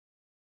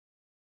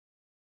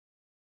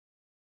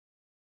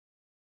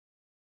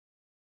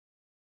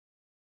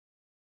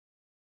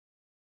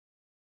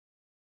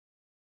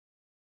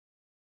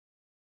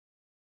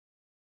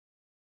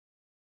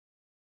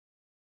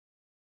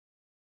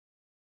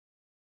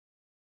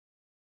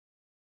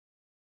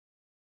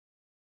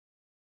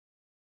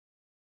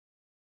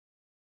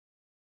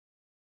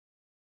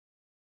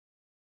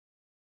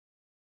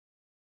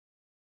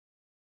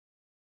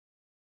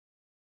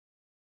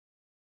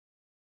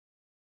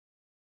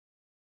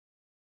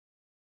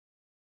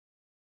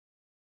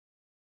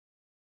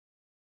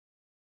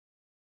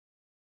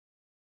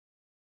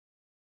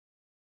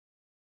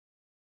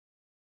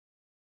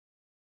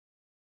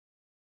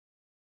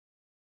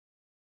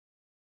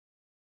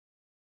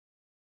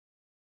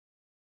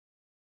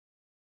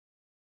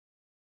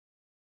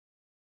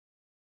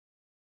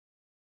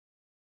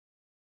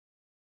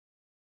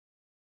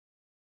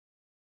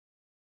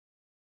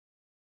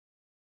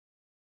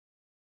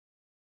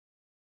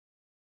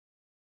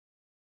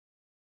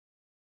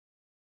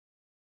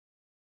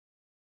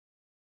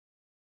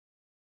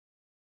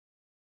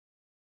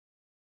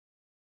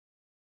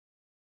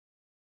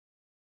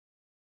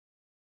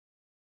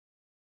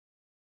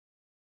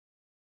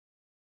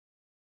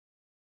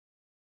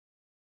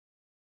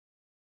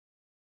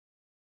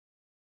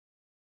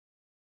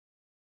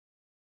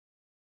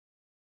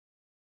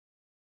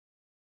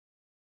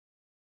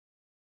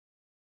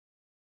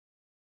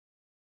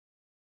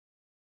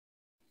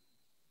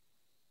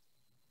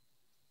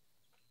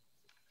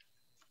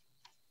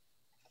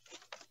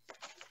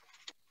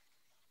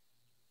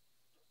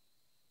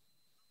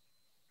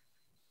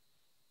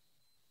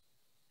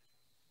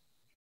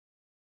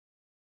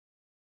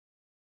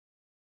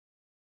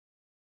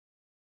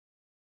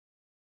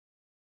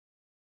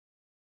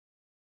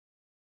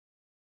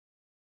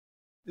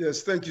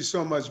Yes, thank you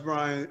so much,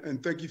 Brian,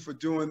 and thank you for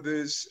doing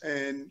this.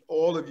 And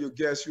all of your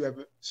guests, you have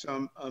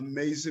some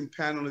amazing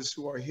panelists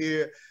who are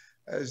here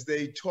as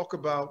they talk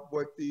about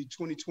what the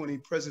 2020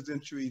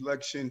 presidential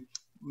election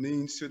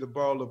means to the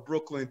borough of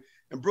Brooklyn.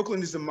 And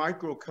Brooklyn is a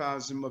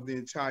microcosm of the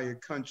entire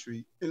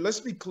country. And let's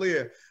be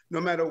clear,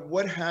 no matter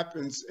what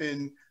happens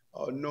in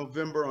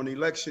November on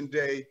election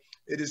day,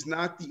 it is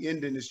not the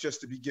ending, it's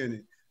just the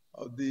beginning.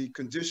 The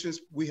conditions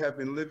we have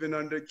been living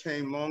under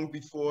came long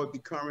before the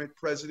current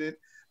president.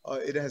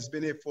 It has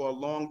been here for a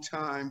long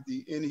time.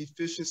 The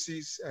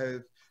inefficiencies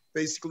have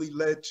basically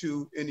led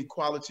to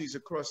inequalities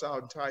across our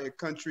entire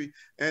country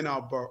and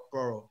our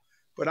borough.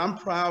 But I'm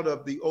proud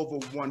of the over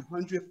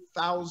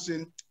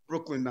 100,000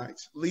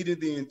 Brooklynites leading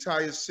the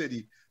entire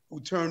city who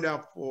turned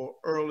out for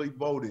early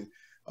voting.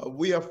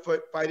 We are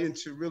fighting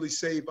to really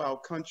save our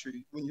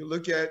country. When you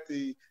look at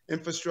the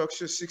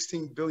infrastructure,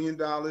 $16 billion in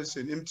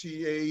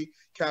MTA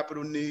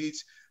capital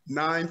needs,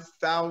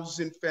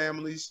 9,000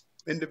 families,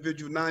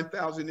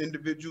 9,000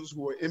 individuals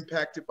who are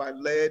impacted by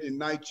lead and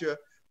nitre,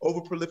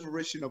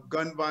 overproliferation of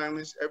gun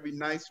violence. Every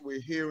night we're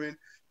hearing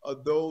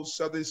of those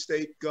Southern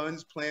state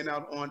guns playing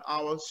out on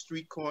our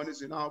street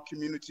corners in our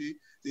community,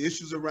 the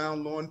issues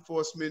around law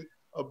enforcement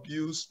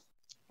abuse,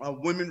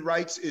 women's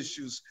rights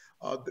issues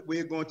that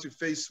we're going to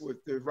face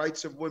with the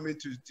rights of women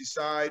to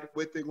decide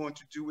what they're going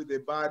to do with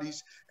their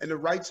bodies, and the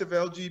rights of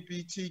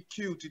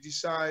LGBTQ to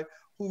decide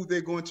who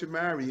they're going to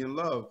marry and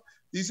love.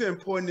 These are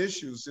important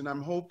issues, and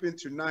I'm hoping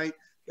tonight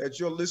that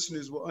your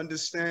listeners will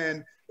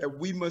understand that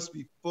we must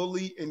be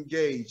fully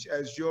engaged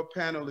as your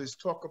panelists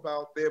talk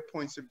about their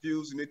points of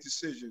views and their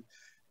decision.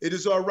 It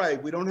is all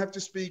right. We don't have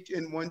to speak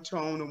in one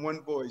tone and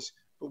one voice,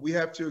 but we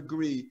have to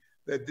agree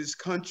that this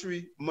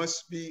country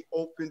must be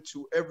open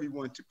to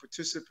everyone to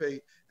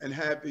participate and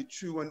have a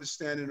true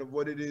understanding of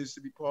what it is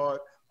to be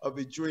part of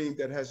a dream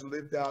that has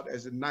lived out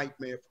as a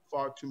nightmare for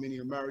far too many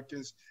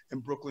Americans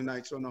and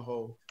Brooklynites on the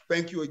whole.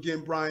 Thank you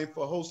again, Brian,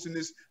 for hosting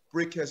this.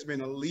 BRIC has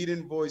been a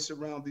leading voice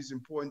around these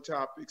important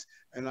topics,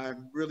 and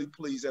I'm really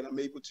pleased that I'm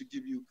able to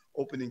give you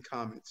opening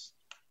comments.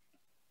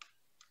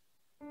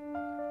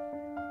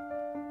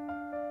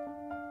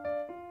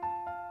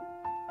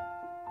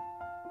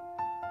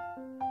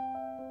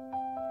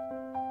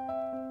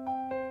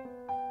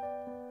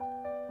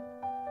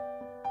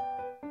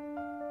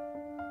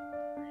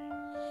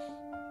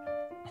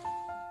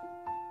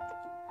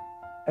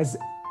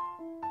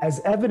 As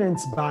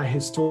evidenced by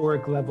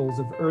historic levels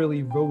of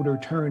early voter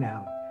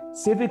turnout,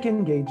 civic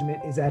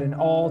engagement is at an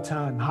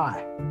all-time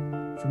high.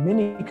 For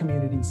many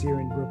communities here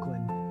in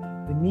Brooklyn,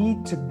 the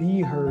need to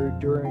be heard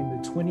during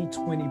the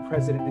 2020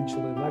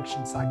 presidential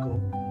election cycle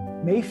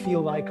may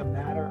feel like a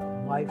matter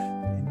of life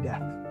and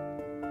death.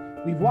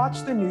 We've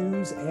watched the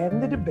news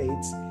and the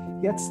debates,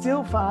 yet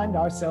still find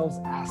ourselves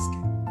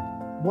asking,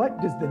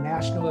 what does the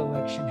national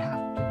election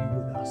have to do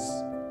with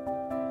us?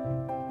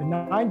 The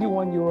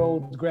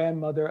 91-year-old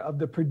grandmother of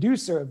the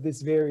producer of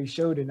this very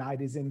show tonight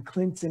is in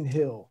Clinton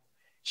Hill,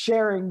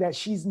 sharing that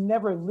she's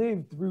never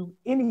lived through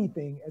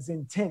anything as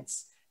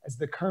intense as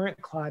the current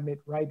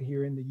climate right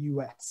here in the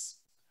US.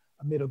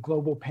 Amid a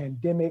global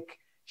pandemic,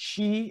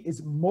 she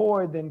is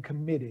more than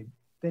committed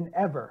than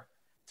ever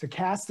to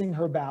casting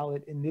her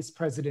ballot in this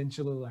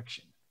presidential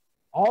election,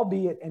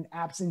 albeit an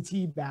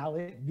absentee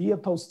ballot via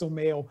postal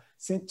mail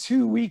sent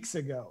 2 weeks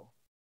ago.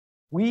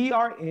 We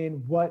are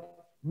in what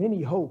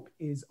many hope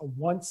is a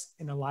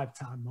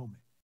once-in-a-lifetime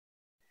moment.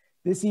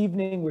 This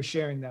evening, we're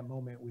sharing that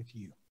moment with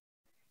you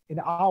in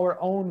our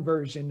own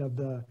version of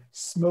the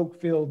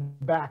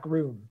smoke-filled back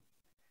room,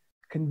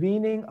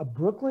 convening a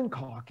Brooklyn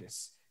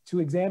caucus to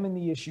examine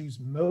the issues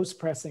most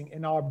pressing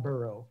in our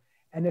borough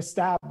and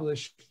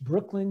establish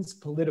Brooklyn's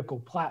political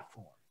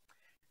platform.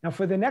 Now,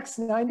 for the next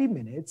 90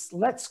 minutes,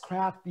 let's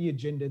craft the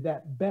agenda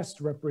that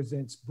best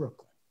represents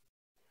Brooklyn.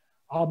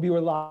 I'll be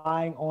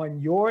relying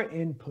on your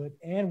input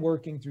and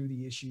working through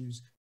the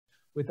issues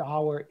with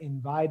our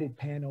invited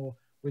panel,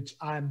 which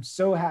I'm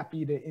so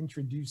happy to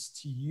introduce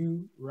to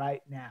you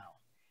right now.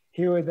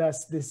 Here with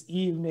us this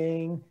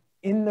evening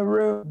in the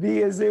room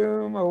via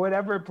Zoom or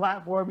whatever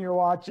platform you're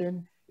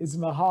watching is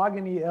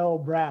Mahogany L.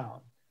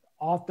 Brown,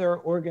 author,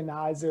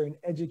 organizer, and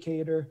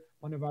educator,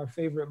 one of our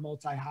favorite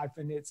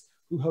multi-hyphenates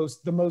who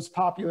hosts the most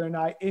popular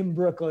night in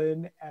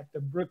Brooklyn at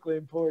the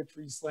Brooklyn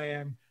Poetry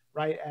Slam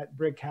right at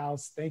BRIC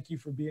House. Thank you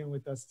for being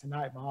with us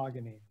tonight,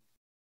 Mahogany.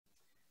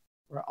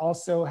 We're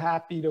also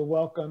happy to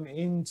welcome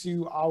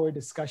into our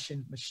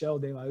discussion Michelle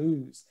De La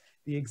Uz,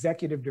 the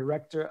executive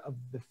director of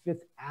the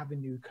Fifth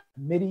Avenue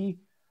Committee,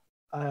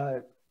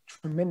 a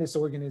tremendous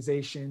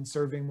organization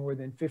serving more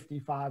than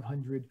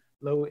 5,500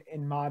 low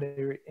and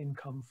moderate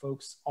income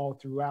folks all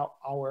throughout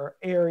our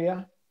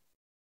area.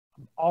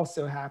 I'm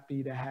also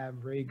happy to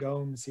have Ray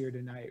Gomes here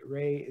tonight.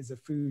 Ray is a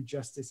food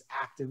justice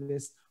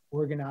activist,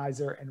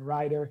 organizer, and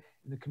writer,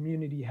 and the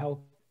Community Health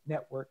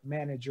Network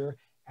manager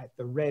at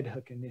the Red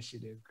Hook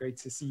Initiative. Great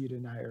to see you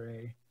tonight,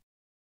 Ray.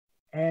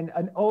 And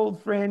an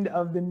old friend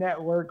of the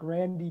network,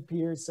 Randy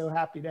Pierce. So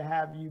happy to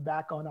have you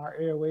back on our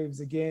airwaves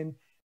again.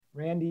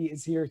 Randy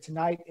is here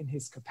tonight in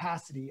his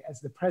capacity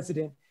as the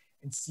president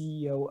and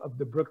CEO of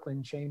the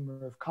Brooklyn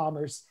Chamber of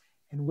Commerce.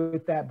 And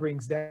with that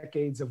brings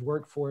decades of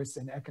workforce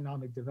and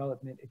economic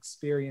development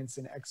experience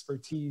and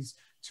expertise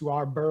to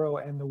our borough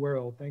and the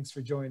world. Thanks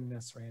for joining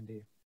us,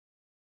 Randy.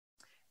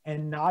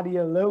 And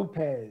Nadia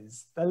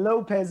Lopez, the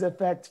Lopez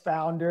Effect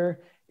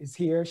founder, is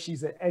here.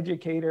 She's an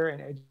educator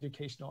and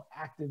educational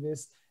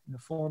activist and the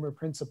former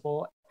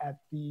principal at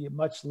the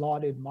much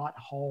lauded Mott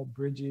Hall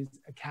Bridges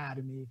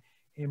Academy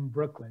in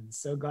Brooklyn.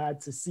 So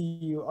glad to see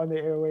you on the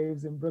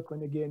airwaves in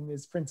Brooklyn again,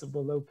 Ms.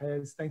 Principal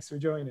Lopez. Thanks for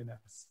joining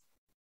us.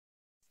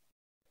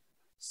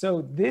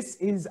 So this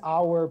is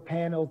our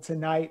panel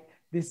tonight.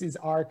 This is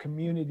our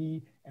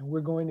community, and we're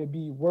going to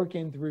be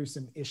working through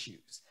some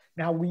issues.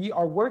 Now, we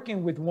are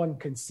working with one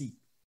conceit.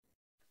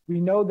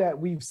 We know that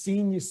we've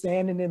seen you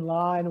standing in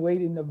line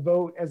waiting to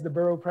vote. As the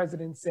borough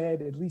president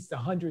said, at least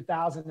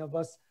 100,000 of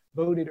us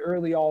voted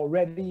early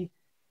already.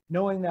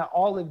 Knowing that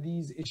all of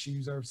these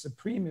issues are of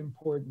supreme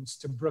importance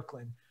to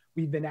Brooklyn,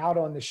 we've been out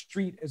on the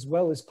street as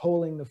well as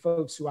polling the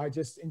folks who I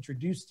just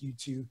introduced you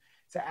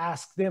to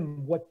ask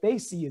them what they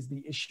see as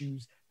the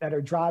issues that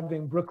are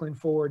driving Brooklyn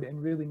forward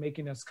and really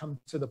making us come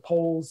to the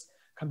polls,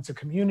 come to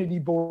community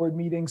board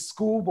meetings,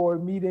 school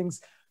board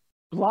meetings,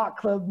 block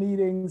club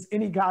meetings,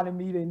 any kind of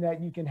meeting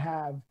that you can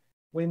have.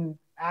 When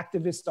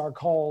activists are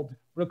called,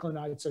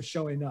 Brooklynites are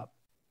showing up,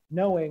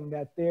 knowing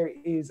that there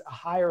is a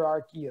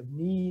hierarchy of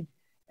need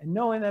and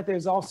knowing that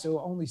there's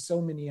also only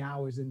so many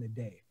hours in the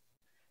day.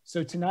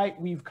 So tonight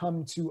we've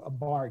come to a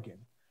bargain.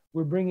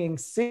 We're bringing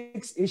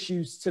 6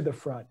 issues to the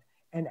front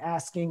and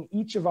asking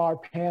each of our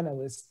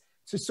panelists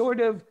to sort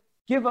of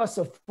give us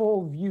a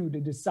full view to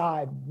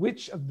decide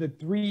which of the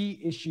 3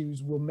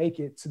 issues will make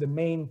it to the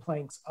main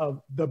planks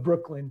of the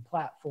Brooklyn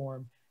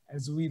platform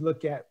as we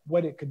look at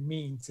what it could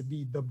mean to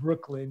be the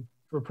Brooklyn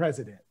for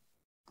president.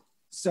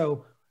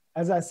 So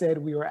as I said,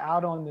 we were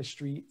out on the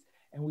street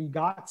and we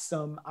got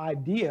some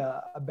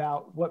idea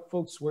about what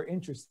folks were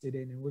interested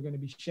in, and we're going to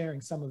be sharing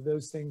some of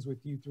those things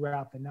with you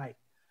throughout the night.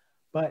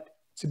 But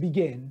to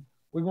begin,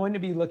 we're going to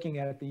be looking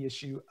at the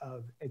issue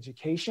of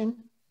education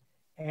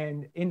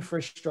and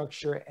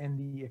infrastructure and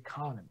the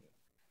economy.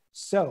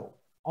 So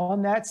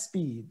on that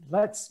speed,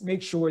 let's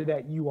make sure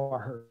that you are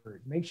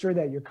heard. Make sure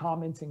that you're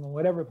commenting on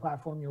whatever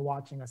platform you're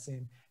watching us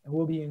in, and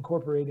we'll be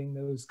incorporating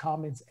those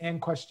comments and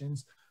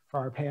questions for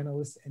our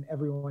panelists and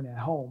everyone at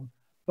home.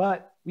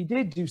 But we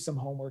did do some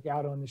homework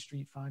out on the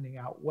street, finding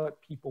out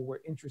what people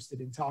were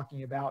interested in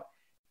talking about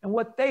and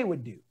what they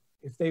would do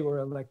if they were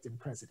elected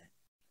president.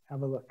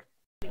 Have a look.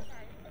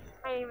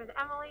 My name is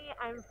Emily.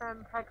 I'm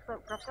from Park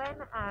Slope, Brooklyn.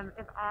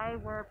 If I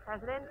were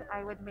president,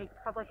 I would make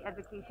public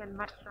education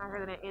much stronger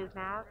than it is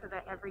now so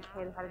that every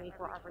kid had an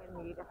equal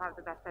opportunity to have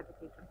the best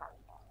education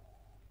possible.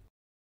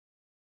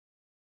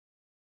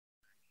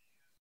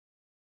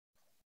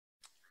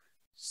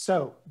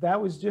 So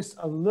that was just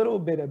a little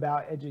bit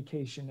about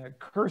education, a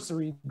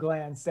cursory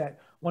glance at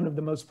one of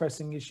the most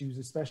pressing issues,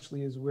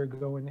 especially as we're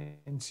going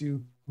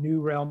into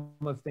new realm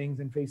of things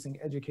and facing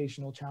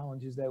educational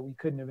challenges that we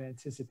couldn't have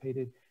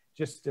anticipated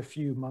just a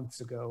few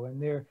months ago.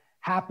 And there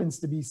happens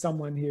to be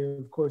someone here,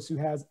 of course, who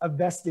has a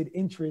vested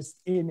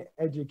interest in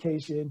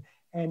education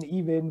and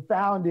even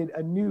founded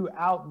a new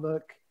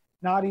outlook.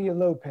 Nadia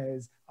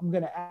Lopez, I'm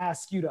going to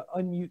ask you to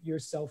unmute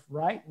yourself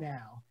right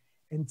now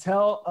and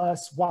tell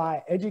us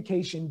why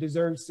education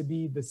deserves to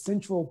be the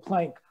central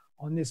plank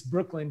on this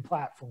Brooklyn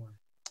platform.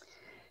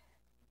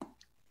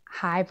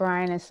 Hi,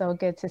 Brian. It's so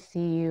good to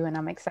see you. And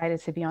I'm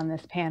excited to be on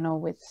this panel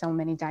with so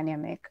many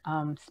dynamic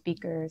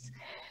speakers.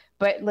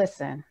 But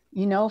listen,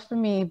 you know, for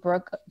me,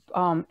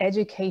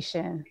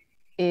 education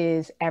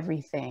is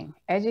everything.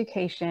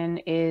 Education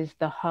is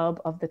the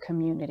hub of the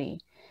community.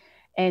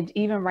 And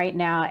even right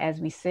now, as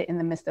we sit in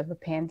the midst of a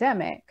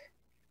pandemic,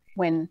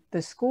 when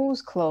the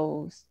schools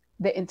closed,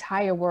 the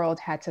entire world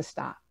had to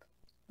stop,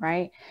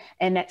 right?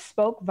 And that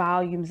spoke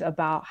volumes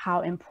about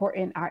how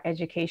important our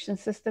education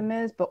system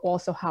is, but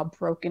also how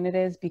broken it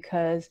is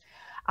because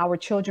our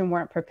children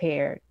weren't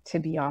prepared to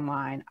be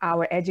online.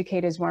 Our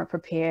educators weren't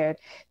prepared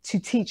to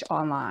teach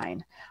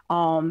online.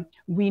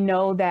 We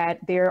know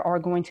that there are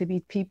going to be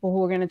people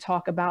who are going to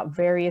talk about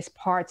various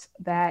parts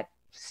that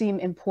seem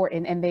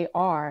important, and they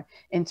are,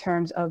 in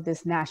terms of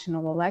this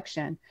national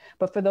election.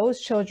 But for those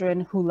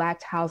children who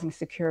lacked housing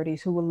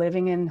securities, who were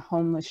living in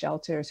homeless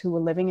shelters, who were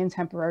living in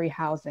temporary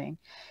housing,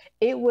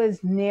 it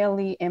was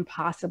nearly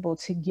impossible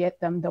to get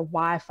them the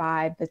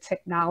Wi-Fi, the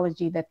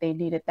technology that they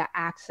needed, the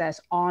access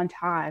on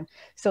time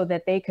so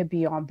that they could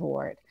be on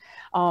board.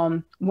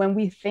 When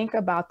we think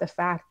about the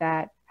fact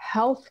that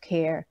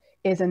healthcare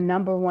is a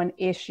 #1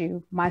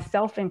 issue,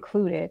 myself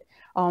included,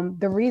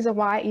 the reason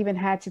why I even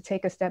had to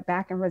take a step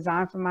back and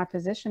resign from my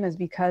position is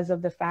because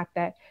of the fact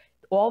that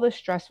all the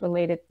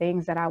stress-related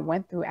things that I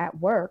went through at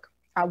work,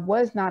 I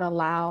was not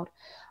allowed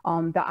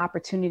the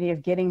opportunity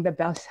of getting the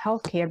best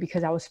healthcare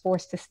because I was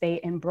forced to stay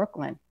in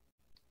Brooklyn.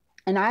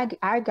 And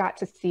I got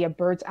to see a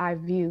bird's eye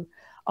view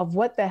of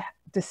what the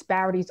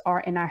disparities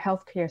are in our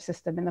healthcare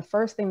system. And the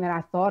first thing that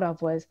I thought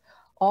of was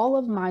all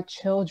of my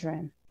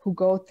children who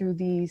go through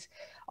these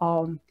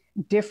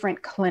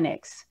different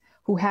clinics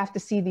who have to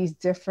see these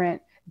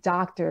different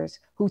doctors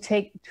who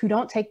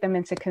don't take them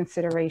into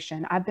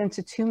consideration. I've been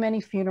to too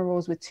many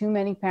funerals with too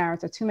many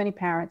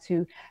parents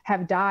who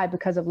have died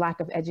because of lack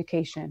of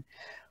education.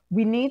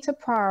 We need to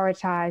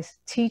prioritize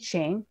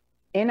teaching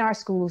in our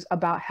schools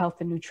about health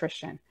and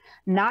nutrition,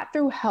 not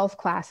through health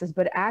classes,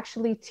 but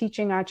actually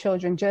teaching our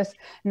children, just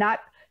not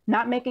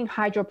making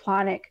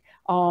hydroponic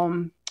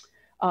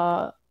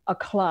a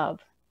club.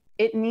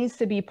 It needs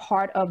to be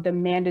part of the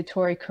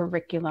mandatory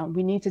curriculum.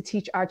 We need to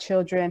teach our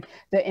children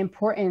the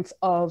importance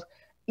of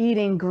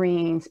eating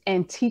greens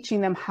and teaching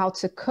them how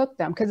to cook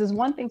them. Because it's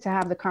one thing to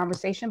have the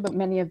conversation, but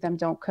many of them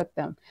don't cook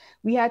them.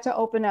 We had to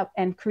open up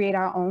and create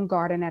our own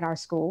garden at our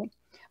school.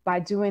 By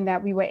doing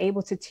that, we were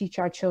able to teach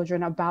our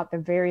children about the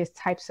various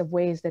types of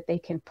ways that they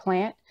can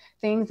plant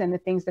things and the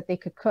things that they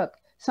could cook.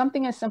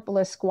 Something as simple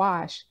as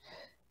squash.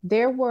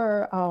 There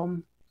were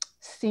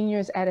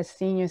seniors at a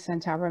senior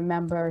center. I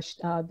remember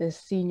this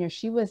senior,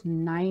 she was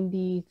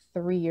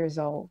 93 years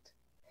old.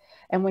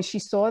 And when she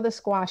saw the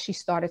squash, she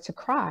started to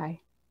cry.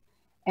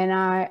 And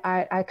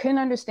I couldn't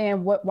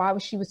understand why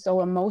she was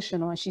so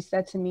emotional. And she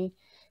said to me,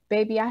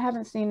 "Baby, I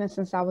haven't seen this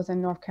since I was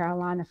in North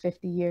Carolina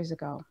 50 years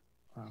ago."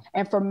 Wow.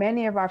 And for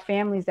many of our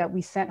families that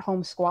we sent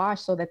home squash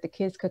so that the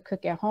kids could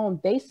cook at home,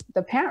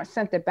 the parents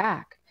sent it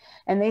back.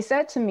 And they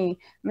said to me,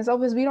 "Ms.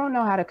 Opus, we don't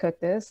know how to cook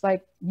this.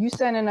 Like, you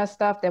sending us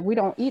stuff that we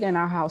don't eat in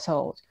our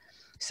household."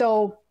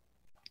 So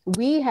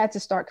we had to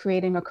start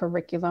creating a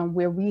curriculum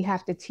where we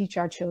have to teach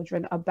our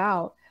children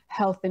about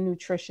health and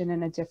nutrition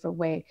in a different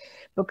way.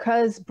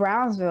 Because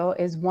Brownsville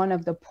is one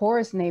of the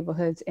poorest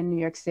neighborhoods in New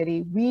York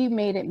City, we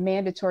made it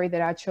mandatory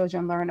that our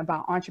children learn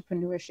about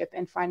entrepreneurship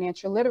and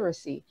financial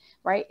literacy,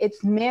 right?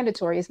 It's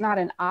mandatory, it's not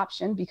an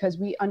option, because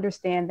we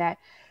understand that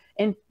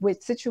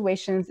with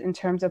situations in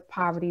terms of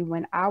poverty,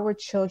 when our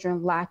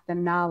children lack the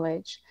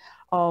knowledge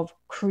of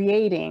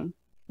creating,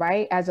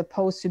 right, as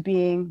opposed to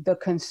being the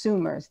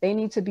consumers, they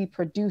need to be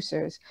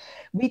producers.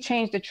 We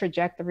change the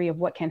trajectory of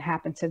what can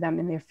happen to them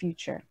in their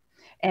future.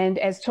 And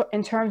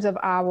in terms of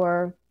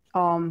our,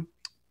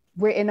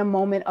 we're in a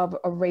moment of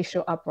a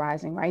racial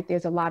uprising, right?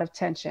 There's a lot of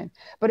tension,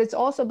 but it's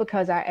also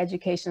because our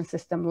education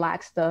system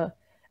lacks the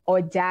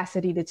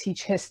audacity to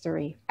teach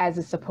history as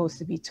it's supposed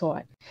to be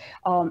taught.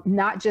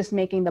 Not just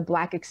making the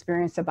Black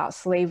experience about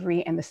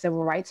slavery and the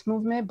civil rights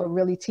movement, but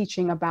really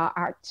teaching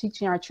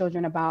our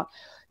children about,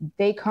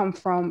 they come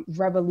from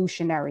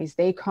revolutionaries.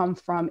 They come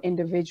from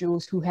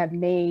individuals who have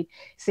made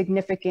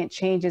significant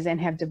changes and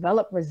have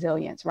developed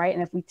resilience, right?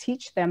 And if we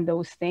teach them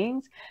those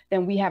things,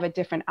 then we have a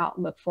different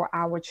outlook for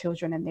our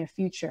children and their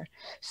future.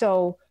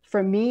 So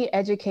for me,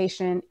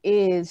 education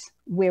is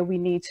where we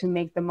need to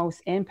make the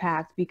most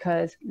impact,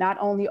 because not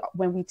only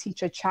when we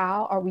teach a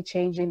child are we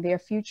changing their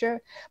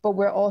future, but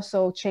we're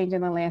also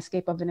changing the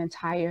landscape of an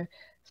entire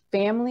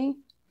family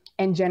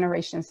and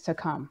generations to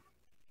come.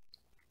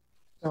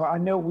 So I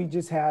know we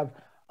just have,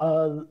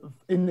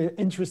 in the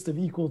interest of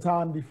equal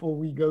time before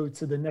we go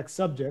to the next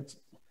subject,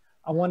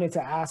 I wanted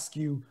to ask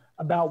you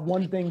about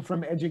one thing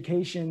from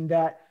education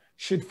that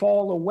should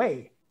fall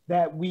away,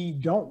 that we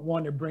don't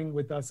want to bring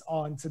with us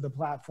onto the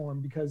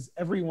platform, because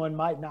everyone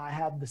might not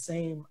have the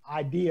same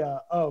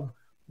idea of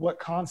what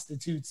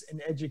constitutes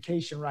an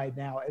education right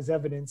now, as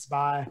evidenced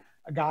by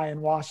a guy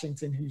in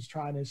Washington who's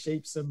trying to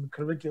shape some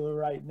curricula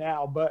right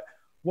now. But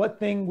what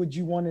thing would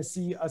you want to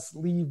see us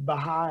leave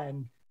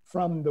behind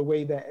from the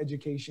way that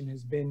education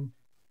has been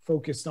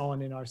focused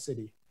on in our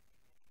city?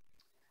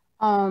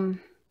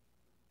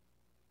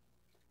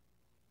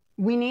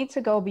 We need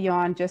to go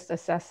beyond just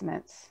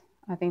assessments.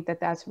 I think that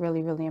that's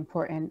really, really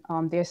important.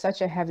 There's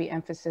such a heavy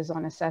emphasis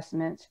on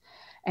assessments.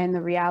 And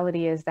the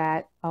reality is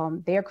that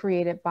they're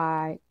created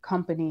by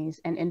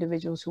companies and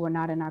individuals who are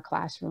not in our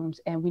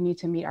classrooms. And we need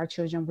to meet our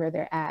children where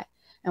they're at.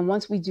 And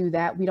once we do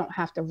that, we don't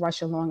have to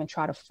rush along and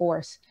try to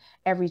force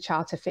every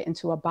child to fit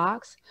into a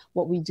box.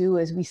 What we do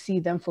is we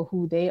see them for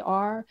who they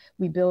are.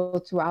 We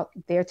build throughout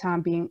their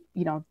time being,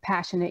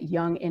 passionate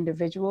young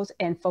individuals,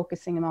 and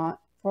focusing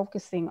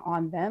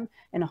on them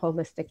in a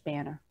holistic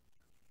manner.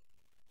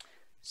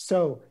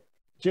 So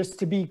just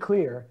to be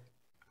clear,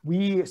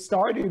 we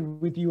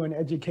started with you in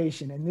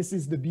education, and this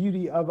is the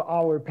beauty of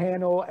our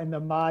panel and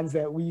the minds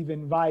that we've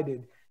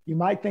invited. You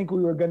might think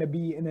we were going to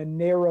be in a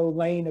narrow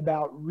lane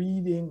about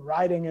reading,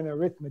 writing, and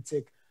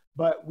arithmetic,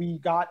 but we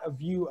got a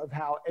view of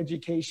how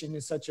education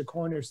is such a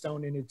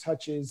cornerstone, and it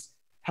touches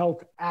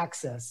health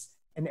access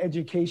and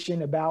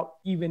education about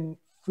even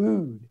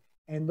food,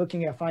 and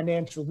looking at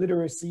financial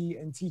literacy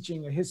and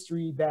teaching a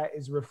history that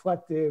is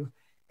reflective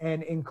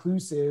and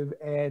inclusive,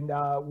 and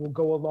will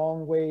go a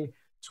long way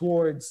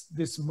towards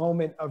this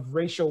moment of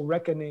racial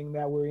reckoning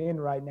that we're in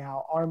right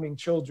now, arming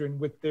children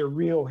with their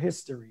real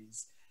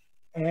histories.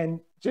 And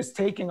just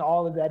taking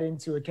all of that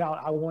into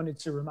account, I wanted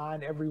to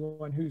remind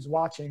everyone who's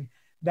watching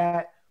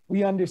that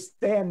we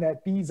understand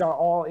that these are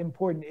all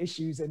important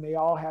issues, and they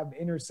all have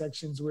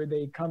intersections where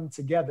they come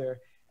together.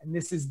 And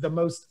this is the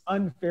most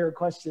unfair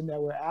question that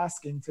we're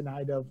asking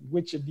tonight, of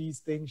which of these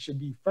things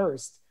should be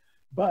first.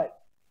 But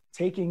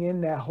taking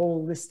in that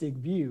holistic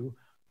view,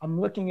 I'm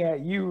looking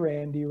at you,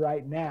 Randy,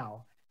 right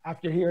now,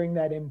 after hearing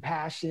that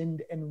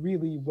impassioned and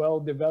really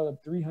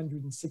well-developed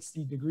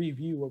 360-degree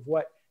view of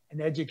what an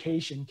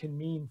education can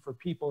mean for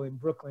people in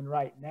Brooklyn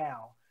right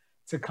now,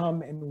 to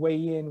come and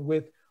weigh in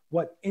with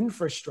what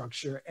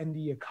infrastructure and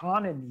the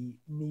economy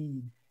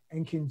need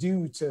and can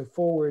do to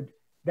forward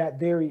that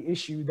very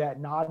issue that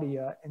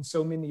Nadia and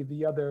so many of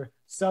the other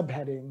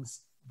subheadings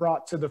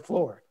brought to the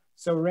floor.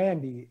 So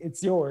Randy,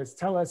 it's yours.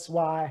 Tell us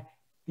why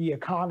the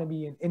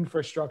economy and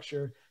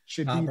infrastructure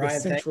should be Brian, the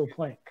central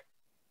plank.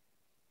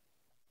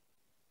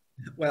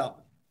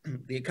 Well,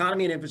 the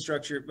economy and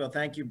infrastructure, well,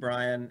 thank you,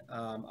 Brian.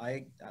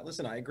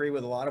 Listen, I agree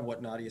with a lot of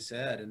what Nadia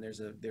said, and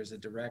there's a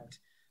direct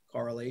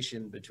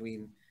correlation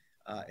between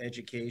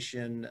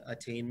education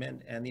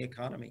attainment and the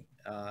economy,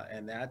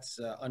 and that's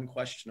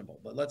unquestionable.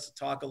 But let's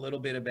talk a little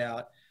bit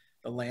about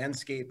the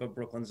landscape of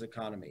Brooklyn's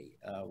economy.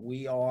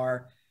 We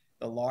are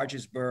the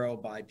largest borough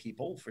by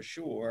people, for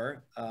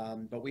sure,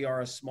 but we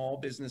are a small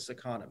business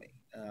economy.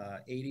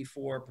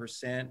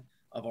 84%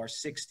 of our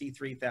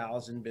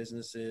 63,000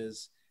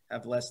 businesses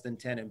have less than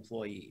 10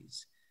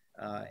 employees.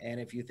 And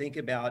if you think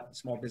about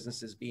small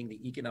businesses being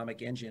the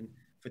economic engine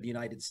for the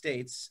United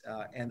States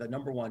and the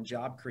 #1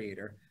 job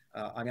creator,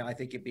 I mean, I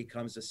think it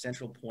becomes a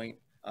central point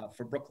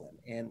for Brooklyn.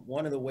 And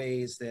one of the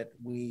ways that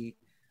we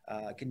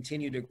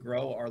continue to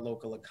grow our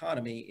local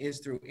economy is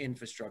through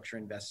infrastructure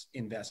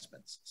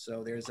investments.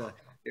 So there's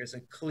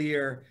a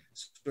clear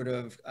sort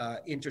of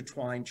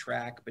intertwined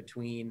track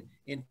between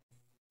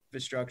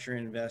infrastructure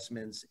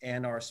investments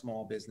and our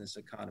small business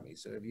economy.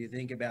 So if you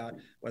think about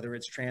whether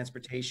it's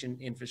transportation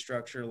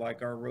infrastructure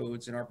like our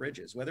roads and our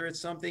bridges, whether it's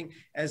something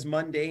as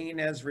mundane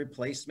as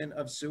replacement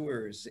of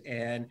sewers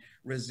and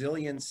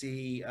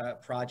resiliency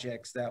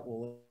projects that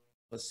will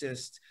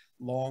assist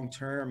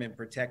long-term in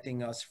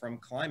protecting us from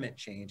climate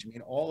change. I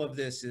mean, all of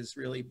this is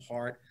really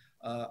part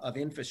of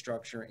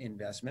infrastructure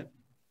investment.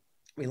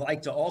 We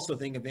like to also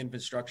think of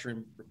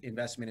infrastructure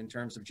investment in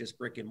terms of just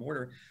brick and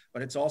mortar,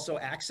 but it's also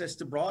access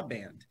to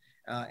broadband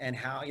and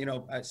how, you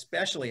know,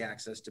 especially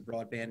access to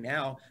broadband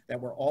now that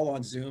we're all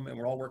on Zoom and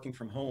we're all working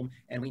from home,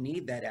 and we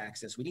need that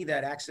access. We need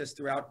that access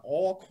throughout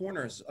all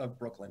corners of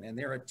Brooklyn. And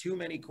there are too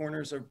many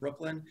corners of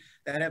Brooklyn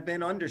that have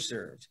been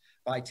underserved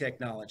by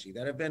technology,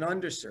 that have been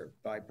underserved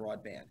by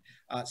broadband.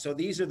 So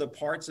these are the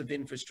parts of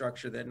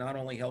infrastructure that not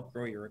only help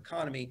grow your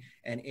economy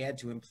and add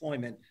to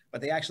employment,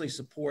 but they actually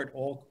support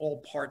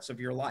all parts of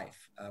your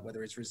life,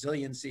 whether it's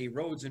resiliency,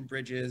 roads and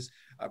bridges,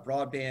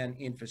 broadband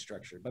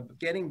infrastructure. But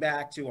getting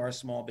back to our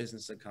small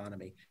business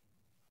economy,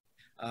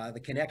 the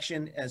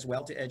connection as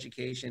well to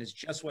education is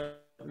just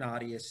what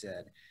Nadia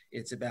said.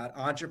 It's about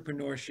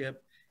entrepreneurship,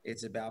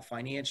 it's about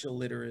financial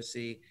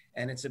literacy,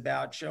 and it's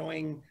about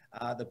showing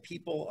the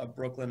people of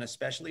Brooklyn,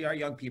 especially our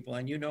young people.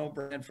 And you know,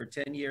 Brian, for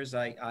 10 years,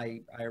 I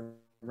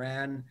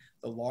ran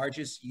the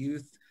largest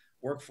youth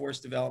workforce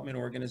development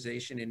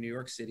organization in New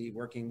York City,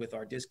 working with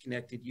our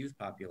disconnected youth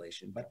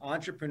population. But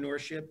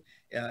entrepreneurship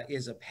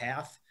is a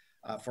path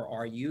for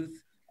our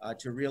youth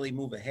to really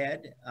move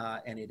ahead,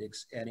 and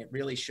it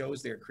really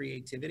shows their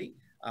creativity.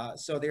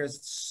 So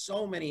there's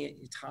so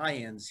many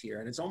tie-ins here,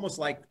 and it's almost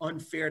like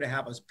unfair to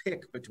have us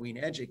pick between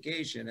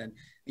education and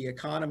the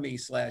economy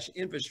 /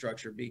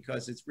 infrastructure,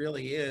 because it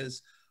really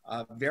is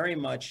very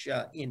much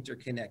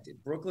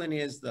interconnected. Brooklyn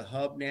is the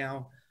hub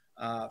now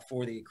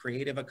for the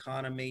creative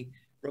economy.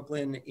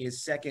 Brooklyn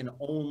is second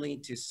only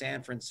to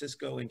San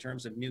Francisco in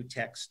terms of new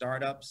tech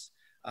startups.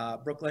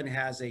 Brooklyn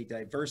has a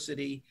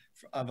diversity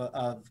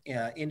of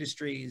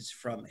industries,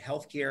 from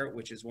healthcare,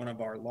 which is one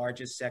of our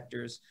largest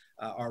sectors,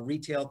 our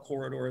retail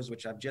corridors,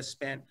 which I've just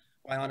spent,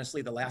 quite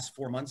honestly, the last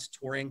 4 months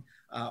touring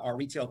our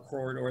retail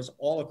corridors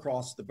all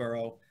across the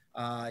borough.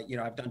 You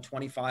know, I've done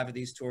 25 of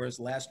these tours.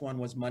 Last one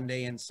was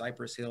Monday in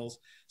Cypress Hills.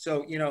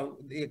 So, you know,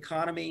 the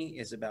economy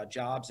is about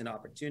jobs and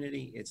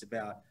opportunity. It's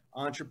about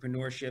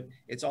entrepreneurship.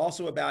 It's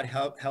also about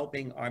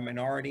helping our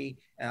minority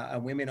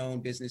and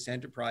women-owned business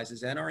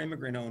enterprises and our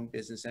immigrant-owned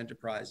business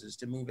enterprises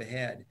to move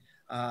ahead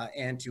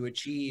and to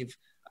achieve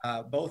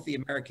both the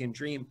American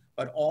dream,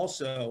 but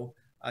also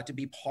to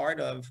be part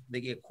of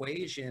the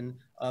equation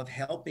of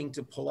helping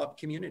to pull up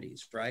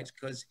communities, right?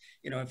 Because,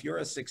 you know, if you're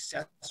a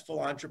successful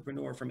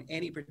entrepreneur from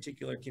any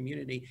particular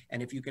community,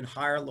 and if you can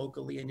hire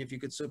locally and if you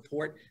could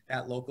support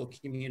that local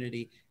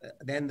community,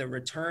 then the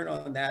return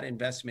on that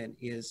investment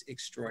is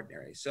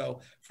extraordinary.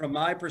 So from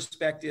my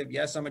perspective,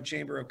 yes, I'm a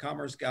Chamber of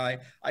Commerce guy.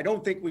 I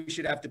don't think we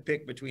should have to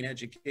pick between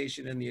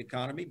education and the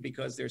economy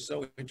because they're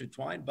so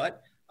intertwined,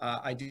 but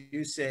I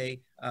do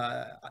say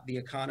the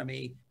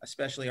economy,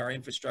 especially our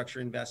infrastructure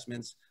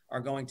investments, are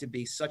going to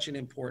be such an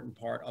important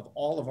part of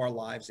all of our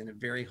lives in a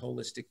very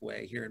holistic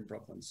way here in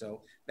Brooklyn.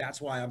 So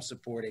that's why I'm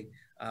supporting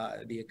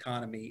the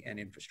economy and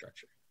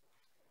infrastructure.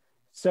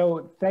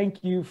 So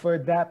thank you for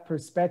that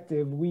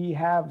perspective. We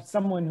have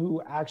someone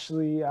who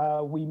actually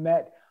we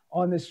met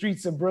on the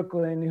streets of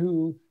Brooklyn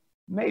who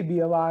may be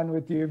aligned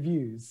with your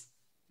views.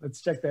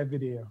 Let's check that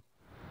video.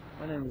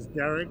 My name is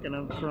Derek, and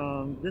I'm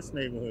from this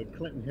neighborhood,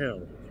 Clinton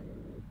Hill.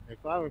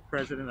 If I were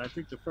president, I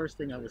think the first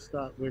thing I would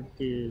start with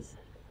is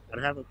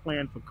I'd have a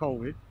plan for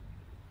COVID,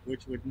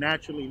 which would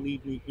naturally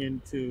lead me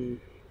into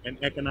an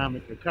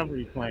economic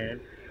recovery plan,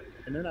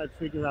 and then I'd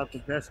figure out the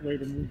best way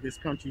to move this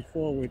country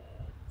forward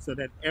so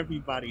that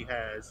everybody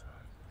has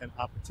an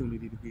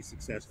opportunity to be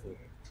successful.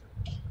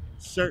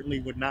 Certainly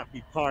would not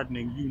be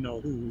pardoning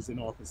who's in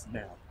office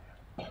now.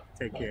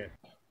 Take care.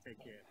 Take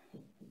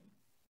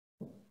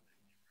care.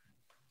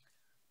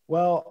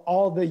 Well,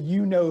 all the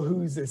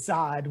you-know-who's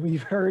aside,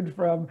 we've heard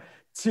from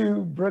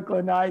two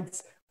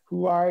Brooklynites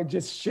who are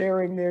just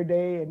sharing their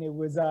day, and it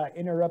was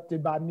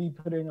interrupted by me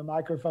putting a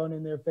microphone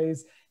in their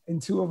face,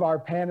 and two of our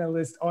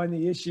panelists on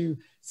the issue.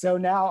 So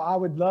now I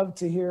would love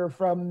to hear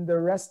from the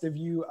rest of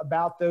you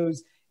about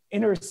those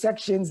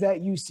intersections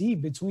that you see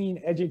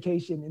between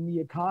education and the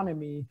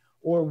economy,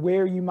 or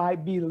where you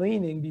might be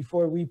leaning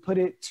before we put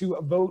it to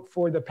a vote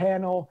for the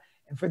panel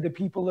and for the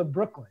people of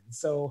Brooklyn.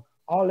 So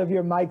all of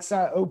your mics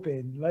are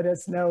open. Let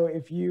us know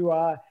if you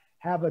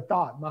have a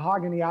thought.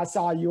 Mahogany, I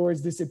saw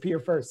yours disappear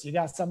first. You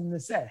got something to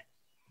say?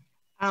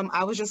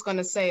 I was just going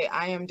to say,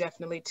 I am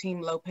definitely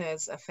Team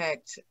Lopez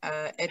effect.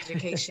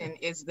 Education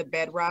is the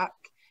bedrock,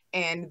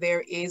 and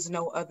there is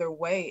no other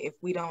way. If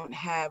we don't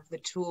have the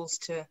tools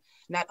to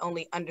not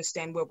only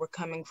understand where we're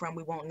coming from,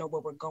 we won't know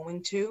where we're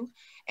going to.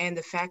 And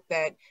the fact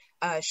that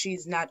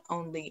she's not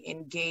only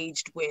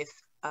engaged with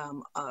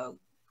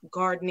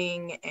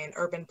gardening and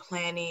urban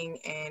planning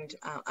and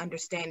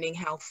understanding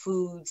how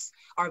foods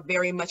are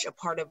very much a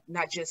part of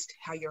not just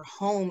how your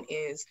home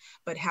is,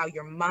 but how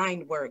your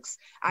mind works.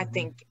 I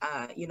think,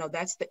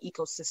 that's the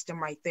ecosystem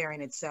right there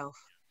in itself.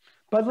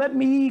 But let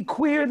me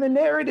queer the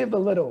narrative a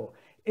little.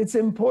 It's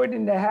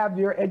important to have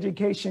your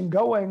education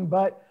going,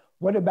 but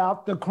what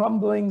about the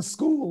crumbling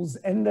schools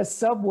and the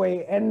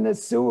subway and the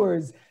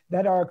sewers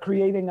that are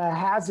creating a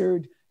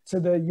hazard to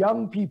the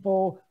young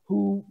people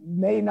who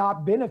may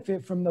not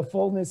benefit from the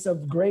fullness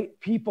of great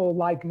people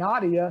like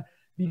Nadia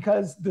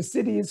because the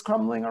city is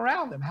crumbling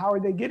around them? How are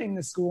they getting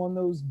to school on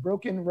those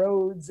broken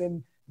roads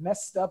and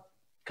messed up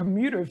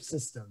commuter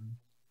system?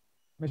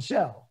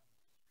 Michelle.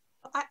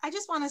 I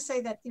just want to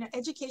say that,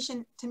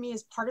 education to me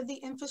is part of the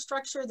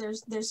infrastructure.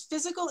 There's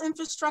physical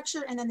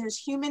infrastructure, and then there's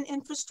human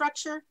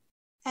infrastructure,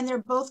 and they're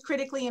both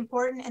critically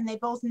important, and they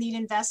both need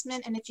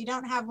investment. And if you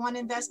don't have one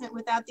investment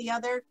without the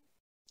other,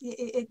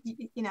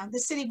 the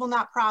city will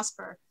not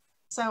prosper.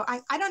 So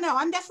I don't know.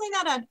 I'm definitely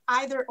not an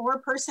either or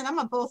person. I'm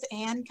a both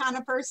and kind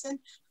of person,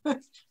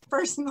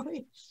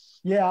 personally.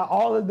 Yeah,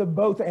 all of the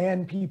both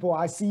and people,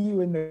 I see you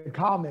in the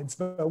comments,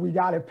 but we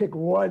got to pick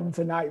one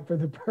tonight for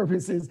the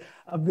purposes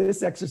of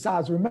this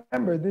exercise.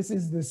 Remember, this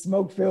is the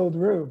smoke-filled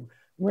room.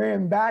 We're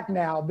in back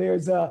now.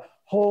 There's a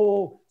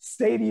whole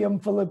stadium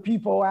full of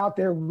people out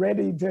there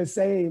ready to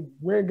say,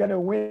 we're going to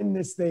win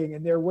this thing,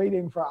 and they're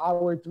waiting for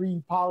our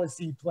 3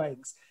 policy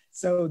planks.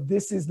 So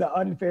this is the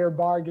unfair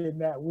bargain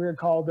that we're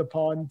called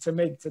upon to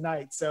make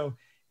tonight. So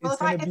well,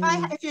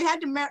 if you had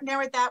to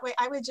narrow it that way,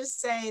 I would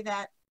just say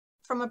that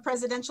from a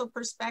presidential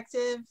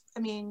perspective, I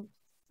mean,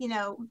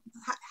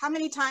 how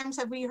many times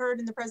have we heard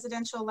in the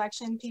presidential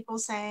election people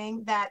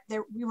saying that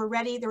we were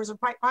ready, there was a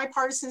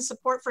bipartisan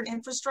support for an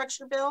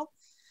infrastructure bill?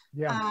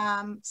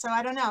 Yeah. So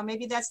I don't know,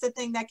 maybe that's the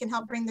thing that can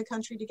help bring the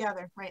country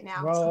together right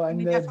now. Well, so and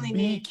the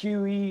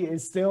BQE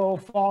is still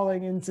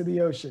falling into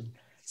the ocean.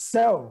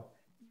 So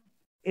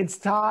it's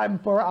time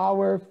for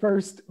our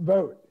first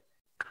vote.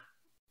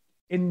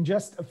 In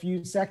just a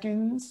few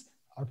seconds,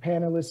 our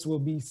panelists will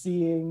be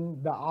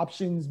seeing the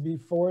options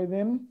before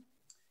them.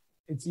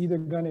 It's either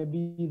going to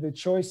be the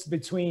choice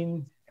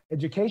between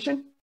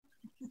education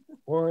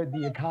or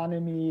the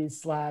economy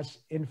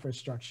 /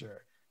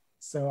 infrastructure.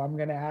 So I'm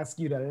going to ask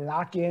you to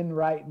lock in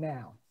right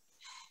now.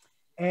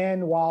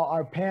 And while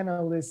our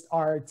panelists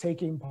are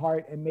taking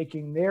part in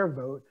making their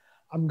vote,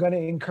 I'm going to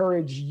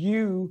encourage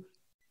you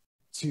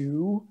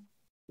to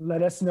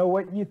let us know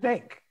what you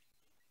think.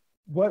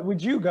 What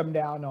would you come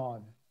down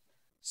on?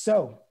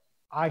 So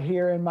I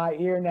hear in my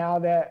ear now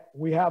that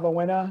we have a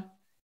winner,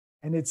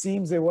 and it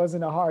seems it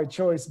wasn't a hard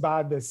choice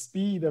by the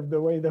speed of the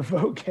way the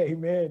vote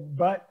came in,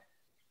 but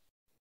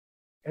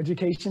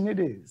education it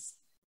is.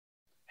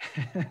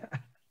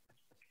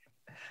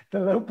 The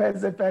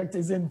Lopez effect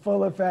is in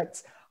full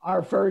effect,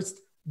 our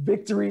first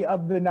victory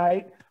of the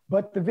night,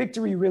 but the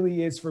victory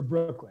really is for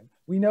Brooklyn.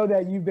 We know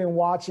that you've been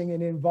watching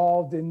and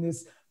involved in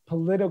this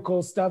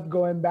political stuff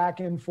going back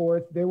and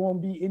forth. There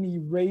won't be any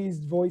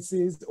raised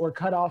voices or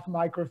cut off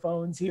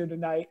microphones here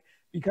tonight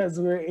because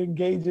we're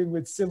engaging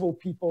with civil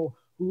people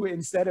who,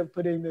 instead of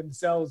putting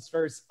themselves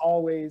first,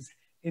 always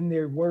in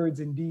their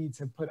words and deeds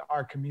have put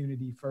our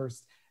community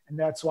first. And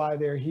that's why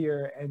they're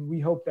here. And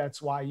we hope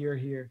that's why you're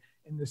here,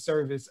 in the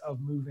service of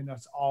moving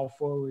us all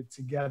forward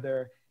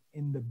together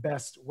in the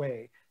best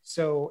way.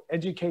 So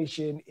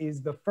education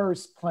is the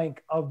first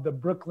plank of the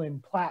Brooklyn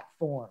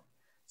platform.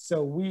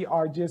 So we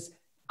are just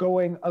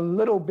going a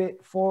little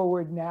bit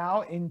forward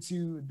now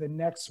into the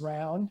next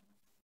round.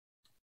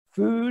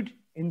 Food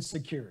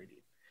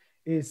insecurity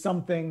is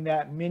something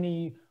that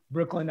many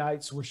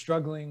Brooklynites were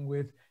struggling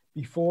with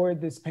before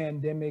this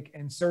pandemic,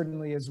 and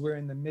certainly as we're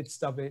in the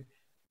midst of it.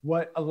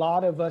 What a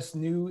lot of us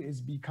knew is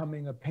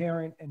becoming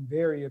apparent and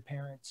very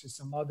apparent to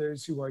some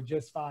others who are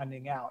just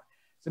finding out.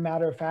 As a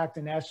matter of fact,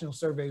 a national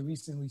survey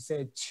recently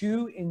said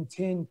 2 in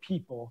 10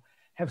 people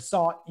have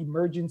sought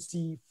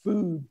emergency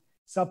food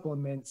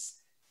supplements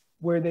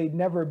where they'd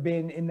never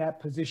been in that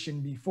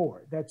position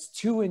before. That's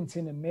 2 in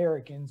 10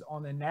 Americans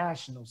on a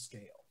national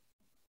scale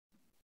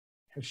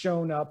have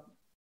shown up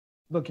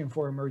looking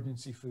for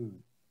emergency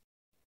food.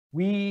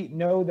 We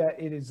know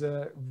that it is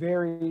a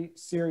very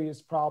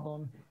serious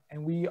problem,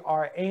 and we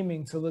are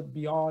aiming to look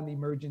beyond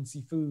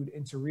emergency food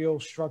into real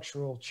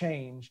structural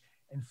change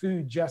and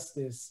food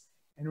justice.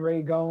 And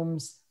Ray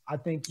Gomes, I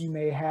think you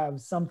may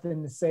have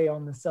something to say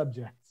on the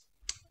subject.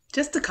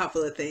 Just a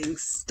couple of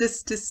things.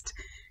 Just.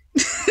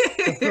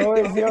 The floor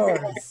is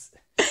yours.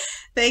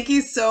 Thank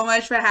you so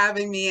much for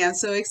having me. I'm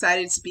so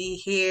excited to be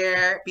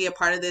here, be a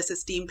part of this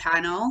esteemed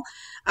panel,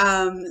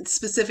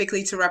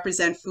 specifically to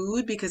represent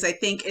food, because I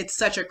think it's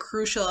such a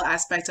crucial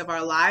aspect of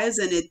our lives,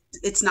 and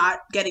it's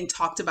not getting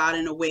talked about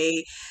in a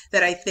way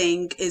that I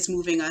think is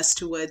moving us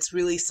towards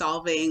really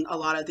solving a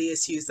lot of the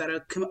issues that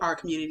our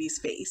communities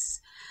face.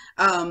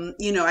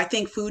 You know, I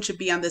think food should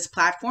be on this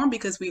platform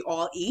because we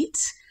all eat,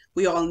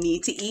 we all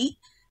need to eat.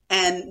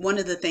 And one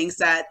of the things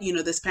that, you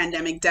know, this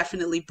pandemic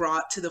definitely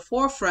brought to the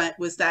forefront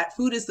was that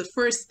food is the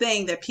first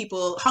thing that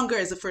hunger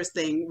is the first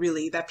thing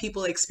really that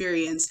people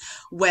experience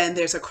when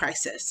there's a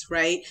crisis,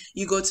 right?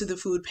 You go to the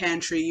food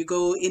pantry, you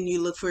go and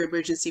you look for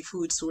emergency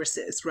food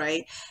sources,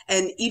 right?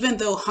 And even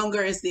though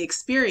hunger is the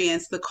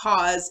experience, the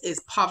cause is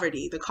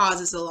poverty. The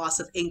cause is the loss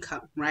of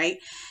income, right?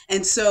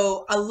 And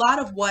so a lot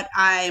of what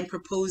I am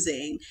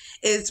proposing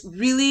is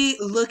really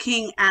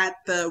looking at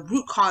the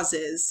root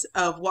causes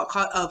of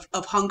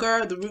of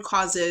hunger, the root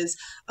causes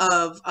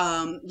of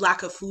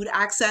lack of food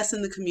access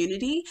in the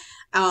community,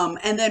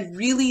 and then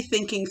really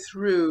thinking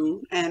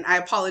through, and I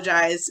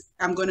apologize,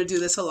 I'm going to do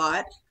this a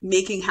lot,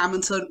 making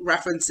Hamilton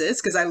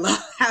references because I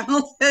love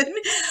Hamilton.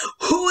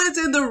 Who is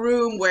in the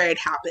room where it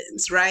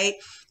happens, right?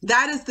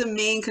 That is the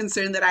main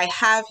concern that I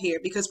have here,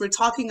 because we're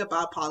talking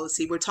about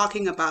policy, we're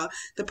talking about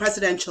the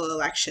presidential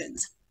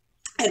elections.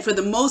 And for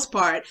the most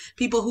part,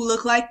 people who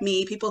look like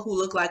me, people who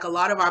look like a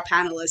lot of our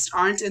panelists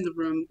aren't in the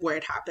room where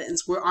it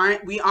happens.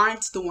 We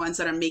aren't the ones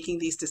that are making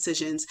these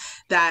decisions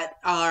that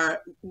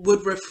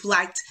would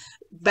reflect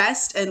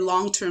best and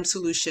long-term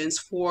solutions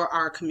for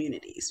our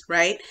communities,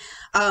 right?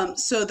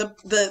 So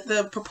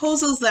the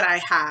proposals that I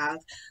have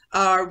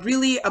are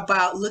really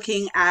about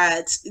looking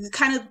at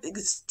kind of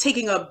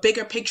taking a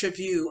bigger picture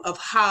view of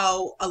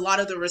how a lot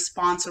of the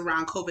response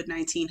around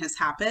COVID-19 has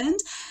happened,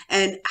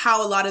 and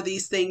how a lot of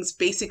these things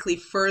basically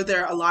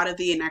further a lot of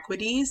the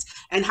inequities,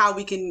 and how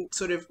we can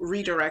sort of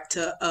redirect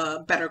to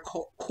a better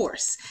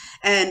course.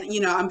 And, you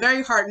know, I'm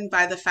very heartened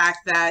by the fact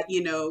that,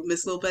 you know,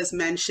 Ms. Lopez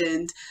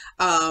mentioned,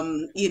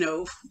 you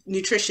know,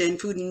 nutrition,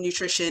 food and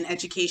nutrition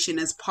education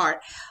as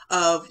part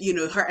of, you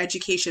know, her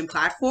education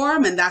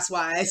platform. And that's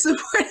why I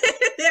supported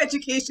the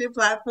education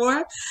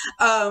platform.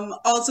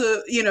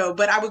 Also, you know,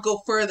 but I would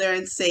go further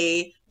and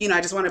say, you know,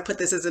 I just want to put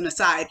this as an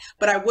aside,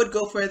 but I would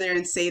go further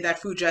and say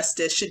that food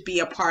justice should be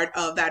a part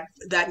of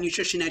that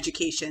nutrition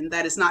education.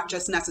 That is not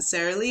just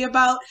necessarily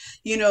about,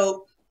 you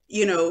know,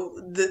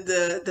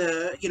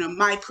 the you know,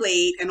 my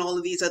plate and all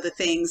of these other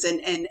things,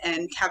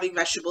 and having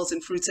vegetables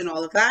and fruits and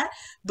all of that,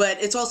 but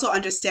it's also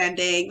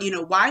understanding, you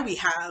know, why we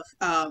have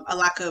a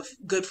lack of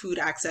good food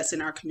access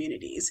in our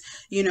communities.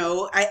 You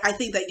know, I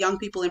think that young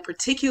people in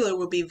particular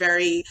will be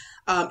very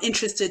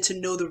interested to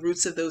know the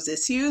roots of those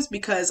issues,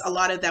 because a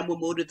lot of them will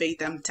motivate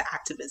them to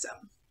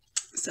activism.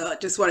 So I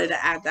just wanted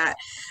to add that.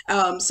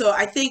 So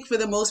I think for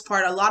the most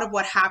part, a lot of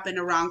what happened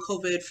around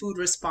COVID food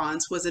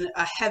response was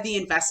a heavy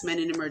investment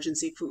in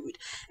emergency food.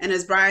 And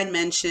as Brian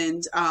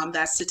mentioned,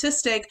 that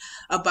statistic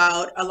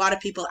about a lot of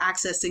people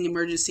accessing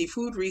emergency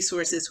food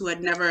resources who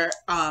had never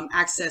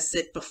accessed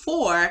it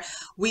before,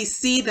 we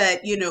see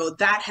that, you know,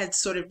 that had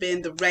sort of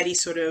been the ready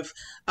sort of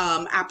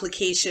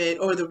application,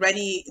 or the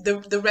ready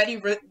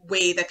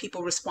way that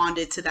people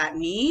responded to that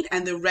need,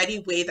 and the ready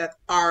way that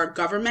our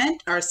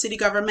government, our city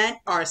government,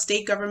 our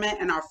state government,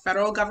 and our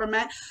federal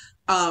government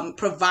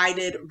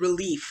provided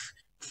relief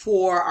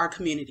for our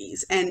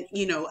communities. And,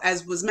 you know,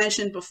 as was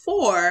mentioned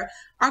before,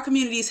 our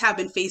communities have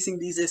been facing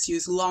these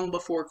issues long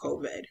before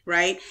COVID,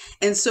 right?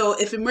 And so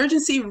if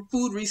emergency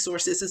food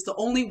resources is the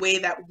only way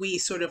that we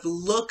sort of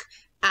look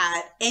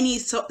at any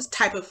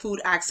type of food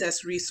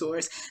access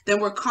resource, then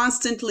we're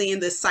constantly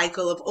in this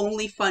cycle of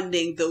only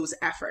funding those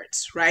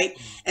efforts, right?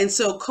 And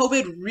so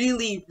COVID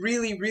really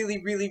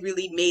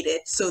made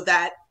it so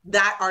that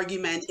that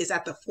argument is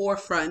at the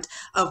forefront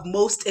of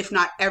most, if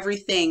not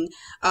everything,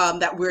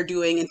 that we're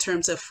doing in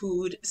terms of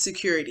food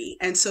security.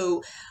 And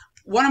so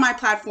one of my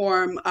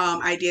platform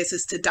ideas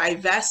is to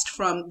divest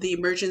from the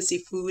emergency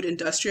food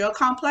industrial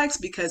complex,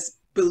 because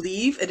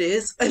believe it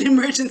is an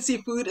emergency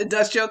food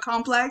industrial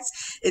complex.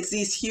 It's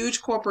these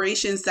huge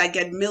corporations that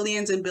get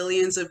millions and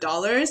billions of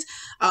dollars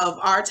of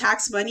our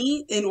tax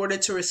money in order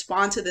to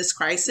respond to this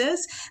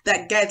crisis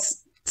that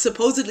gets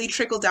supposedly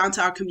trickled down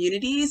to our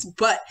communities,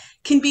 but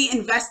can be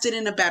invested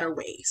in a better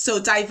way.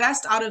 So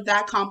divest out of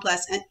that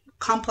complex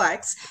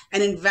complex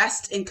and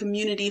invest in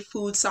community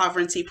food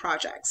sovereignty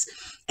projects.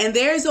 And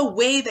there's a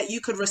way that you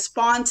could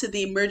respond to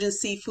the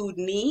emergency food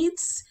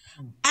needs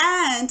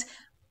and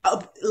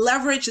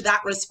leverage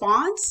that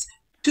response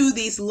to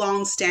these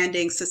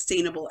long-standing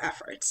sustainable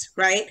efforts,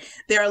 right?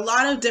 There are a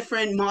lot of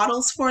different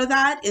models for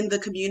that in the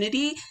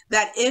community,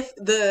 that if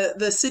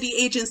the city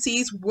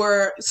agencies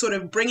were sort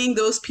of bringing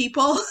those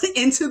people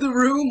into the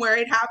room where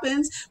it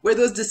happens, where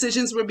those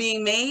decisions were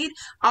being made,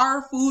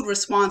 our food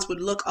response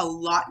would look a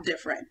lot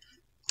different.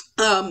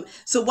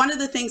 So one of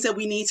the things that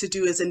we need to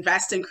do is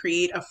invest and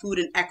create a food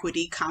and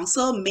equity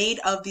council made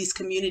of these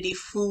community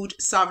food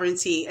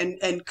sovereignty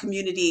and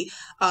community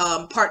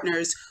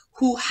partners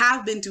who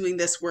have been doing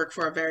this work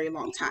for a very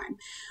long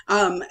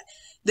time.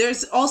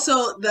 There's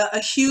also a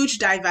huge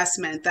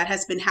divestment that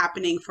has been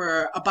happening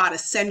for about a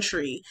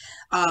century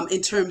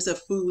in terms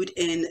of food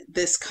in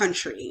this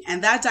country.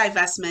 And that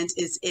divestment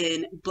is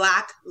in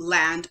Black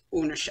land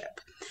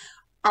ownership.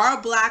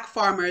 Our Black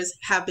farmers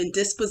have been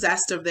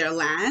dispossessed of their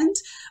land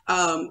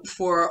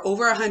for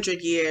over 100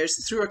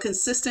 years through a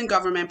consistent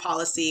government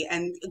policy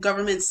and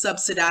government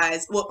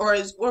subsidized,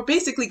 or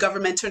basically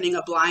government turning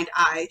a blind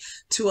eye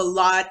to a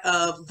lot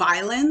of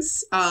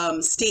violence,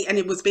 and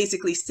it was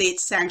basically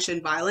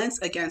state-sanctioned violence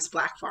against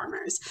Black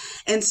farmers.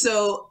 And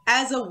so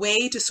as a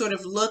way to sort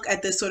of look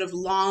at this sort of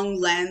long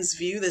lens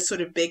view, this sort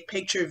of big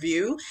picture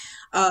view,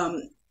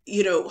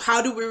 you know,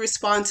 how do we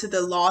respond to the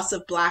loss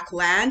of Black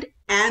land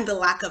and the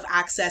lack of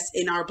access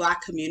in our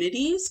Black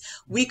communities?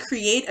 We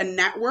create a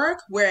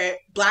network where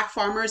Black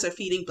farmers are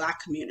feeding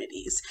Black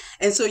communities.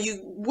 And so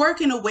you work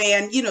in a way,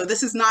 and, you know,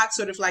 this is not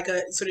sort of like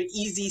a sort of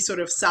easy sort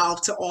of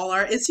solve to all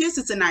our issues.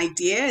 It's an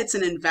idea, it's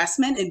an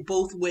investment in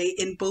both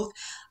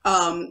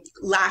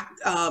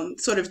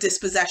sort of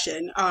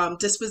dispossession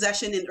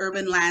in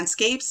urban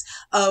landscapes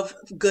of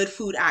good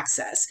food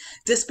access,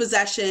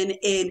 dispossession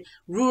in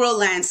rural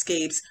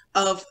landscapes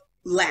of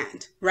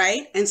land,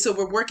 right? And so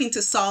we're working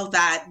to solve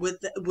that with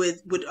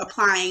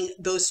applying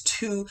those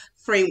two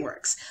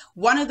frameworks.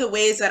 One of the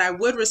ways that I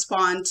would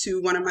respond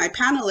to one of my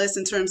panelists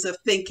in terms of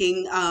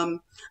thinking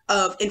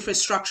of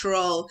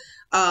infrastructural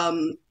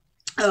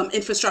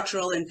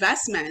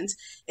investment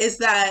is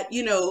that,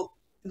 you know,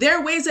 there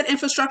are ways that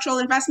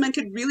infrastructural investment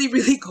could really,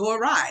 really go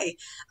awry.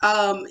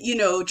 You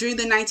know, during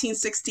the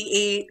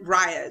 1968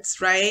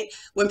 riots, right?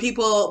 When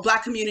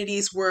Black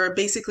communities were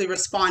basically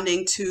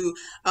responding to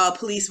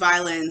police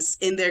violence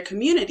in their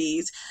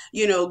communities,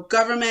 you know,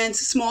 government,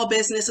 small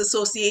business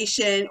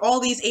association, all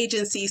these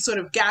agencies sort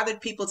of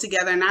gathered people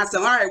together and asked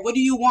them, all right, what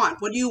do you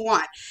want? What do you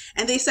want?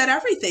 And they said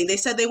everything. They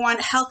said they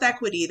want health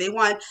equity. They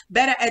want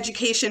better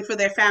education for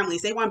their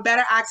families. They want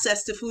better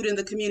access to food in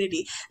the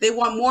community. They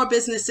want more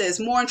businesses,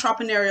 more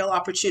entrepreneurial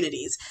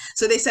opportunities.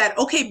 So they said,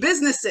 okay,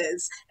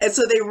 businesses. And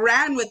so they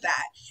ran with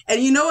that.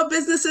 And you know what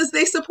businesses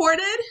they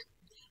supported?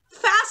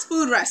 Fast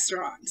food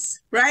restaurants,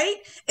 right?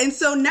 And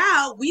so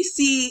now we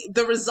see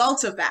the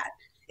result of that.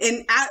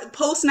 In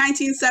post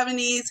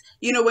 1970s,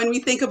 you know, when we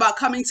think about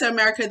Coming to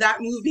America, that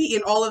movie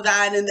and all of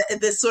that, and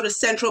this sort of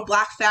central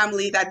Black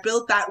family that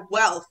built that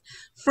wealth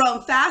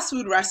from fast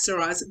food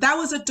restaurants, that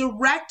was a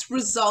direct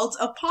result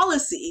of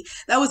policy.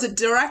 That was a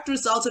direct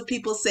result of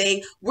people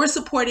saying, we're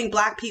supporting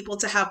Black people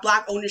to have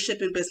Black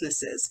ownership in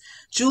businesses.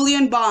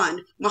 Julian Bond,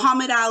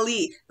 Muhammad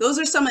Ali, those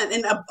are some,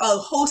 and a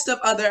host of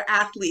other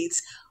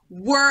athletes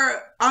were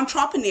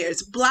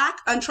entrepreneurs, Black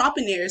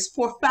entrepreneurs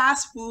for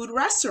fast food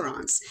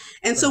restaurants.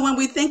 And so when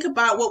we think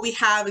about what we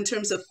have in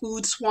terms of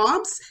food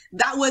swamps,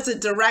 that was a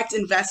direct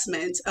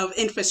investment of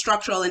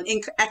infrastructural and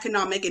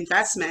economic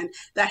investment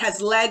that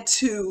has led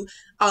to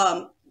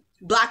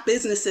Black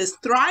businesses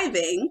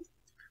thriving,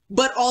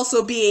 but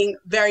also being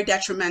very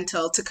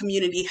detrimental to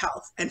community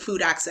health and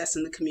food access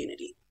in the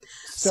community.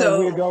 So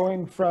we're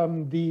going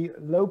from the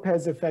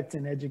Lopez effect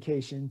in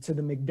education to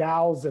the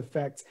McDowell's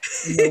effect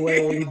in the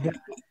way that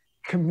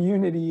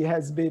community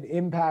has been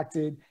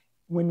impacted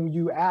when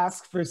you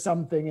ask for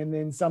something and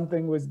then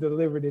something was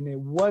delivered and it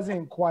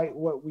wasn't quite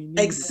what we need.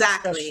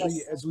 Exactly.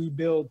 Especially as we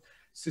build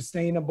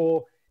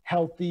sustainable,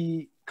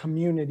 healthy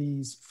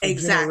communities for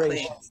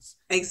generations.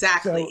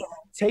 Exactly. So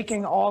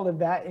taking all of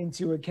that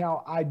into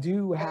account, I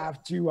do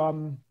have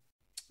to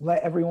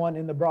let everyone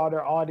in the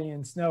broader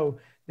audience know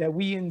that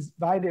we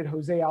invited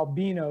José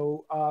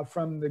Albino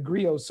from the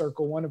GRIOT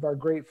circle, one of our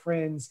great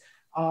friends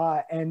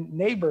and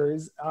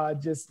neighbors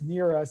just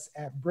near us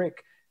at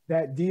BRIC,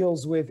 that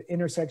deals with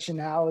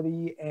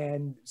intersectionality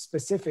and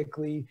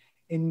specifically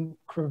in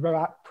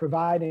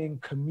providing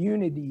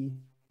community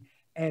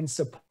and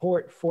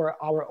support for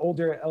our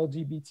older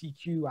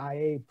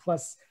LGBTQIA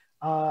plus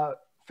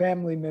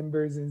family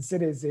members and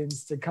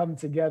citizens to come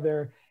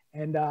together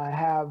and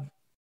have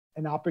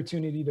an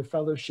opportunity to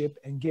fellowship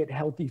and get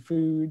healthy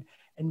food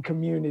and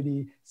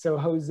community. So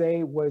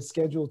Jose was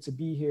scheduled to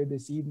be here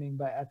this evening,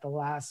 but at the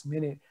last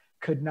minute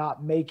could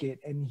not make it.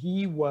 And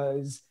he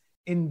was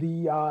in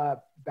the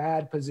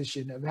bad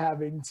position of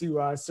having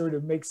to sort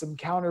of make some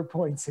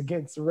counterpoints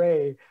against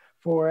Ray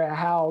for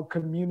how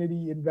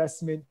community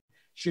investment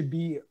should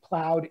be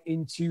plowed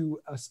into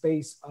a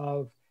space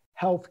of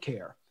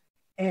healthcare.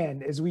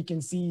 And as we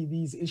can see,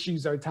 these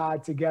issues are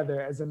tied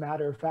together. As a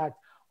matter of fact,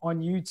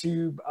 on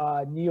YouTube,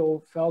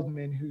 Neil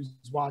Feldman, who's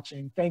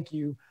watching, thank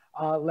you,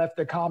 left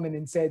a comment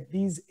and said,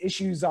 these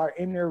issues are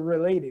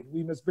interrelated.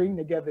 We must bring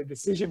together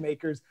decision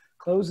makers,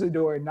 close the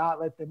door, and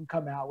not let them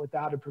come out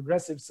without a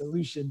progressive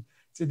solution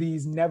to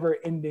these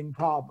never-ending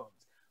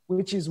problems,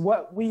 which is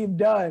what we've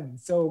done.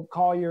 So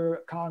call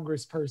your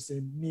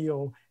congressperson,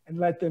 Neil, and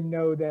let them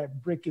know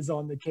that BRIC is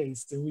on the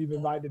case, and we've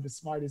invited the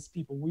smartest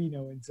people we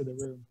know into the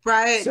room.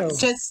 Right. So,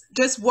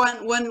 just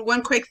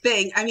one quick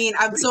thing. I mean,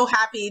 I'm so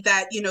happy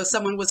that, you know,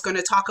 someone was going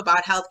to talk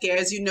about healthcare.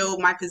 As you know,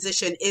 my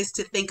position is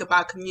to think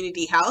about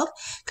community health.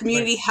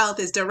 Community health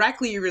is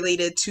directly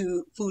related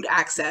to food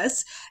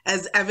access,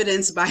 as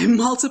evidenced by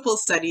multiple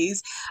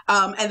studies.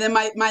 And then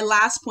my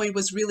last point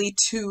was really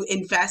to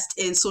invest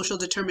in social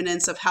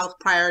determinants of health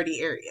priority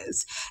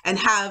areas and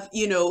have,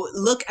 you know,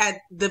 look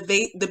at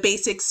the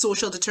basic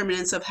social determinants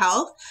of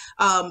health,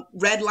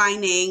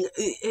 redlining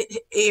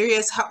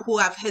areas who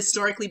have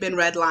historically been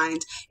redlined,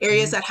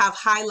 areas that have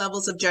high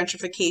levels of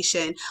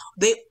gentrification.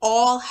 They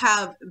all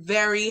have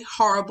very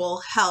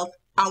horrible health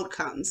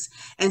outcomes.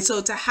 And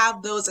so to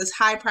have those as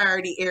high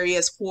priority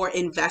areas for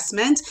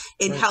investment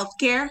in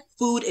healthcare,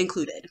 food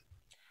included.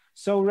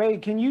 So Ray,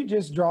 can you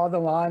just draw the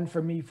line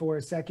for me for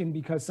a second?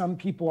 Because some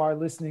people are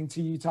listening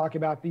to you talk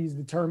about these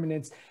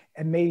determinants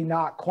and may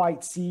not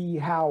quite see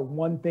how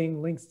one thing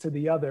links to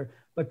the other.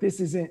 But this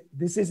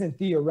isn't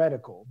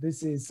theoretical.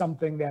 This is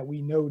something that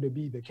we know to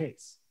be the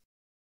case.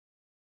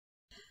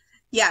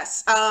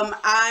 Yes,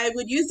 I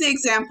would use the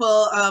example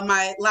of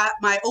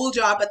my old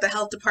job at the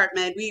health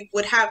department. We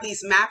would have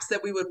these maps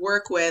that we would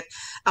work with,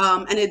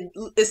 and it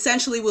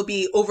essentially will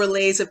be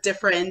overlays of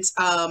different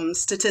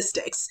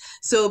statistics.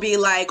 So it'll be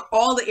like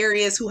all the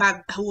areas who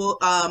have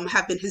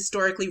been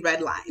historically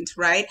redlined,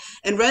 right?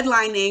 And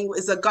redlining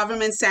is a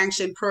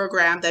government-sanctioned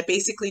program that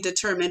basically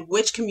determined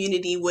which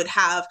community would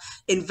have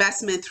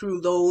investment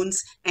through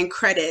loans and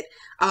credit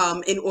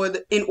in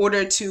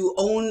order to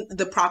own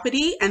the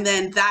property, and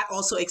then that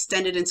also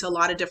extended into a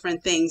lot of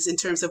different things in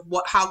terms of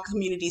how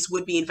communities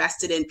would be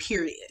invested in,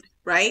 period,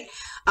 right?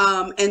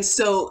 And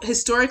so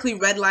historically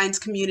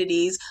redlined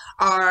communities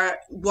are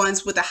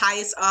ones with the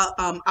highest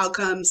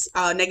outcomes,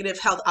 negative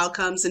health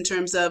outcomes in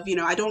terms of, you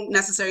know, I don't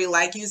necessarily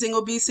like using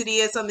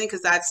obesity as something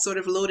because that's sort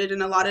of loaded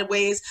in a lot of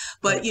ways,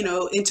 but, you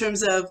know, in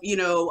terms of, you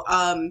know,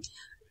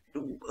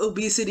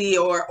 obesity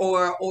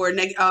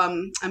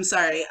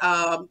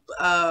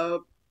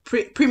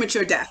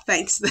premature death.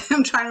 Thanks.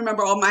 I'm trying to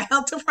remember all my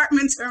health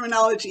department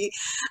terminology.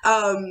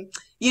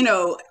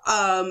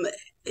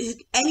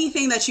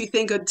 Anything that you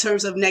think in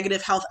terms of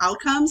negative health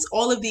outcomes,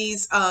 all of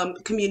these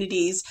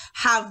communities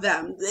have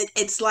them.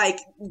 It's like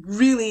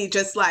really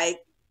just like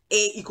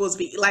A equals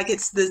B. Like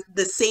it's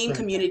the same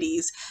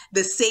communities,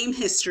 the same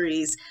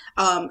histories,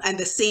 and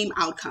the same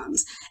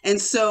outcomes. And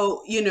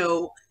so, you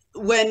know,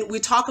 when we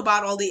talk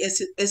about all the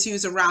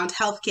issues around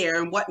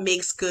healthcare and what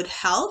makes good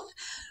health,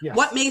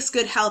 what makes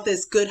good health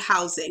is good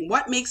housing.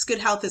 What makes good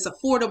health is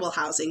affordable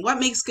housing. What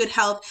makes good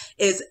health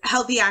is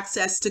healthy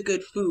access to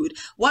good food.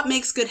 What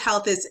makes good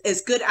health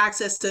is good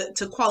access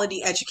to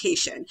quality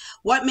education.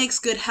 What makes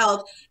good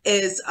health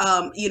is,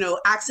 you know,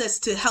 access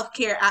to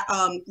healthcare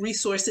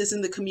resources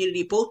in the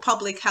community, both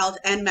public health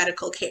and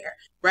medical care,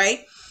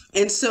 right?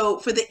 And so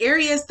for the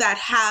areas that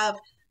have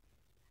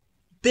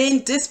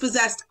been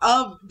dispossessed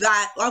of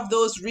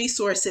those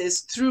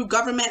resources through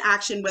government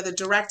action, whether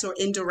direct or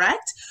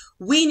indirect,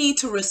 we need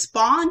to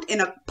respond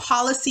in a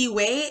policy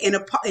way,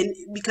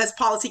 because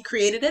policy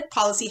created it,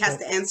 policy has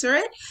to answer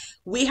it.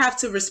 We have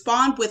to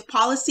respond with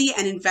policy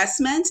and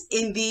investment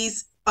in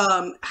these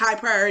high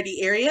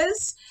priority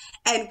areas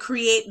and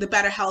create the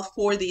better health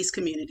for these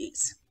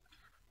communities.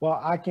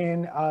 Well, I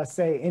can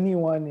say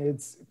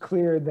it's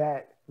clear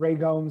that Ray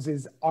Gomes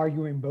is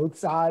arguing both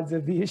sides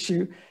of the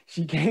issue.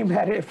 She came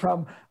at it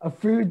from a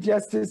food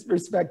justice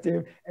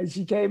perspective, and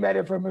she came at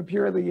it from a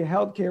purely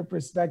healthcare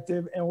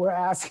perspective. And we're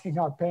asking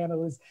our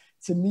panelists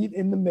to meet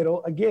in the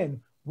middle.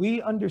 Again,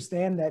 we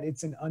understand that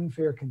it's an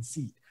unfair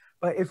conceit,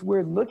 but if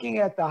we're looking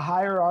at the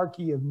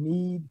hierarchy of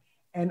need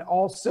and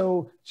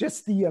also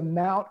just the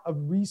amount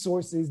of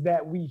resources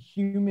that we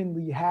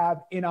humanly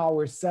have in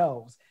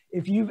ourselves,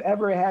 if you've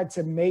ever had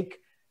to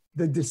make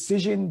the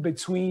decision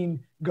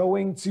between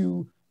going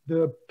to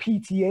the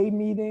PTA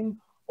meeting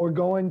or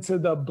going to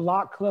the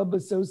block club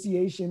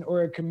association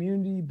or a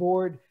community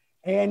board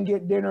and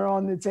get dinner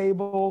on the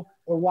table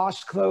or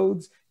wash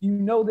clothes, you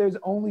know there's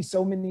only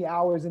so many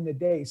hours in the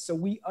day. So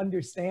we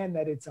understand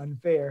that it's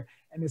unfair.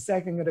 And a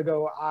second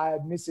ago, I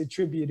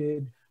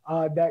misattributed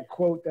that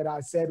quote that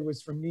I said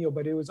was from Neil,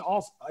 but it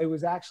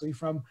was actually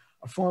from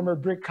a former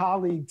BRIC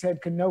colleague,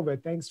 Ted Canova.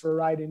 Thanks for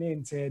writing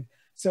in, Ted.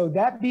 So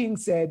that being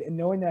said, and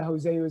knowing that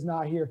Jose was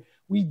not here,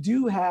 we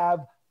do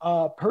have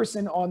a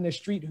person on the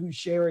street who's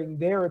sharing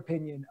their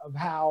opinion of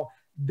how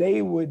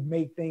they would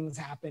make things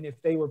happen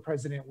if they were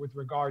president with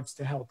regards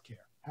to healthcare.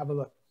 Have a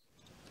look.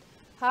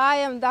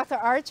 Hi, I'm Dr.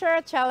 Archer,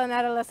 a child and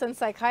adolescent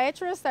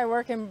psychiatrist. I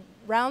work in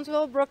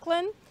Brownsville,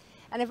 Brooklyn.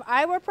 And if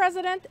I were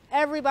president,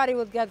 everybody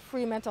would get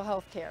free mental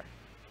health care.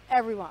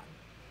 everyone,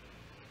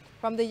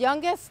 from the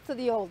youngest to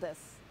the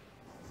oldest.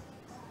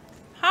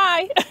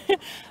 Hi,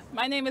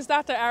 my name is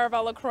Dr.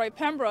 Arabella Croy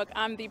Pembroke.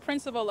 I'm the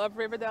principal of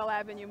Riverdale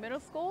Avenue Middle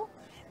School.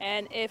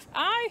 And if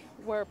I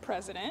were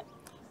president,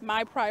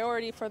 my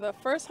priority for the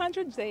first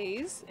 100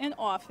 days in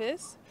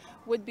office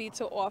would be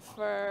to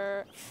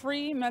offer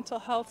free mental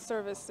health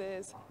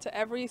services to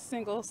every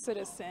single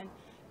citizen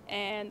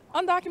and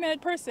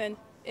undocumented person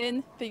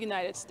in the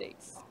United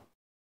States.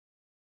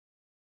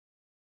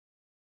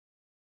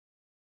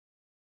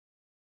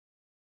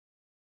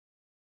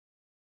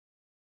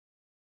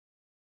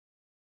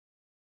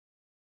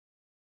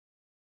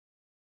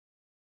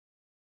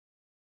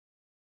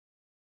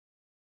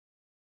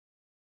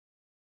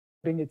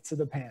 Putting it to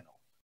the panel.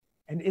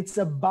 And it's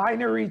a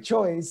binary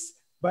choice,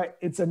 but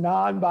it's a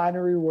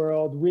non-binary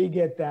world. We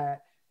get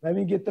that. Let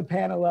me get the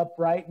panel up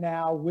right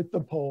now with the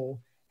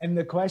poll. And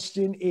the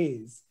question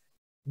is,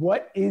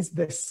 what is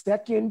the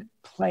second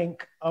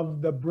plank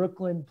of the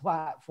Brooklyn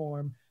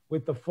platform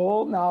with the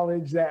full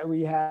knowledge that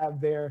we have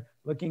there,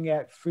 looking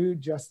at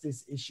food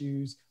justice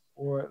issues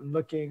or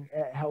looking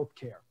at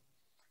healthcare?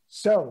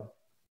 So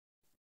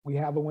we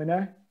have a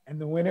winner, and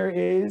the winner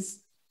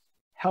is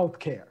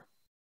healthcare,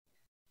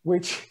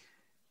 which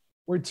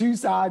were two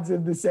sides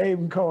of the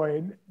same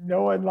coin.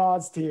 No one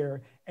lost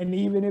here. And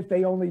even if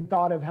they only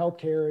thought of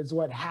healthcare as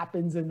what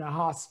happens in the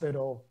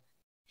hospital,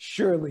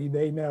 surely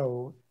they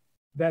know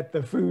that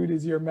the food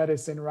is your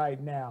medicine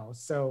right now.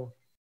 So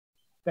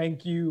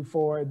thank you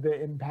for the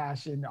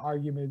impassioned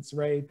arguments,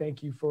 Ray.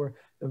 Thank you for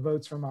the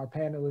votes from our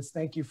panelists.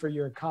 Thank you for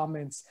your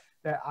comments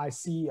that I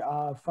see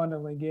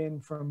funneling in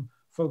from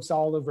folks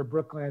all over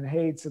Brooklyn.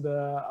 Hey to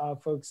the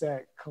folks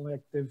at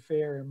Collective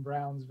Fair in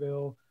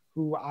Brownsville,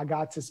 who I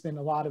got to spend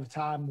a lot of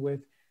time with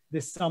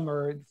this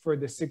summer for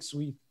the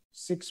six-part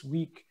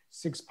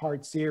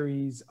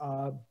series,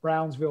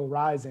 Brownsville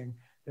Rising,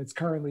 that's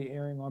currently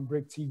airing on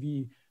BRIC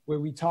TV,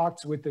 where we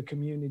talked with the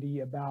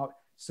community about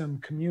some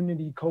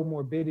community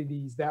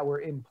comorbidities that were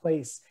in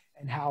place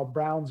and how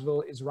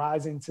Brownsville is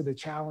rising to the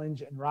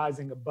challenge and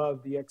rising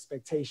above the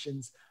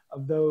expectations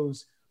of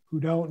those who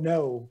don't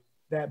know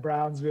that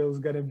Brownsville is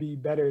going to be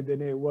better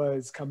than it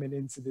was coming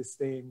into this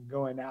thing,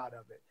 going out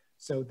of it.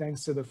 So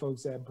thanks to the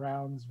folks at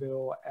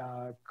Brownsville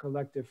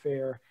Collective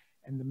Fair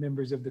and the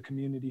members of the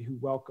community who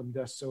welcomed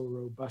us so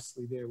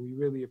robustly there. We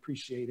really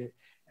appreciate it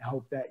and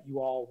hope that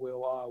you all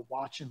will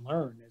watch and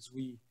learn as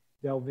we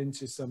delve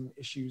into some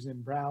issues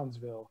in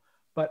Brownsville.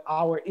 But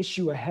our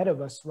issue ahead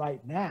of us right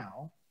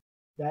now,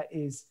 that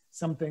is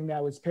something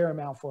that was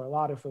paramount for a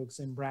lot of folks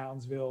in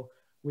Brownsville,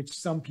 which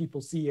some people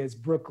see as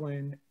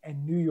Brooklyn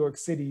and New York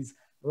City's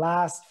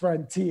last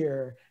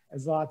frontier,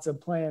 as lots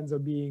of plans are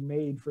being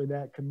made for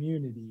that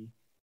community.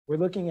 We're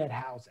looking at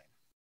housing,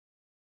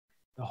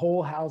 the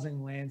whole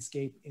housing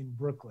landscape in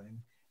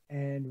Brooklyn.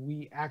 And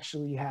we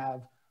actually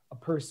have a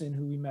person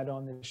who we met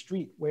on the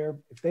street where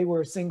if they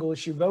were a single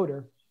issue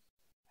voter,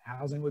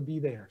 housing would be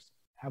theirs.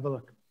 Have a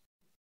look.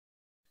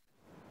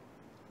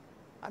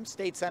 I'm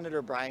State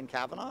Senator Brian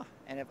Kavanaugh,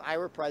 and if I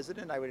were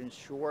president, I would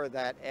ensure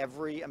that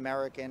every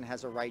American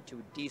has a right to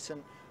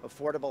decent,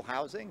 affordable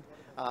housing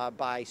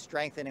by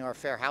strengthening our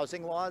fair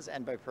housing laws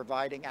and by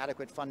providing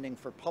adequate funding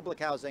for public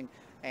housing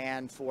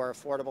and for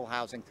affordable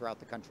housing throughout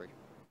the country.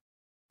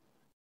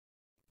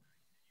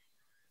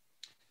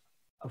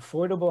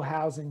 Affordable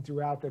housing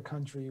throughout the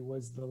country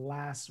was the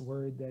last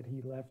word that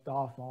he left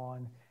off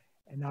on.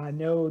 And I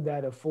know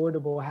that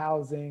affordable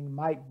housing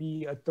might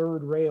be a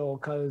third rail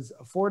because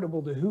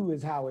affordable to who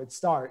is how it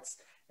starts.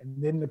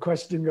 And then the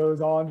question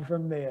goes on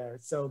from there.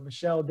 So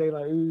Michelle De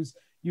La Uz,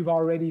 you've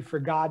already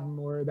forgotten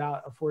more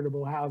about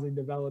affordable housing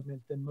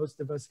development than most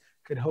of us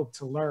could hope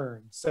to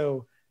learn.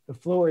 So the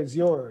floor is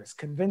yours.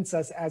 Convince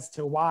us as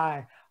to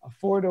why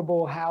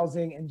affordable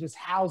housing and just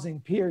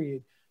housing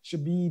period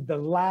should be the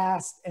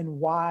last and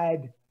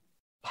wide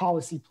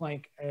policy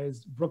plank as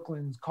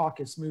Brooklyn's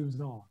caucus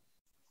moves on.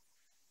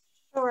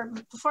 Sure.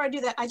 Before I do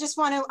that, I just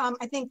want to,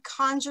 I think,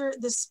 conjure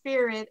the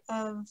spirit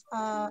of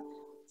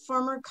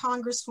former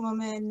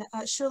Congresswoman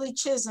Shirley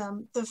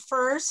Chisholm, the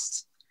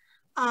first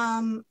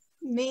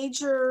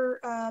major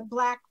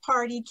Black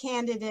Party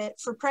candidate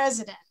for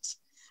president.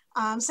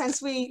 Since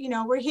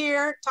we're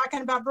here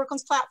talking about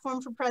Brooklyn's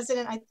platform for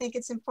president, I think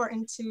it's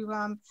important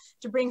to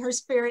bring her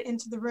spirit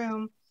into the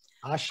room.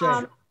 Ashe.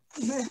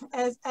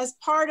 As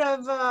part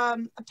of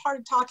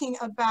talking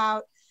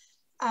about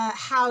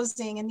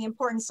housing and the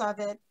importance of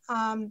it.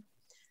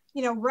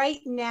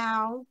 Right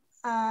now,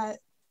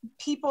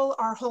 people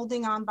are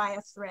holding on by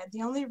a thread.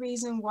 The only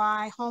reason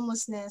why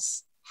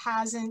homelessness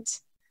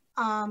hasn't,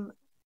 a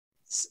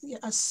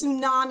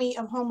tsunami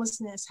of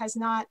homelessness has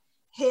not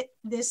hit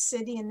this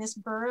city and this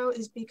borough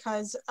is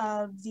because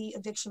of the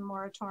eviction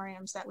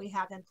moratoriums that we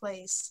have in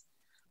place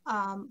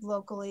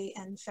locally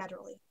and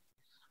federally.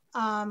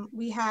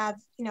 We have,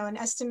 an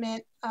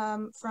estimate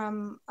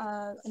from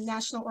a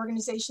national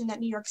organization that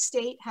New York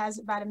State has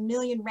about 1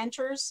 million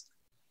renters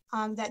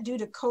that due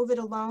to COVID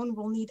alone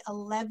will need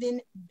 $11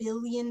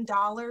 billion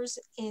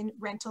in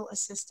rental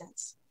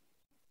assistance.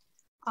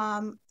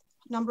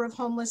 number of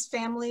homeless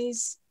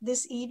families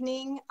this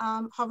evening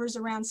hovers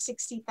around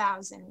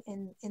 60,000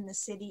 in the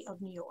city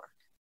of New York.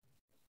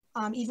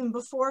 Even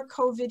before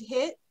COVID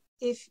hit,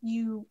 if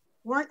you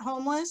weren't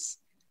homeless,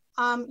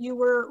 you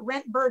were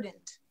rent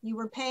burdened. You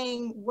were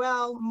paying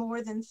well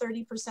more than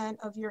 30%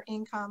 of your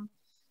income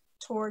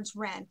towards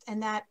rent.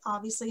 And that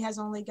obviously has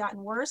only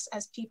gotten worse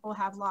as people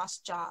have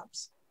lost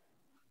jobs.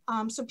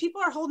 So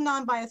people are holding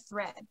on by a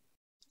thread.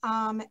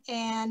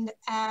 And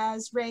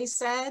as Ray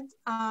said,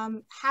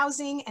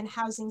 housing and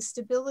housing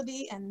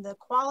stability and the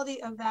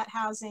quality of that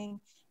housing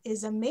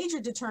is a major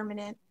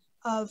determinant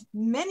of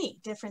many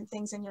different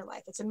things in your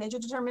life. It's a major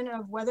determinant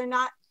of whether or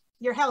not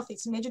you're healthy.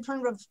 It's a major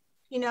determinant of,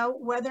 you know,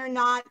 whether or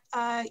not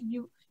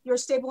you're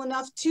stable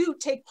enough to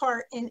take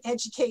part in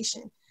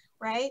education,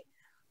 right?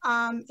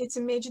 It's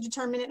a major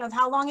determinant of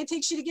how long it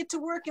takes you to get to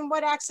work and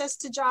what access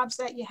to jobs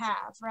that you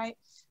have, right?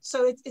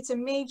 So it's a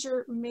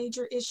major,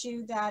 major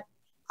issue that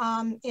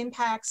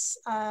impacts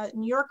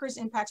New Yorkers,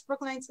 impacts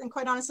Brooklynites, and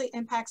quite honestly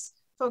impacts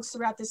folks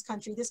throughout this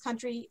country. This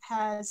country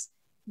has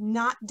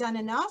not done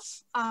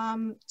enough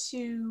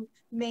to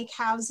make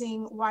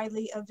housing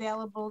widely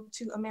available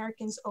to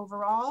Americans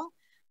overall.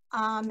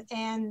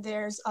 And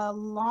there's a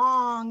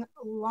long,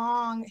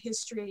 long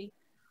history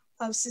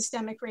of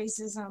systemic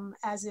racism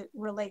as it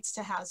relates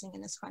to housing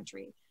in this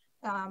country.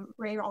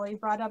 Ray already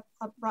brought up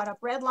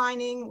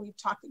redlining. We've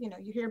talked, you know,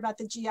 you hear about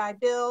the GI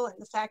Bill and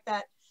the fact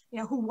that, you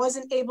know, who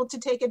wasn't able to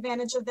take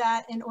advantage of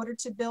that in order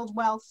to build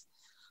wealth.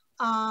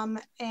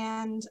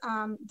 Those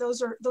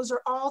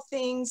are all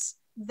things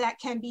that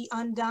can be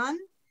undone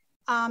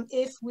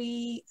if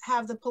we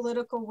have the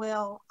political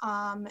will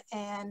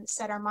and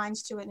set our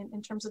minds to it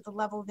in terms of the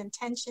level of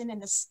intention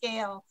and the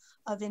scale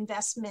of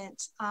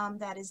investment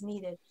that is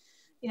needed.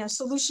 You know,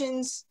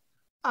 solutions,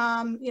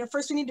 you know,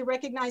 first we need to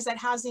recognize that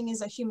housing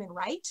is a human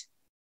right.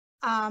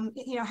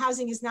 You know,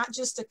 housing is not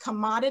just a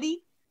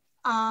commodity.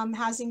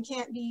 Housing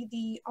can't be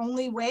the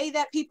only way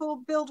that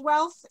people build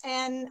wealth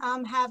and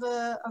have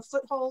a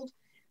foothold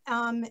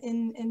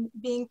in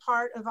being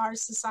part of our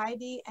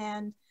society.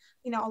 And,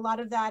 you know, a lot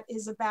of that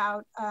is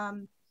about,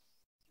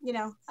 you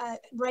know,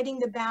 writing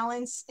the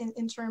balance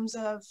in terms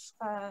of,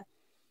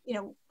 you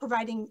know,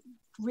 providing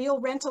real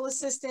rental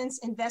assistance,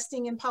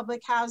 investing in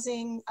public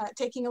housing,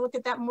 taking a look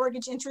at that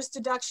mortgage interest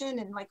deduction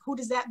and like, who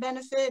does that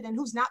benefit and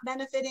who's not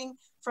benefiting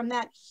from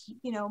that,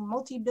 you know,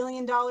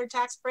 multi-billion-dollar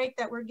tax break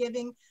that we're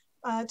giving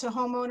to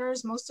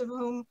homeowners, most of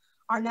whom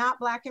are not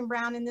Black and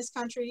brown in this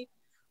country.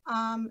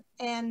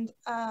 And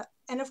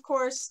of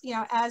course, you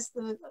know, as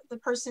the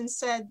person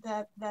said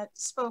that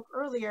spoke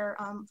earlier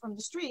from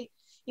the street,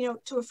 you know,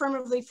 to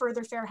affirmatively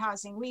further fair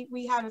housing.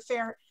 We had a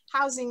Fair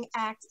Housing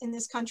Act in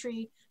this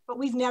country, but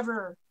we've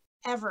never,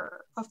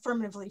 ever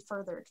affirmatively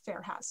furthered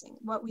fair housing.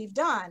 What we've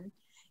done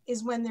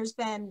is when there's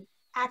been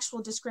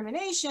actual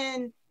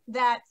discrimination,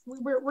 that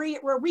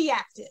we're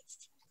reactive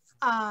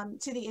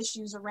to the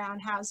issues around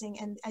housing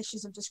and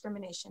issues of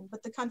discrimination,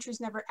 but the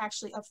country's never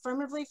actually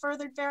affirmatively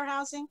furthered fair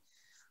housing.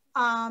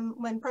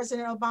 When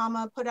President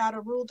Obama put out a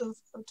rule to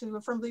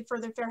affirmatively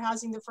further fair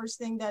housing, the first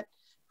thing that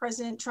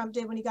President Trump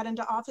did when he got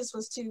into office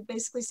was to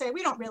basically say,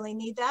 we don't really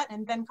need that.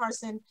 And Ben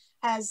Carson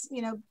has,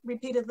 you know,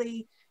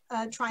 repeatedly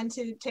trying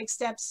to take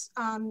steps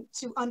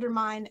to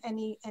undermine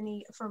any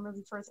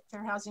affirmatively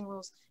fair housing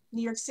rules.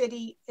 New York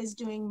City is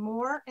doing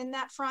more in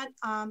that front.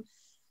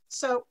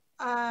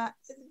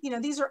 You know,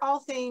 these are all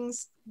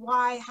things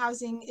why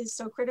housing is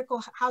so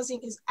critical. Housing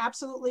is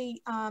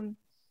absolutely,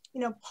 you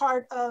know,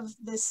 part of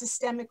the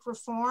systemic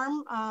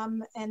reform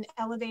and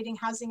elevating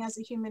housing as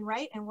a human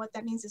right. And what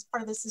that means is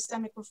part of the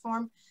systemic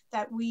reform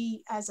that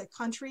we as a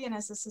country and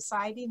as a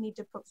society need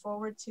to put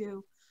forward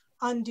to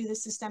undo the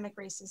systemic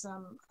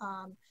racism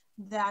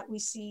that we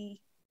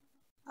see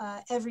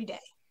every day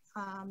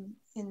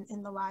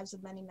in the lives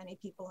of many, many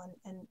people,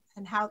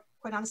 and how,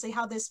 quite honestly,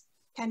 how this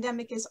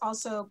pandemic is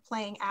also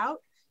playing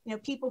out. You know,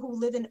 people who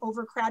live in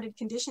overcrowded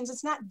conditions,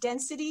 it's not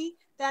density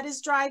that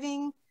is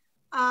driving,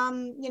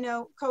 you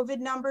know, COVID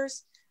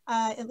numbers,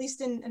 at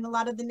least in a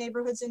lot of the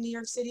neighborhoods in New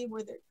York City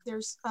where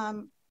there's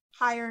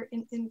higher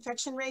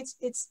infection rates.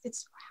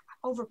 It's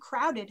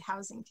overcrowded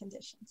housing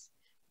conditions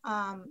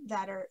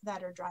that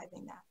are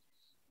driving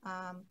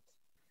that.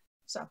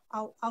 So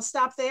I'll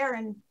stop there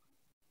and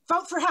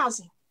vote for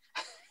housing.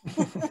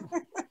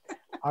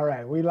 All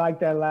right, we like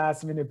that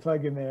last minute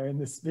plug in there in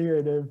the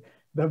spirit of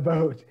the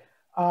vote.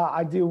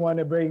 I do want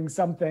to bring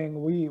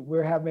something.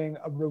 We're having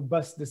a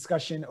robust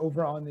discussion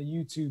over on the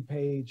YouTube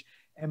page,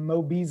 and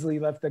Mo Beasley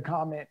left a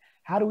comment.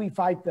 How do we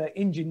fight the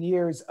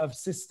engineers of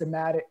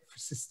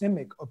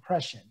systemic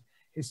oppression?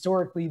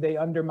 Historically, they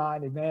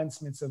undermine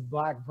advancements of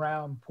Black,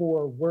 brown,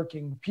 poor,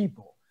 working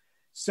people.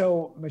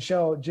 So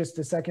Michelle, just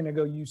a second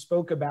ago, you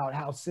spoke about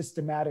how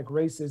systematic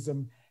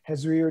racism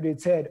has reared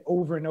its head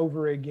over and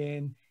over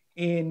again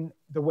in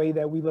the way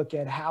that we look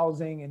at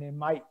housing, and it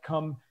might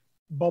come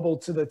bubble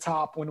to the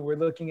top when we're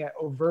looking at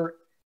overt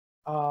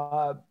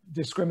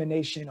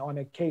discrimination on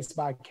a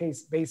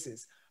case-by-case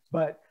basis.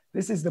 But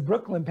this is the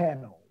Brooklyn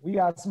panel. We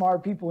got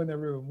smart people in the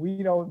room.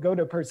 We don't go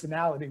to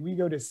personality, we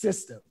go to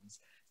systems.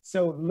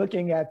 So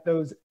looking at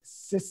those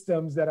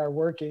systems that are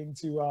working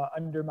to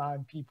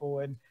undermine people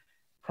and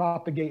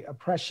propagate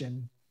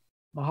oppression,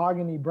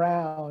 Mahogany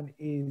Brown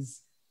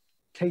is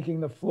taking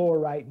the floor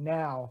right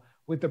now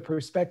with the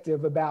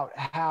perspective about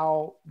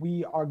how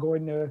we are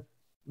going to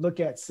look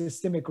at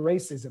systemic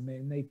racism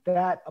and make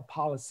that a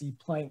policy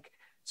plank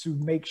to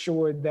make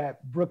sure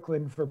that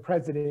Brooklyn for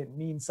president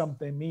means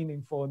something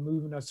meaningful and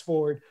moving us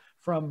forward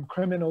from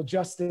criminal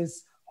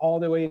justice all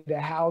the way to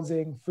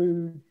housing,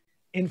 food,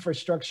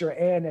 infrastructure,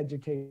 and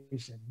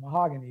education.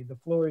 Mahogany, the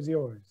floor is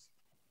yours.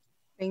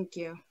 Thank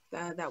you.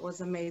 That was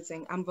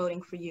amazing. I'm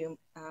voting for you,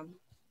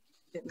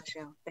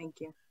 Michelle.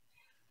 Thank you.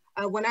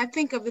 When I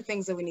think of the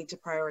things that we need to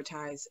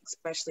prioritize,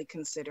 especially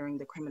considering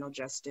the criminal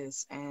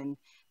justice and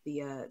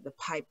the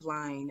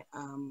pipeline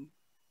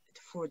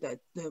for the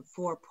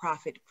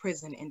for-profit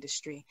prison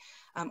industry,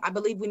 I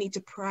believe we need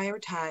to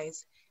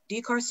prioritize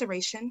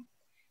decarceration,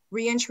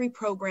 reentry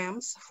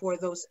programs for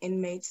those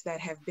inmates that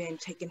have been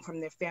taken from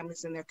their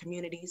families and their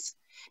communities,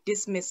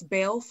 dismiss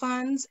bail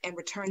funds and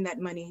return that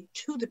money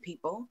to the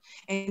people,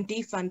 and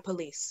defund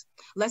police.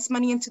 Less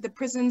money into the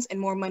prisons and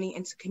more money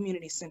into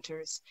community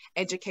centers,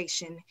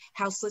 education,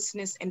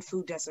 houselessness, and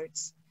food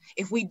deserts.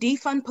 If we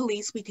defund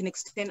police, we can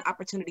extend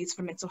opportunities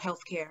for mental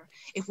health care.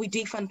 If we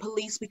defund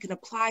police, we can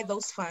apply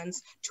those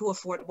funds to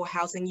affordable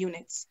housing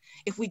units.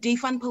 If we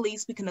defund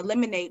police, we can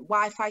eliminate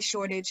Wi-Fi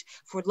shortage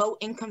for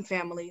low-income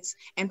families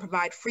and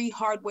provide free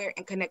hardware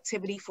and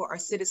connectivity for our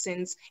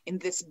citizens in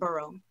this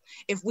borough.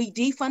 If we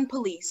defund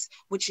police,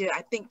 which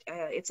I think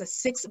it's a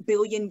 $6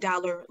 billion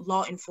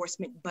law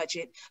enforcement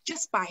budget,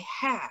 just by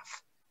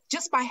half,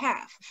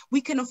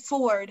 we can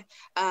afford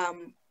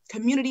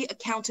community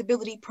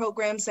accountability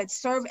programs that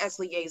serve as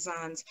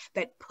liaisons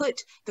that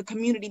put the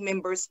community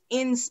members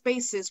in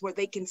spaces where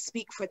they can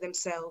speak for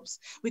themselves.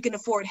 We can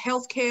afford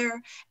healthcare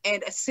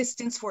and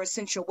assistance for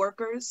essential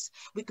workers.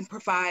 We can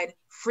provide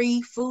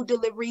free food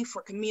delivery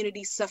for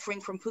communities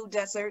suffering from food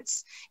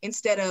deserts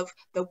instead of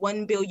the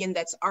 $1 billion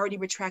that's already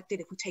retracted.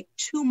 If we take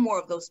 2 more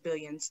of those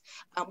billions,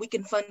 we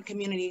can fund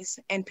communities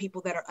and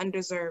people that are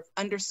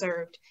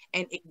underserved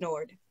and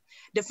ignored.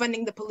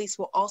 Defunding the police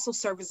will also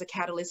serve as a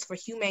catalyst for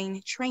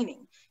humane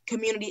training,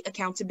 community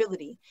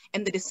accountability,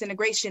 and the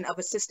disintegration of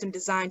a system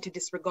designed to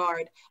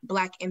disregard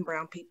Black and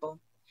Brown people.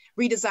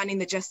 Redesigning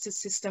the justice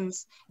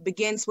systems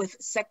begins with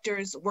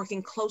sectors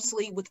working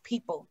closely with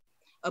people.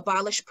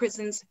 Abolish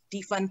prisons,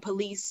 defund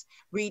police,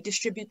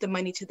 redistribute the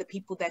money to the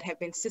people that have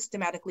been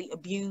systematically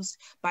abused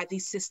by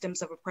these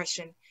systems of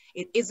oppression.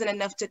 It isn't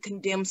enough to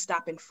condemn,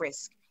 stop, and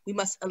frisk. We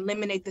must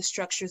eliminate the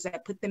structures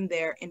that put them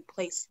there in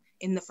place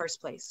in the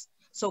first place.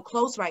 So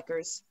close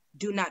Rikers,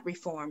 do not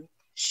reform,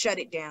 shut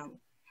it down.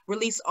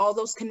 Release all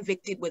those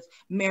convicted with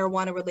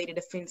marijuana-related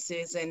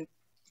offenses and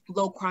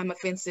low crime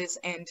offenses,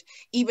 and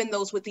even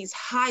those with these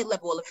high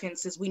level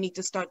offenses. We need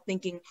to start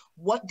thinking,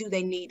 what do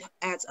they need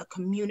as a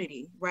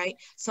community, right?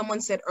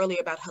 Someone said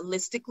earlier about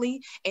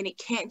holistically, and it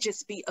can't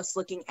just be us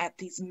looking at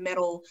these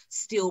metal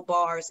steel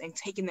bars and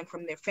taking them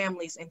from their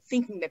families and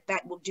thinking that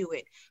that will do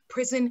it.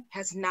 Prison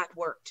has not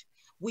worked.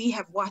 We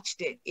have watched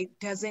it. It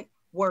doesn't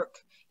work.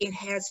 It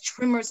has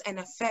tremors and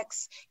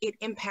effects. It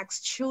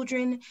impacts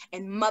children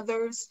and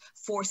mothers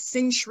for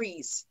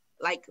centuries,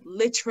 like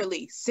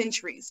literally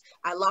centuries.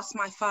 I lost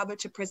my father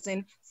to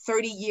prison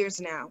 30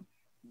 years now.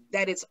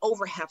 That is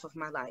over half of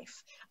my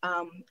life.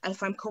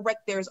 If I'm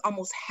correct, there's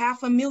almost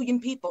 500,000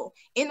 people,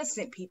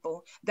 innocent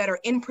people, that are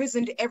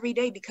imprisoned every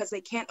day because they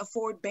can't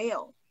afford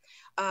bail.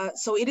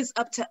 So it is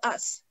up to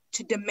us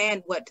to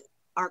demand what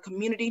our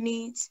community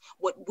needs,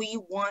 what we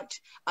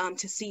want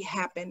to see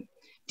happen.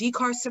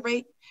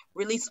 Decarcerate,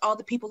 release all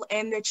the people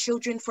and their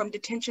children from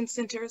detention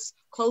centers,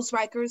 close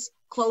Rikers,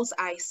 close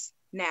ICE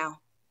now.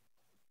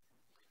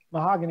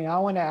 Mahogany, I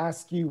want to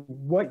ask you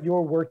what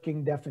your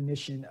working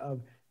definition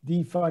of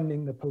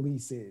defunding the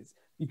police is.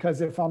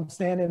 Because if I'm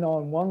standing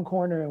on one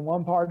corner in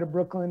one part of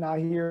Brooklyn, I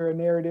hear a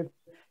narrative.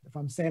 If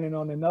I'm standing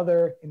on in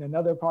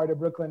another part of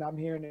Brooklyn, I'm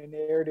hearing a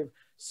narrative.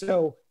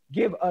 So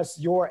give us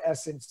your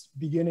essence,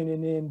 beginning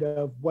and end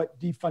of what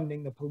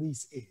defunding the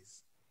police is.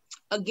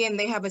 Again,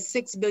 they have a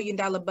 $6 billion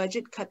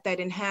budget, cut that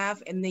in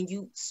half, and then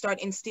you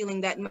start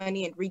instilling that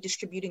money and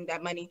redistributing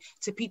that money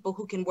to people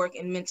who can work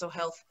in mental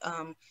health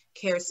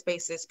care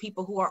spaces,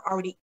 people who are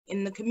already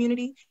in the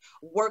community,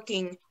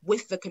 working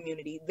with the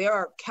community. There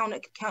are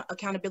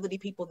accountability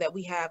people that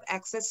we have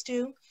access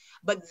to,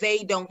 but they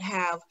don't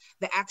have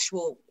the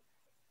actual,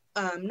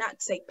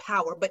 not say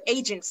power, but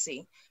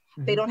agency.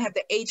 Mm-hmm. They don't have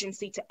the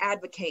agency to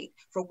advocate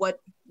for what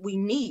we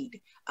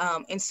need.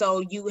 And so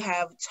you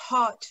have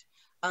taught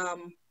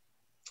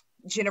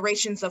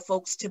generations of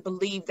folks to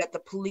believe that the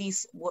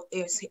police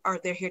are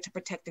there here to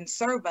protect and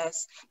serve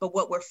us. But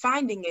what we're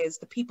finding is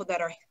the people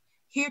that are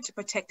here to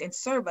protect and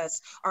serve us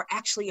are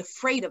actually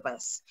afraid of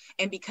us.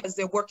 And because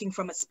they're working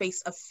from a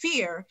space of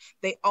fear,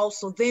 they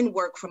also then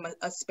work from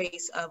a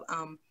space of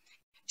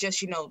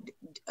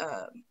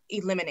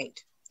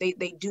eliminate.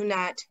 They do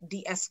not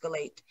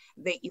de-escalate,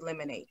 they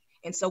eliminate.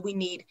 And so we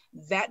need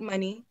that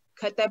money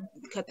cut that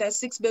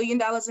 $6 billion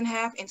in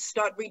half and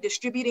start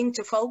redistributing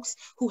to folks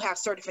who have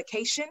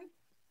certification,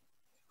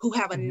 who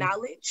have a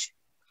knowledge,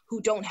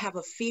 who don't have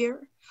a fear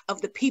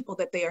of the people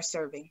that they are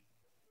serving.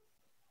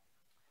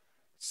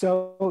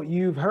 So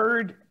you've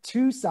heard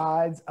two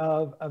sides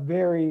of a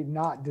very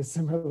not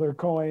dissimilar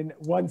coin.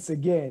 Once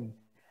again,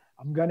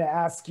 I'm going to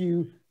ask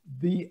you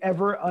the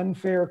ever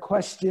unfair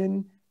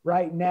question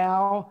right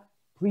now.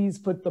 Please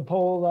put the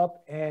poll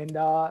up, and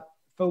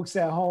folks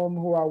at home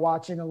who are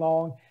watching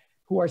along,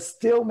 who are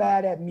still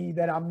mad at me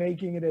that I'm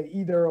making it an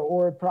either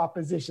or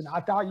proposition.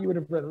 I thought you would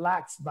have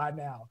relaxed by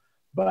now,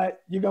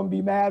 but you're going to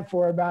be mad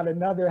for about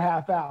another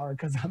half hour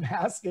because I'm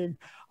asking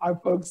our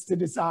folks to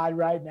decide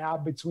right now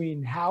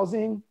between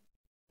housing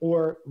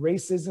or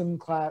racism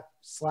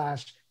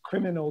 /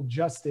 criminal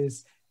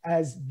justice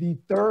as the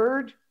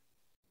third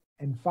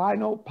and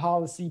final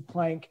policy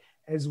plank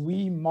as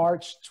we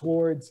march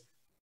towards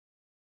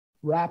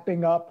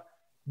wrapping up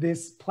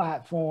this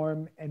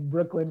platform and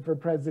Brooklyn for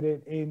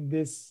president in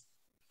this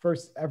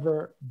first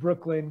ever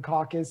Brooklyn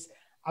caucus.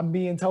 I'm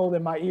being told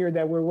in my ear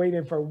that we're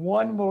waiting for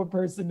one more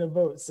person to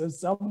vote. So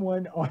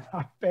someone on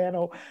our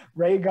panel,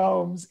 Ray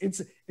Gomes,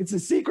 it's a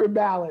secret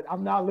ballot.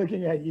 I'm not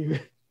looking at you.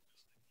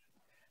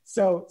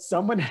 So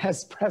someone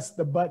has pressed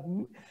the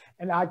button,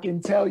 and I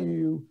can tell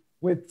you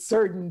with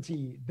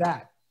certainty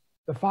that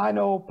the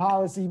final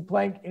policy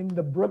plank in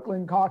the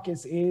Brooklyn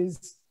caucus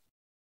is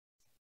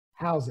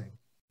housing.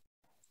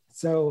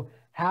 So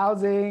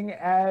housing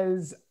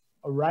as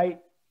a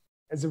right,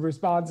 as a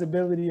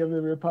responsibility of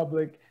the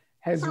Republic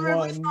has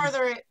won. We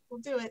further it,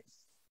 we'll do it.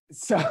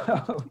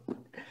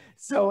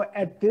 So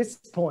at this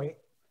point,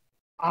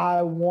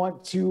 I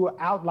want to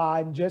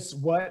outline just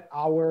what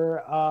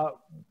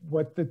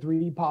what the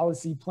three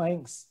policy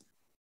planks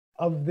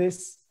of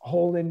this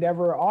whole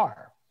endeavor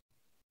are.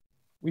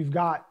 We've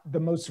got the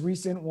most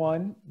recent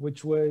one,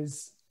 which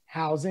was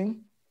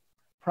housing.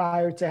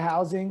 Prior to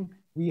housing,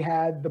 we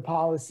had the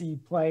policy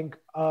plank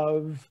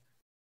of,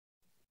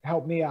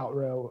 help me out,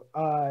 Ro.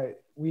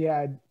 We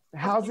had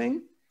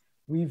housing,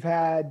 we've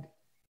had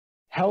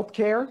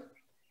healthcare,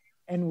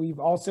 and we've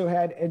also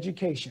had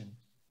education.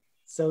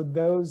 So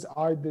those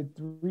are the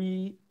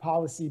three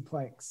policy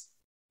planks.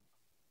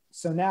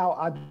 So now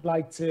I'd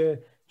like to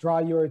draw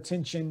your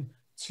attention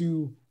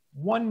to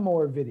one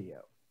more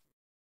video.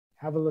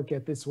 Have a look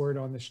at this word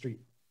on the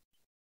street.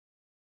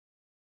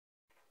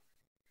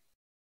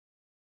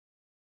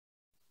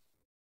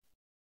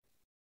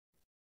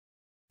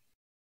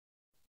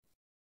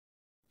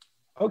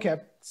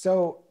 Okay,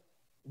 so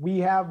we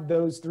have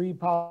those three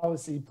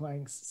policy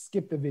planks.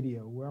 Skip the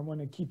video where I'm going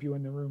to keep you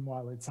in the room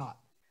while it's hot.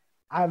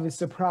 I have a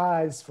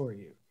surprise for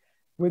you.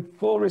 With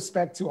full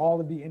respect to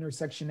all of the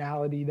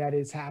intersectionality that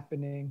is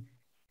happening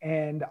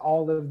and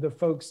all of the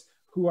folks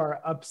who are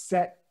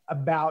upset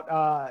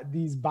about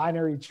these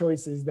binary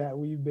choices that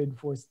we've been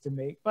forced to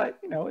make, but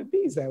you know, it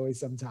bees that way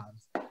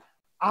sometimes.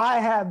 I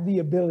have the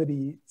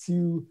ability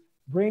to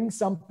bring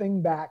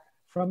something back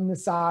from the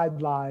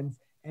sidelines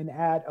and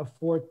add a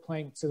fourth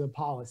plank to the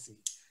policy.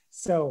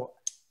 So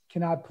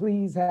can I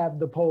please have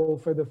the poll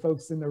for the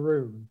folks in the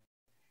room?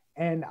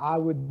 And I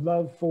would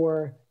love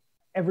for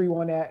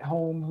everyone at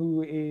home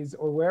who is,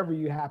 or wherever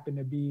you happen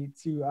to be,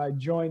 to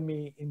join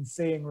me in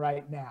saying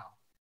right now.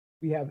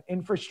 We have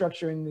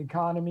infrastructure in the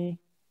economy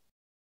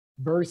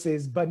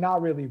versus, but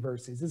not really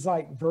versus. It's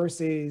like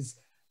versus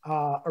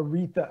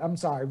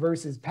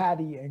versus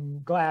Patty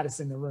and Gladys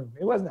in the room.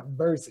 It wasn't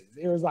versus,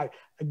 it was like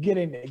a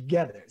getting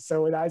together.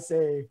 So when I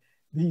say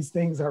these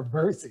things are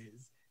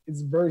versus,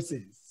 it's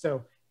versus.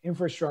 So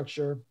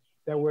infrastructure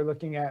that we're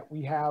looking at,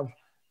 we have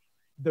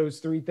those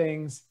three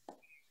things.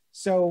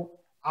 So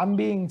I'm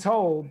being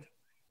told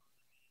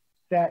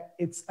that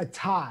it's a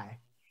tie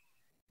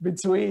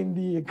between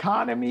the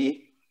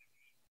economy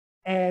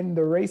and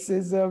the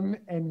racism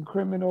and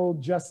criminal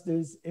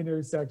justice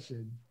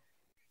intersection.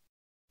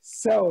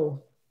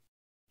 So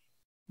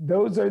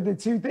those are the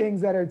two things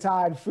that are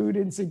tied. Food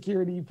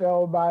insecurity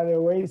fell by the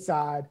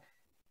wayside.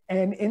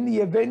 And in the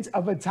event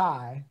of a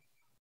tie,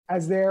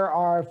 as there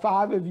are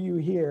 5 of you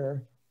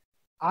here,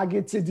 I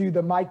get to do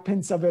the Mike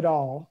Pence of it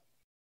all.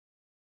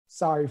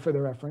 Sorry for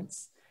the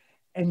reference.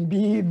 And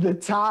be the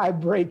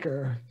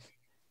tiebreaker.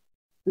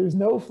 There's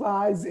no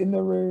flies in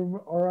the room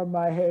or on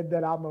my head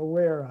that I'm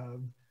aware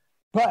of,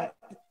 but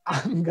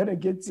I'm gonna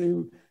get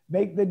to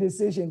make the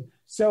decision.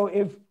 So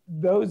if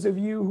those of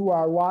you who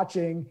are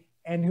watching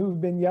and who've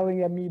been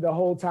yelling at me the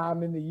whole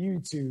time in the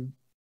YouTube,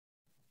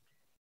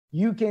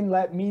 you can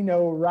let me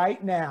know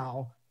right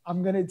now.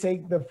 I'm gonna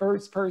take the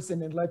first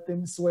person and let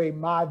them sway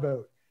my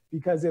vote.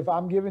 Because if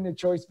I'm given a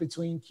choice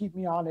between, keep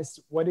me honest,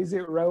 what is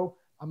it, Ro?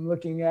 I'm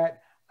looking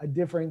at a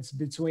difference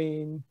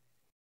between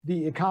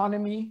the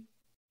economy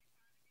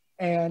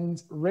and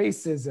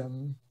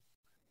racism.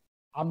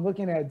 I'm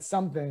looking at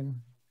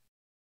something.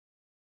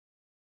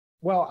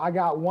 Well, I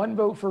got 1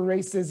 vote for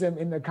racism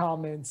in the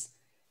comments,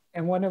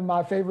 and one of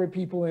my favorite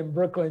people in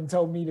Brooklyn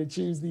told me to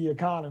choose the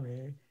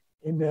economy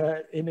in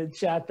the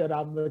chat that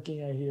I'm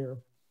looking at here.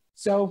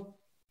 So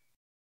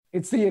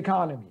it's the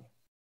economy.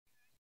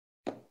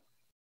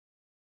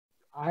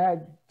 I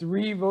had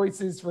 3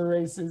 voices for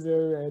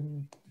racism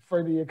and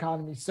for the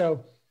economy.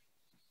 So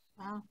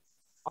wow.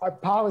 Our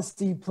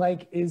policy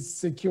plank is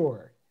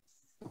secure.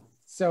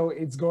 So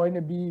it's going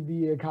to be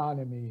the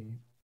economy.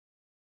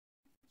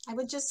 I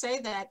would just say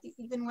that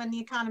even when the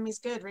economy's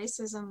good,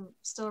 racism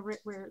still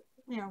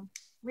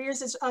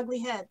rears its ugly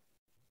head.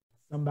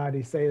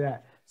 Somebody say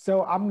that.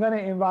 So I'm going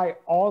to invite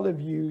all of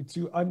you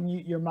to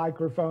unmute your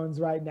microphones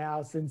right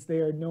now, since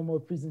there are no more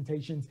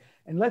presentations,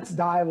 and let's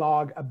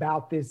dialogue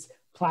about this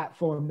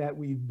platform that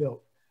we've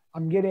built.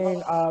 I'm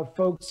getting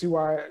folks who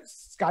are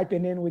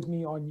Skyping in with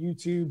me on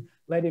YouTube,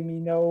 letting me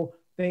know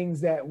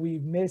things that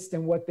we've missed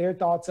and what their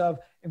thoughts of.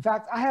 In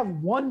fact, I have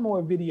one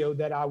more video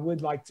that I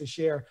would like to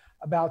share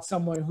about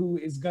someone who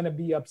is going to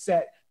be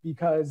upset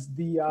because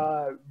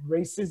the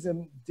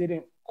racism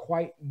didn't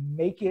quite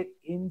make it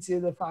into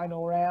the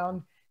final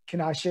round.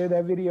 Can I share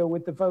that video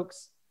with the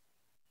folks?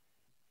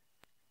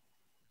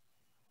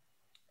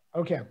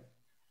 Okay.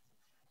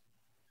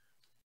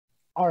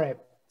 All right.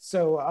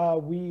 So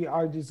we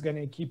are just going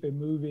to keep it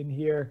moving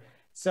here.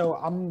 So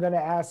I'm going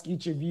to ask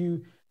each of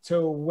you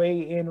to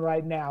weigh in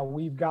right now.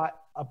 We've got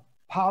a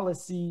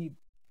policy.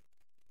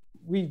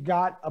 We've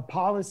got a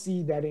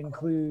policy that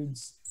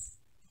includes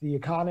the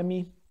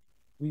economy.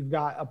 We've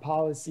got a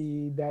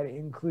policy that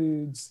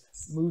includes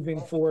moving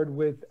forward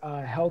with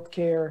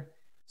healthcare.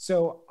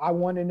 So I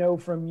want to know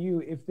from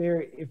you if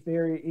there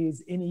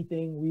is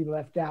anything we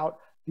left out,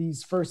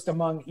 these first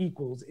among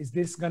equals. Is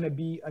this going to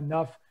be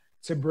enough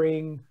to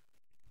bring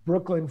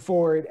Brooklyn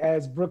forward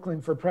as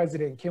Brooklyn for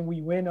president? Can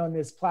we win on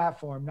this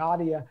platform?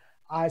 Nadia,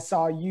 I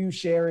saw you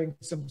sharing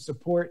some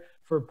support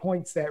for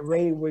points that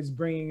Ray was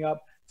bringing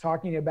up,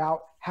 talking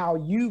about how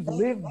you've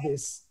lived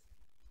this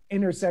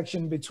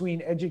intersection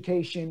between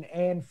education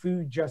and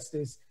food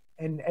justice,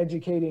 and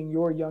educating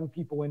your young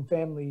people and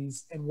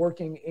families, and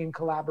working in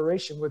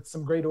collaboration with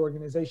some great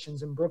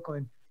organizations in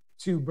Brooklyn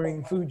to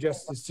bring food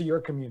justice to your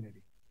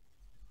community.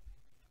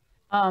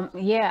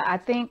 Yeah, I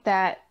think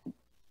that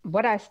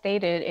what I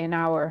stated in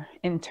our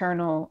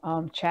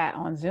internal chat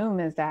on Zoom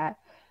is that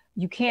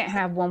you can't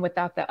have one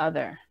without the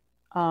other.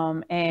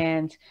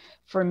 And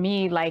for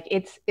me, like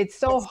it's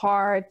so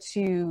hard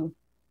to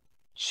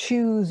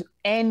choose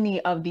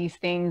any of these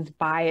things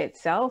by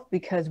itself,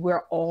 because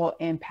we're all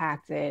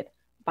impacted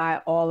by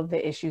all of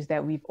the issues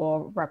that we've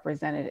all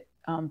represented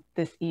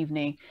this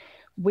evening,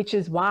 which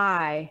is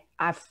why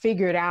I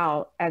figured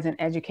out as an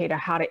educator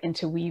how to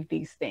interweave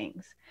these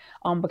things.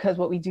 Because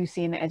what we do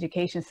see in the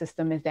education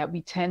system is that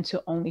we tend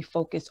to only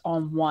focus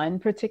on one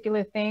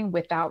particular thing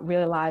without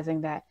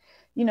realizing that,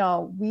 you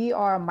know, we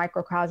are a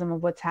microcosm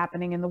of what's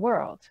happening in the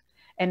world.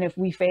 And if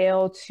we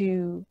fail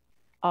to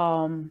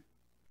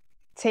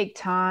take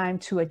time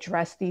to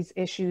address these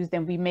issues,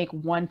 then we make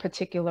one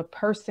particular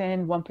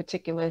person, one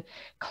particular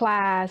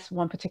class,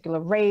 one particular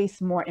race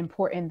more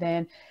important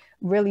than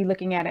really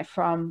looking at it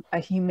from a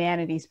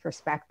humanities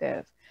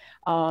perspective.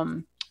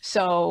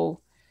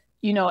 So,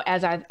 you know,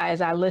 as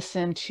I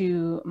listened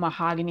to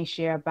Mahogany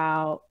share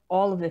about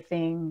all of the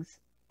things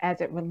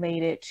as it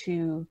related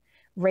to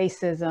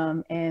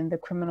racism and the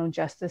criminal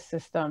justice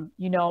system,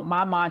 you know,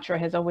 my mantra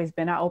has always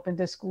been, I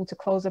opened a school to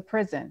close a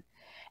prison.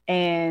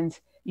 And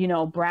you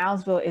know,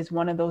 Brownsville is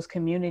one of those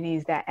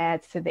communities that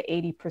adds to the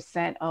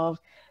 80%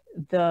 of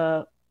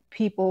the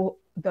people,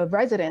 the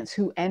residents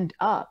who end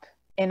up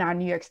in our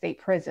New York State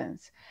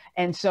prisons.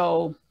 And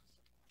so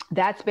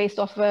that's based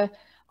off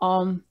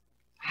of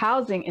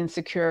housing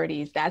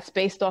insecurities. That's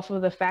based off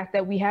of the fact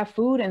that we have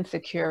food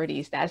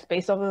insecurities. That's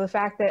based off of the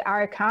fact that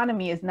our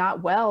economy is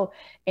not well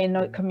in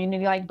a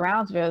community like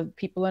Brownsville.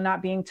 People are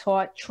not being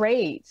taught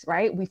trades,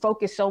 right? We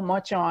focus so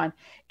much on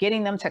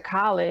getting them to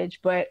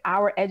college, but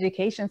our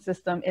education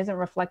system isn't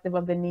reflective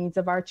of the needs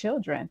of our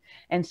children.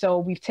 And so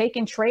we've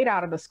taken trade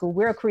out of the school.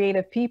 We're a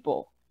creative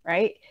people,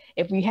 right?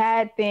 If we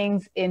had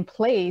things in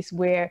place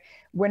where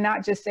we're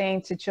not just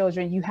saying to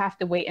children, you have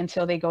to wait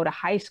until they go to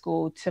high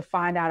school to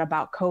find out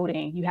about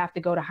coding. You have to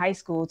go to high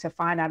school to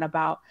find out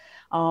about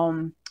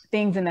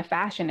things in the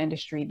fashion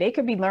industry. They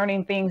could be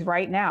learning things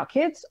right now.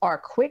 Kids are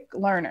quick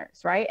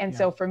learners, right? And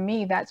so for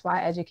me, that's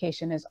why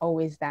education is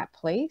always that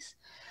place.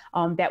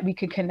 That we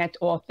could connect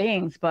all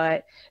things,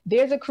 but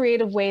there's a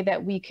creative way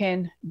that we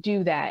can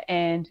do that.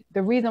 And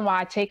the reason why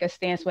I take a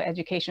stance with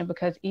education,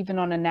 because even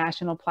on a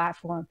national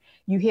platform,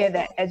 you hear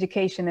that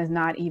education is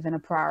not even a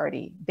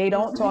priority. They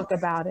don't talk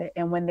about it.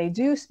 And when they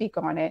do speak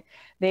on it,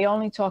 they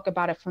only talk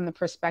about it from the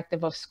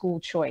perspective of school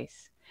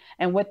choice.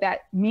 And what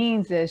that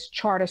means is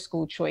charter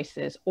school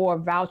choices or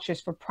vouchers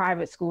for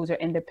private schools or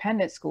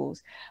independent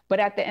schools. But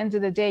at the end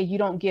of the day, you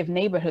don't give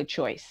neighborhood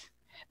choice.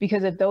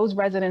 Because if those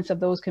residents of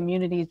those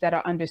communities that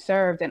are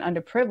underserved and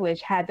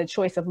underprivileged had the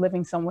choice of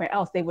living somewhere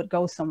else, they would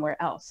go somewhere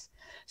else.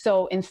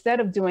 So instead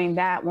of doing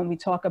that, when we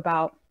talk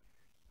about,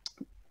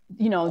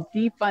 you know,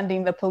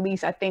 defunding the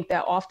police, I think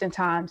that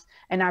oftentimes,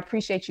 and I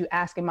appreciate you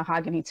asking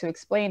Mahogany to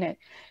explain it,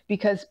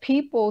 because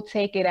people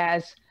take it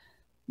as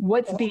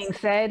what's being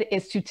said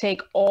is to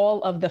take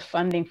all of the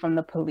funding from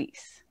the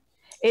police.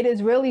 It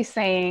is really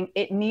saying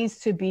it needs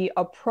to be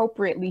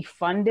appropriately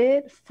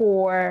funded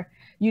for,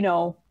 you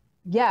know,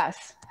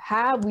 yes,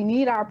 we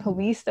need our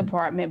police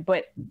department,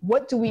 but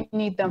what do we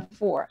need them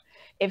for?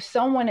 If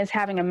someone is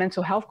having a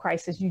mental health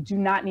crisis, you do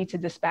not need to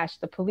dispatch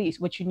the police.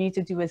 What you need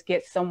to do is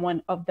get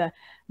someone of the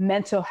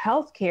mental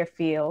health care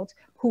field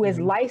who is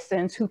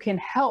licensed, who can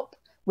help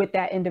with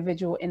that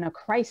individual in a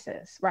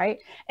crisis, right?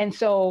 And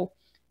so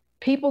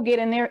people get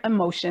in their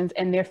emotions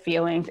and their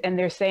feelings, and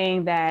they're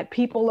saying that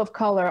people of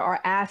color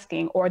are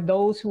asking, or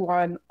those who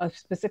are in a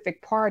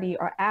specific party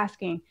are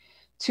asking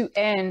to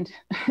end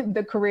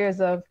the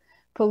careers of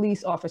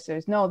police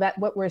officers. No, that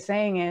what we're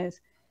saying is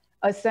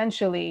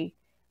essentially,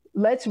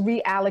 let's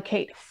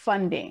reallocate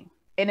funding.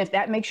 And if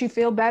that makes you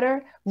feel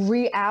better,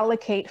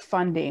 reallocate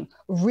funding,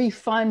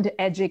 refund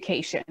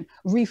education,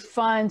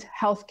 refund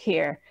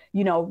healthcare,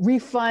 you know,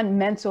 refund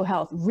mental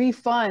health,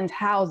 refund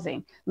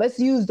housing. Let's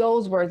use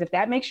those words. If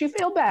that makes you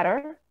feel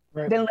better,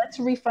 then let's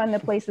refund the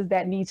places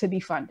that need to be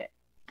funded.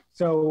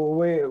 So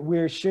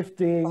we're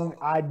shifting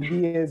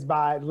ideas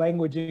by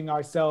languaging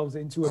ourselves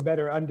into a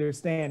better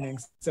understanding.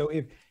 So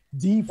if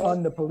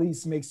defund the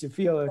police makes you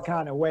feel a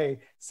kind of way,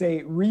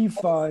 say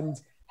refund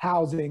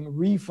housing,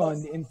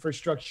 refund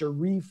infrastructure,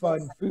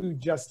 refund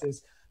food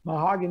justice.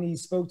 Mahogany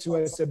spoke to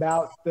us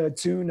about the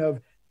tune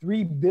of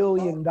 $3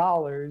 billion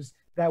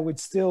that would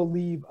still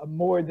leave a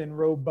more than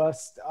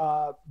robust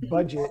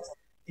budget,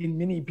 in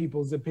many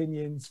people's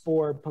opinions,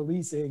 for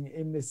policing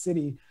in the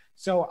city.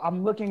 So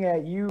I'm looking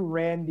at you,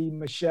 Randy,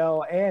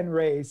 Michelle, and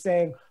Ray,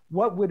 saying,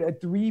 what would a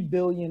 $3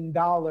 billion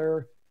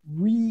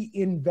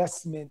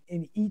reinvestment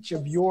in each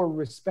of your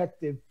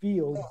respective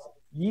fields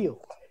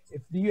yield?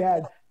 If you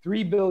had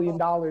 $3 billion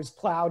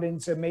plowed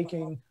into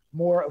making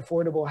more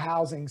affordable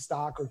housing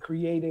stock, or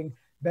creating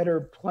better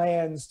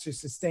plans to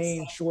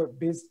sustain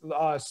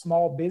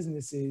small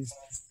businesses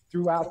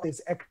throughout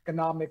this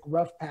economic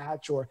rough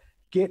patch, or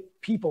get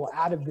people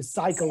out of the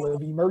cycle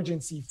of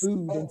emergency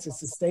food into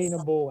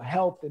sustainable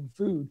health and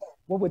food,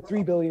 what would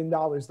 $3 billion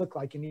look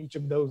like in each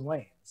of those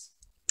lanes?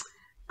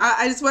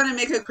 I just want to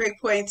make a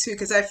quick point too,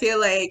 because I feel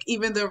like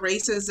even though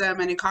racism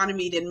and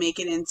economy didn't make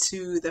it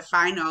into the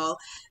final,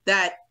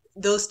 that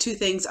those two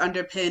things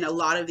underpin a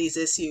lot of these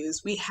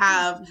issues. We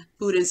have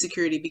food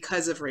insecurity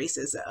because of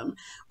racism.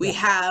 We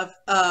have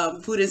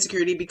food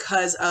insecurity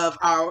because of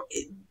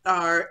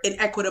our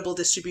inequitable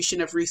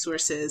distribution of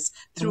resources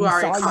through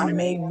our economy.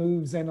 Main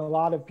moves, and a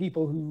lot of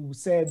people who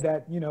said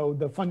that, you know,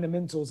 the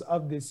fundamentals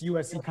of this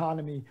U.S.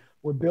 economy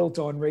were built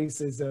on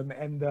racism,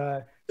 and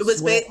it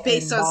was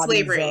based on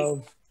slavery.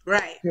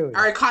 Right.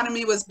 Our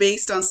economy was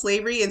based on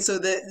slavery. And so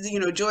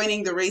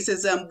joining the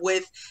racism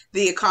with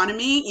the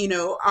economy, you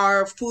know,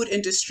 our food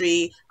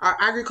industry, our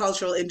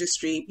agricultural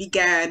industry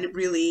began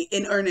really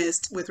in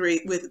earnest with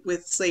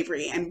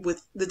slavery and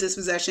with the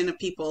dispossession of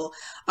people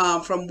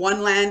from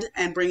one land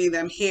and bringing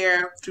them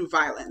here through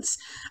violence.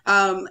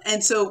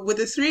 And so with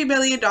the $3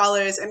 billion,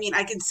 I mean,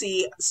 I can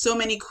see so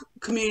many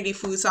community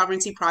food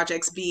sovereignty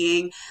projects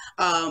being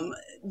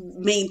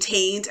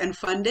maintained and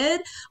funded.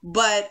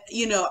 But,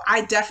 you know,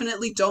 I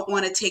definitely don't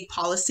want to take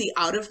policy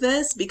out of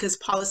this, because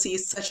policy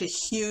is such a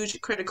huge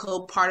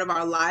critical part of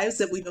our lives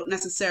that we don't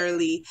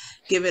necessarily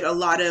give it a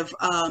lot of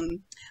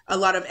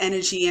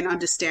energy and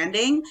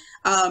understanding.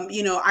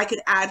 You know, I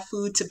could add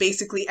food to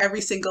basically every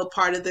single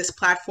part of this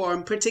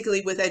platform,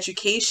 particularly with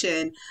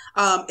education.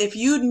 If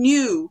you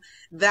knew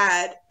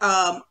that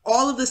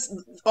all of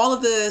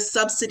the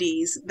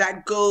subsidies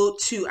that go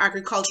to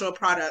agricultural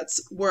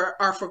products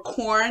are for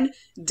corn,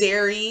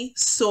 dairy,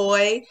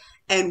 soy,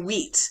 and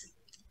wheat.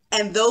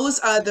 And those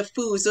are the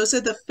foods, those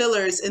are the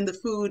fillers in the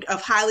food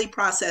of highly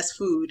processed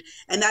food.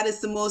 And that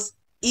is the most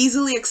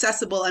easily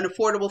accessible and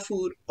affordable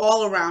food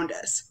all around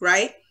us,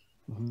 right?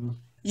 Mm-hmm.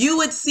 You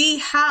would see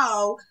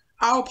how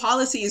our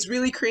policy is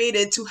really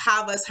created to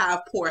have us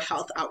have poor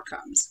health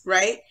outcomes,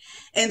 right?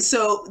 And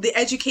so the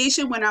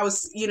education, when I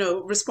was, you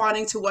know,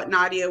 responding to what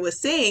Nadia was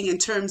saying in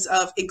terms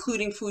of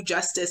including food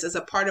justice as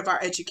a part of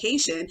our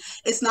education,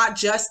 it's not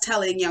just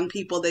telling young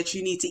people that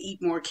you need to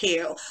eat more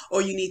kale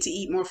or you need to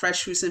eat more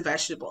fresh fruits and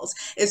vegetables.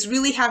 It's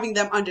really having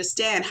them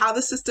understand how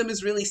the system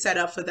is really set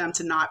up for them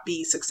to not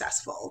be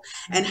successful,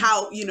 and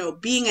how, you know,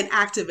 being an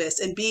activist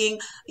and being,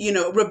 you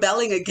know,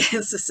 rebelling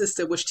against the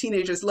system, which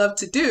teenagers love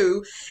to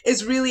do,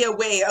 is really a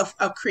way of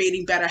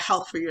creating better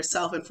health for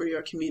yourself and for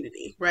your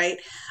community, right?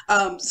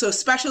 So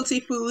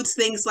specialty foods,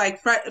 things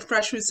like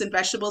fresh fruits and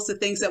vegetables, the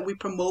things that we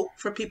promote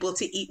for people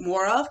to eat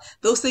more of,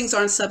 those things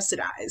aren't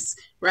subsidized,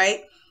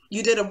 right?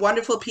 You did a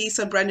wonderful piece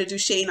on Brenda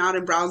Duchesne out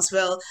in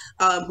Brownsville,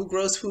 who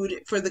grows food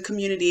for the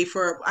community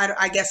for,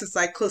 I guess it's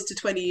like close to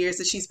 20 years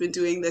that she's been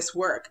doing this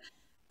work.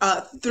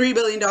 $3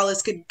 billion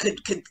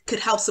could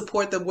help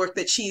support the work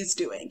that she's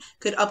doing,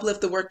 could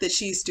uplift the work that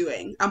she's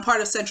doing. I'm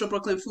part of Central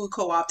Brooklyn Food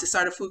Co-op to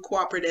start a food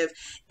cooperative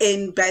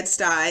in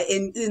Bed-Stuy,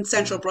 in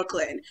Central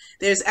Brooklyn.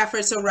 There's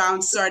efforts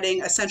around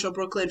starting a Central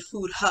Brooklyn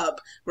food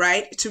hub,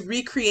 right? To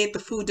recreate the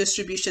food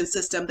distribution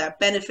system that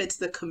benefits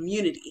the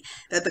community,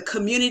 that the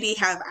community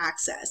have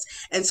access.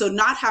 And so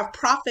not have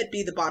profit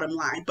be the bottom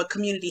line, but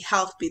community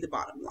health be the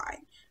bottom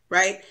line,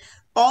 right?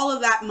 all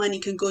of that money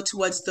can go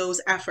towards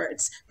those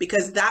efforts,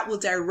 because that will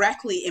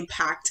directly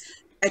impact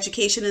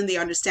education and the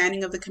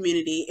understanding of the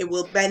community. It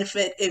will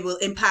benefit, it will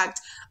impact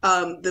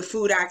the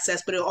food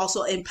access, but it will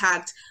also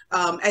impact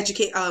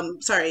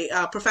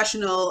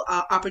professional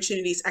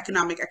opportunities,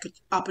 economic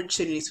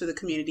opportunities for the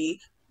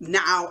community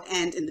now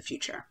and in the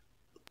future.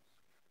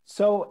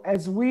 So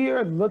as we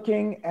are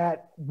looking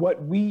at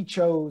what we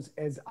chose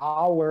as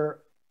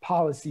our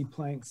policy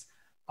planks,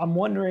 I'm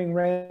wondering,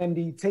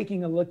 Randy,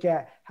 taking a look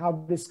at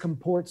how this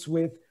comports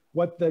with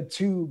what the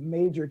two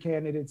major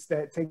candidates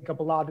that take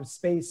up a lot of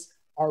space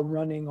are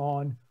running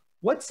on,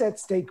 what's at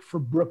stake for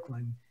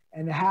Brooklyn,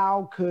 and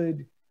how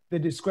could the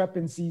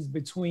discrepancies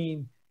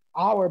between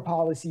our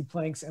policy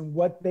planks and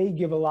what they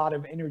give a lot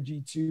of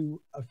energy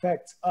to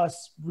affect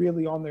us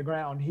really on the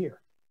ground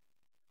here?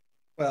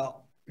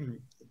 Well,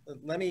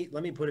 let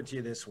me put it to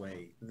you this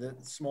way. The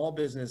small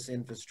business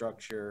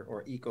infrastructure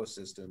or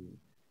ecosystem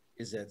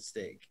is at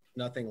stake,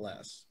 nothing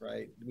less,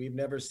 right? We've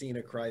never seen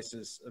a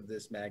crisis of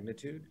this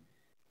magnitude,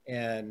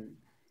 and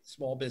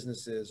small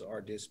businesses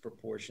are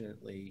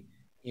disproportionately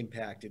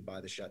impacted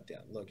by the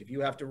shutdown. Look, if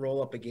you have to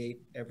roll up a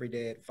gate every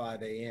day at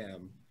 5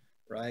 a.m.,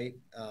 right,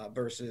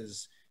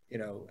 versus, you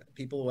know,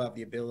 people who have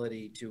the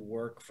ability to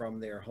work from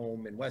their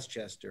home in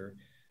Westchester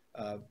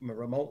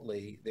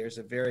remotely, there's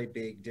a very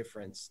big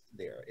difference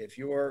there. If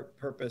your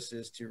purpose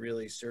is to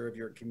really serve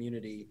your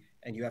community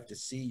and you have to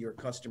see your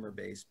customer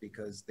base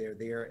because they're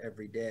there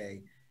every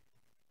day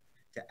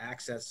to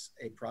access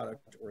a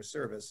product or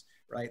service,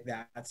 right,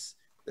 that's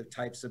the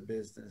types of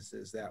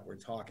businesses that we're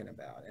talking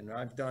about. And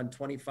I've done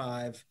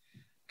 25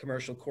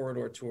 commercial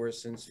corridor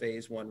tours since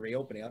phase 1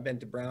 reopening. I've been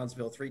to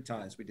Brownsville 3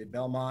 times. We did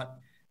Belmont,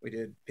 we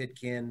did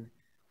Pitkin,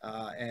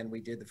 and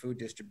we did the food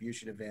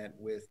distribution event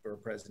with Borough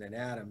President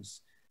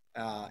Adams.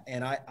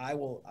 And I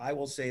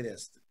will say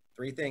this,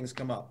 3 things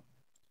come up: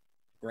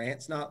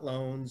 grants, not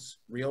loans,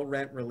 real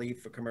rent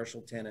relief for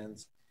commercial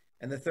tenants.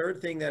 And the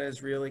third thing that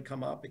has really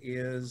come up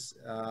is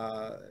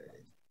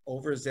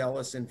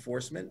overzealous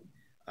enforcement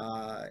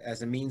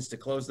as a means to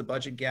close the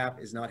budget gap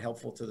is not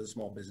helpful to the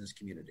small business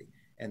community.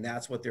 And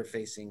that's what they're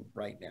facing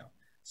right now.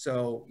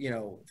 So, you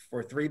know,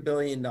 for $3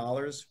 billion,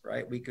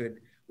 right, we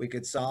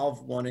could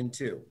solve 1 and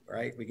 2,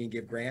 right? We can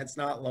give grants,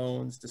 not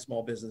loans, to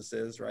small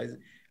businesses, right?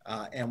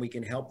 And we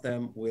can help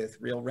them with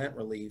real rent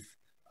relief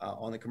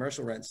on the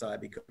commercial rent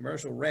side, because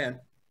commercial rent,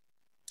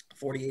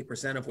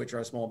 48% of which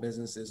our small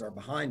businesses are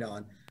behind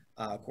on,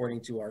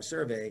 according to our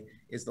survey,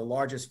 is the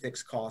largest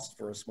fixed cost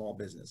for a small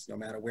business, no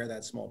matter where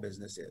that small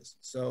business is.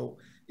 So,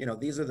 you know,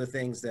 these are the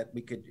things that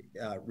we could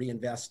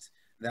reinvest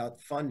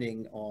that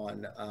funding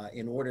on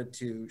in order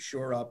to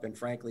shore up and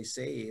frankly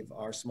save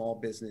our small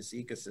business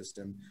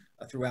ecosystem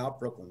throughout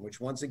Brooklyn, which,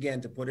 once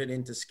again, to put it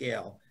into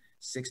scale,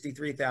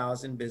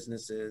 63,000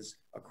 businesses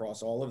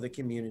across all of the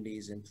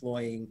communities,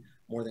 employing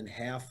more than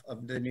half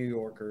of the New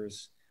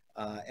Yorkers,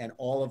 and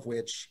all of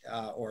which,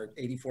 or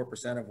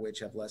 84% of which,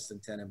 have less than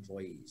 10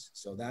 employees.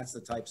 So that's the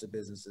types of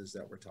businesses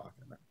that we're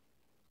talking about.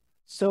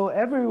 So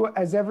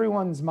as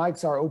everyone's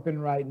mics are open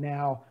right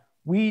now,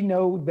 we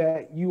know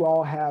that you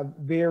all have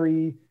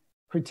very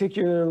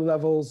particular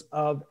levels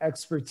of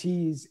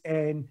expertise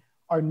and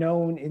are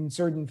known in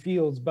certain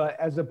fields. But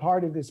as a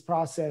part of this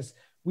process,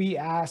 we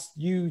asked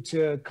you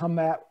to come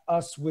at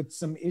us with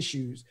some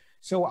issues.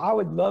 So I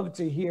would love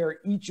to hear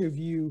each of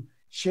you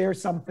share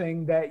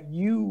something that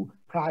you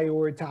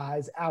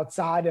prioritize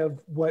outside of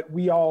what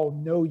we all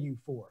know you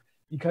for,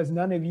 because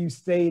none of you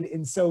stayed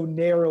in so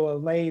narrow a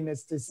lane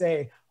as to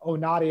say, oh,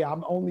 Nadia,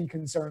 I'm only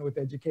concerned with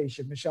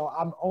education. Michelle,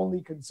 I'm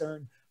only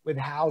concerned with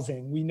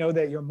housing. We know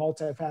that you're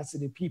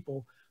multifaceted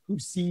people who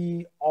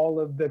see all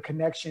of the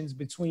connections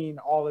between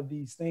all of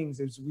these things,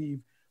 as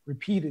we've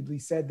repeatedly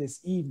said this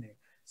evening.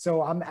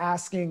 So I'm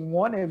asking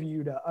one of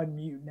you to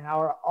unmute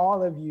now, or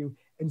all of you,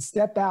 and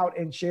step out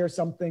and share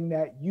something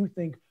that you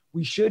think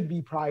we should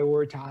be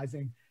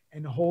prioritizing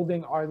and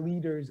holding our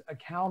leaders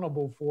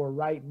accountable for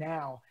right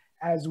now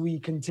as we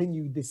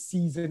continue this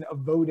season of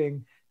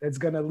voting that's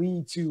going to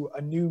lead to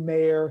a new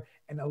mayor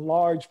and a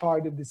large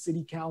part of the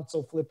city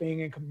council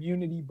flipping and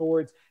community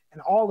boards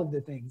and all of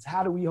the things.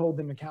 How do we hold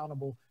them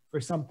accountable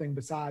for something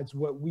besides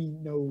what we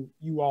know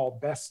you all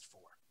best for?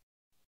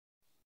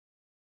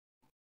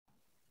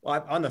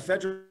 Well, on the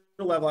federal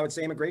level, I would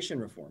say immigration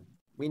reform.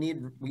 We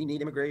need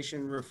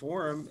immigration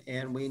reform,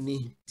 and we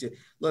need to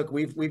look.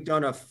 We've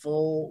done a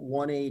full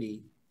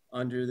 180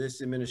 under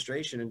this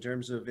administration in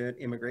terms of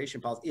immigration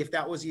policy, if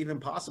that was even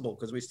possible,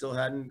 because we still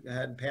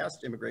hadn't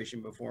passed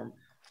immigration reform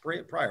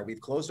prior.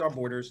 We've closed our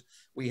borders.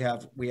 We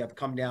have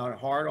come down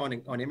hard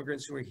on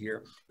immigrants who are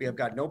here. We have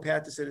got no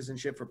path to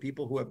citizenship for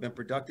people who have been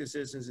productive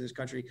citizens in this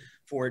country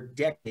for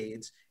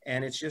decades,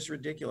 and it's just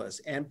ridiculous.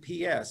 And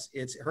P.S.,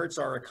 it hurts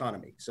our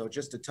economy. So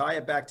just to tie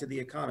it back to the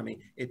economy,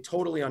 it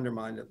totally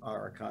undermined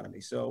our economy.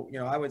 So, you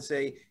know, I would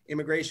say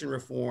immigration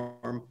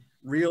reform,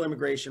 real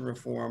immigration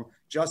reform,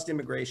 just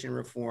immigration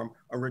reform,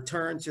 a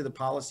return to the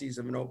policies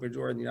of an open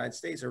door in the United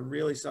States are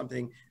really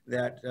something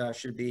that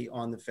should be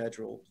on the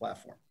federal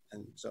platform.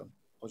 And so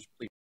I'll just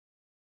leave.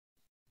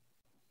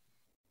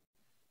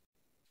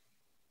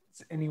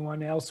 Does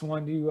anyone else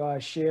want to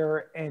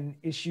share an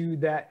issue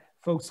that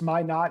folks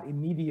might not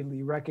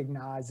immediately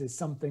recognize as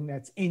something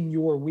that's in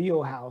your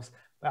wheelhouse,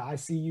 but I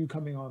see you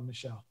coming on the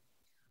show?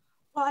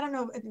 Well, I don't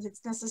know if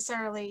it's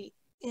necessarily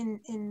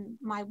in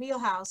my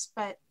wheelhouse,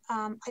 but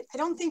I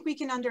don't think we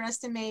can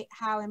underestimate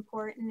how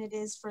important it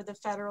is for the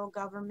federal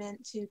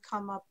government to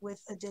come up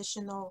with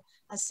additional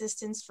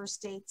assistance for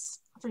states,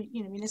 for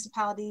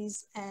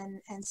municipalities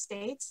and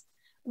states.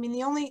 I mean,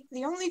 the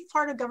only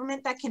part of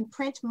government that can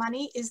print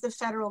money is the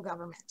federal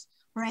government,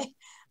 right?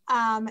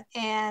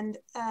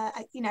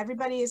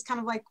 Everybody is kind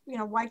of like,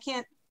 why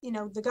can't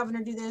the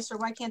governor do this, or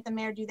why can't the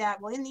mayor do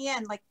that? Well, in the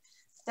end, like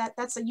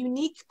that's a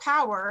unique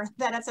power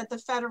that's at the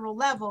federal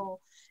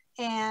level.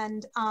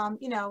 And,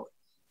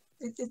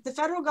 the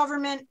federal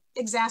government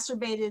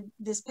exacerbated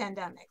this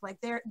pandemic.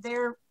 Like their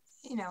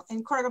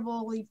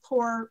incredibly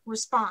poor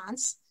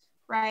response,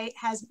 right,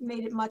 has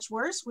made it much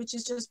worse, which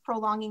is just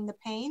prolonging the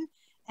pain.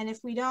 And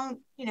if we don't,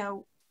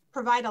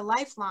 provide a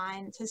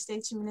lifeline to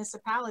states and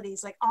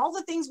municipalities, like all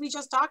the things we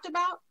just talked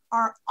about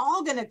are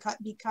all going to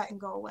be cut and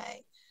go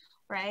away,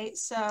 right?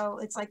 So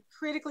it's like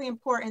critically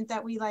important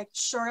that we like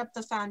shore up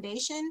the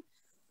foundation,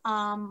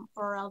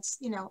 or else,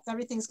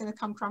 everything's going to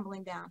come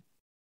crumbling down.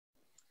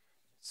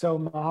 So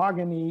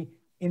Mahogany,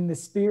 in the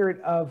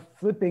spirit of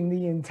flipping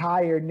the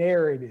entire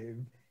narrative,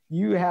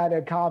 you had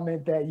a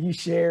comment that you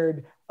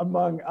shared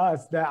among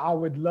us that I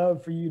would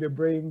love for you to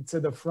bring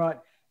to the front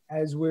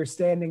as we're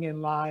standing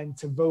in line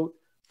to vote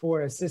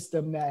for a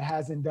system that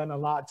hasn't done a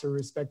lot to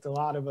respect a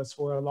lot of us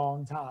for a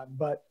long time,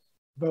 but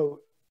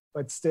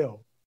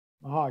still,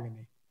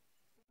 Mahogany.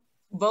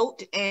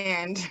 Vote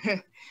and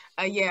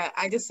yeah,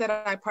 I just said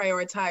I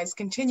prioritize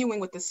continuing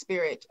with the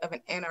spirit of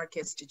an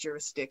anarchist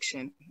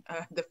jurisdiction.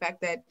 The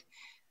fact that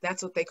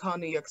that's what they call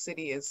New York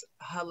City is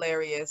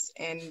hilarious,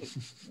 and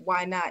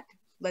why not?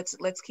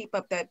 Let's keep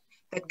up that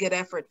good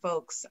effort,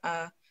 folks.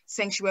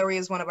 Sanctuary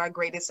is one of our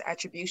greatest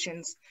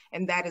attributions,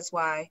 and that is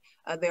why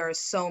there are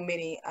so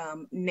many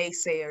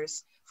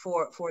naysayers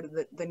for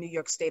the New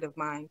York state of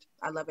mind.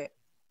 I love it.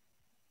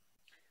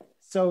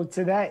 So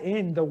to that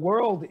end, the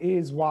world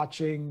is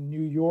watching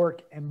New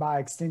York, and by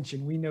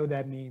extension, we know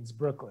that means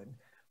Brooklyn.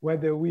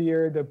 Whether we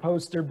are the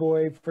poster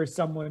boy for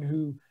someone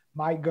who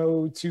might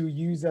go to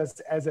use us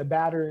as a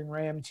battering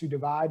ram to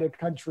divide a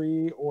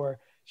country, or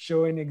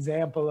show an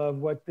example of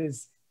what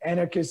this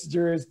anarchist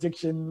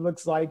jurisdiction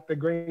looks like, the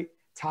great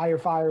tire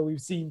fire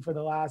we've seen for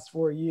the last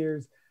 4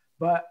 years.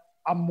 But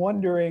I'm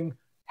wondering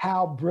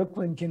how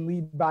Brooklyn can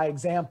lead by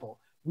example.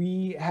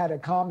 We had a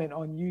comment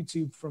on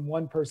YouTube from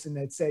one person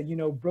that said,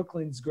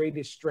 Brooklyn's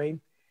greatest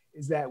strength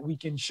is that we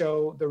can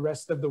show the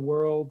rest of the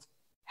world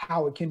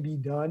how it can be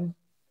done.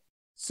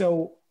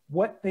 So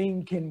what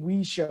thing can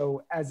we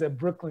show as a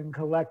Brooklyn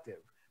collective?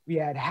 We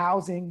had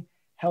housing,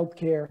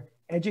 healthcare,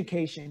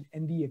 education,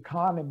 and the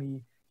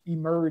economy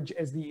emerge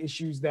as the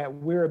issues that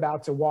we're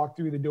about to walk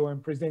through the door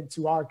and present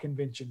to our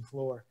convention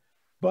floor.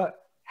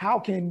 But how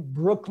can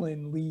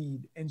Brooklyn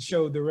lead and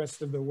show the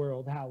rest of the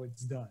world how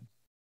it's done?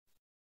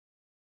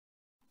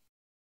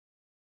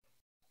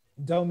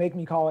 Don't make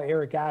me call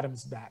Eric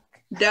Adams back.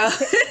 No.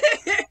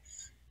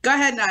 Go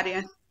ahead,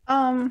 Nadia.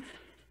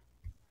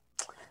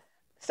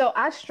 So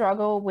I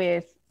struggle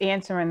with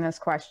answering this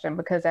question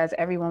because as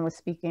everyone was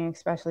speaking,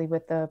 especially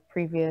with the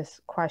previous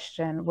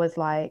question, was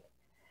like,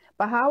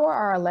 but how are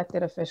our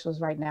elected officials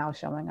right now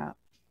showing up?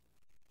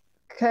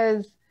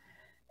 Because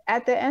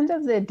at the end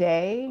of the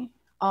day,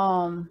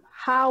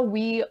 how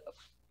we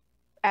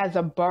as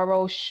a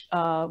borough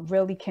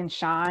really can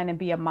shine and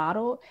be a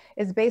model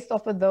is based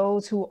off of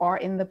those who are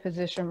in the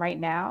position right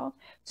now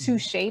to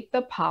shape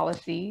the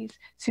policies,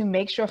 to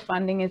make sure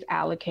funding is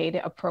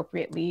allocated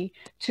appropriately,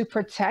 to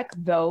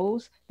protect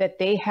those that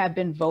they have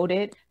been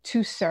voted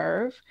to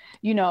serve.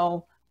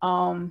 A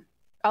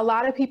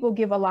lot of people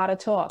give a lot of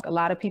talk. A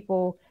lot of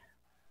people,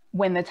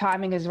 when the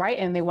timing is right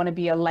and they want to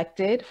be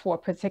elected for a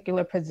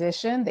particular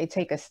position, they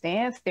take a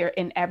stance. They're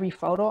in every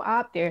photo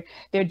op.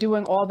 They're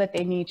doing all that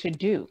they need to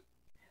do.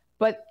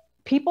 But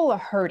people are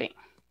hurting,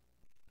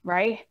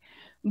 right?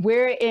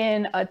 We're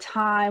in a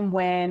time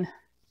when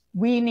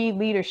we need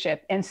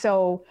leadership. And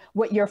so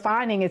what you're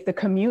finding is the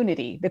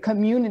community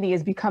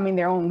is becoming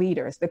their own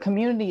leaders. The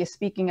community is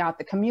speaking out.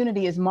 The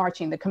community is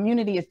marching. The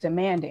community is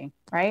demanding,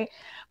 right?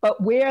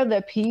 But we're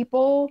the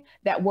people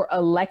that were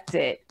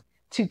elected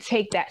to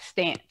take that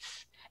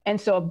stance.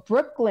 And so if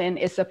Brooklyn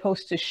is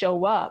supposed to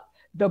show up,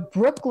 the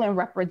Brooklyn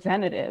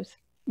representatives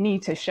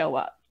need to show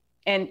up.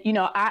 And,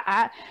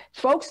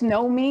 folks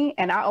know me,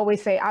 and I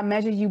always say, I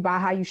measure you by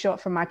how you show up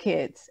for my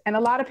kids. And a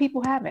lot of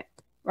people haven't,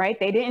 right?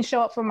 They didn't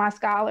show up for my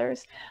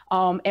scholars.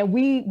 And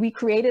we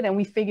created and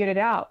we figured it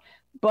out.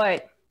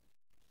 But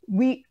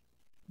we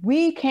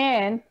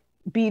can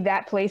be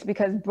that place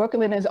because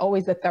Brooklyn is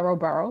always the thorough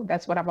borough.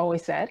 That's what I've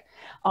always said.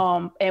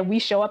 And we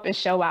show up and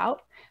show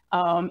out.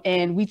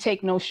 And we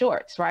take no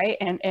shorts, right?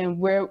 And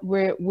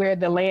we're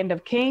the land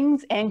of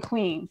kings and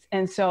queens.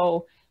 And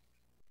so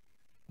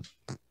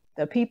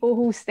the people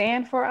who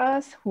stand for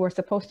us, who are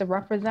supposed to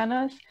represent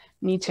us,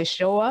 need to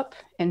show up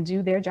and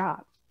do their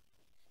job.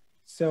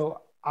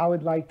 So I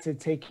would like to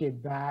take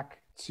it back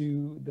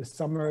to the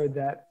summer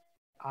that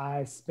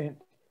I spent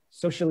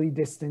socially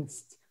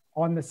distanced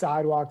on the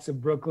sidewalks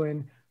of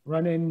Brooklyn,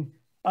 running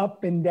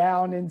up and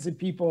down into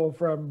people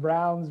from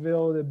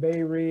Brownsville to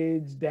Bay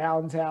Ridge,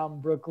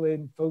 downtown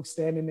Brooklyn, folks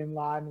standing in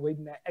line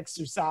waiting to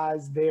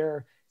exercise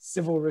their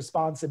civil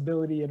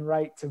responsibility and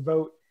right to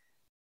vote.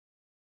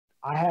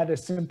 I had a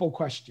simple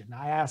question.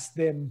 I asked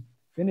them,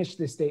 finish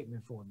this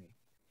statement for me.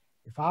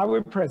 If I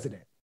were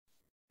president,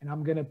 and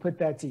I'm gonna put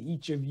that to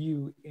each of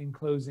you in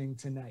closing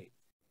tonight.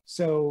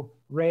 So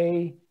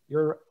Ray,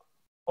 you're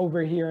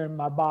over here in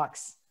my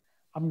box.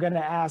 I'm gonna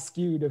ask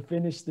you to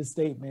finish the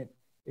statement.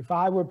 If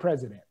I were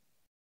president,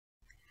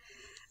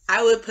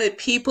 I would put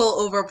people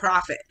over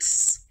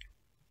profits.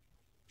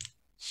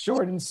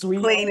 Short and sweet.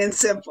 Plain and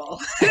simple.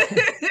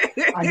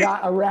 I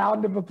got a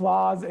round of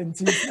applause and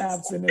 2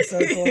 snaps in a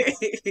circle.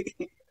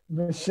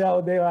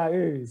 Michelle De La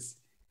Uz,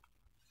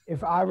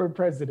 if I were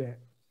president,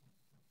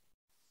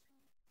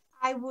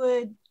 I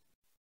would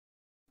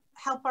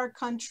help our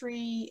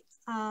country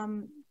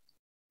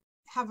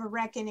have a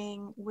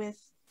reckoning with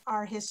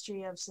our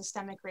history of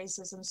systemic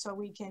racism so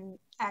we can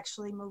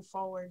actually move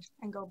forward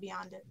and go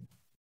beyond it.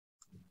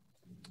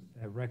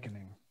 That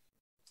reckoning.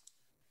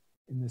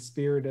 In the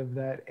spirit of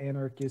that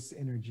anarchist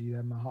energy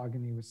that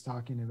Mahogany was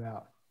talking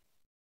about.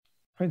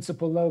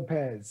 Principal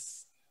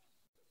Lopez,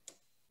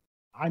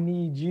 I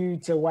need you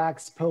to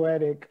wax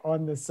poetic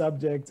on the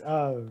subject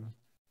of,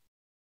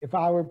 if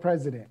I were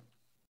president.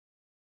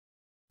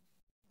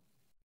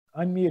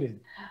 Unmuted.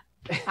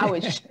 I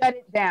would shut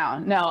it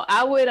down. No,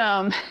 I would,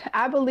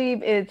 I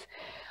believe it's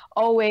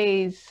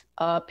always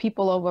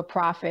people over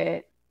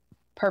profit,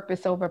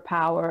 purpose over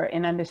power,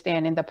 and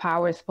understanding the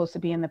power is supposed to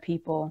be in the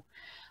people.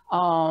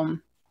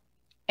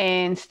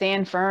 And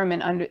stand firm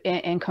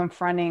and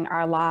confronting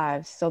our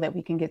lives so that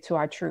we can get to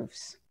our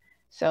truths.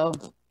 So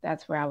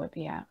that's where I would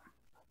be at.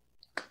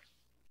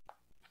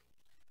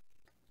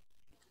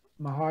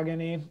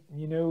 Mahogany,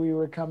 you know we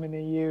were coming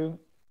to you.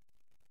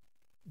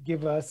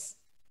 Give us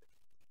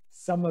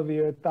some of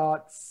your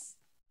thoughts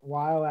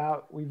while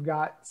out. We've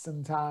got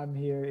some time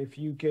here. If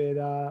you could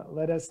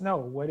let us know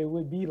what it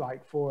would be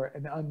like for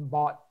an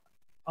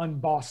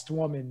unbossed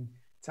woman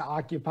to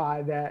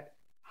occupy that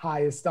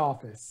highest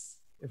office.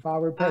 If I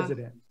were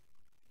president.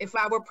 If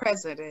I were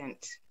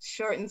president,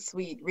 short and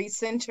sweet,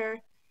 recenter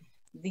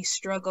the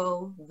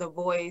struggle, the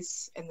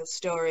voice, and the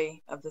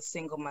story of the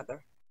single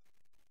mother.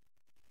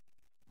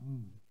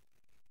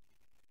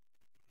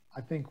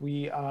 I think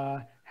we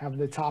have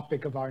the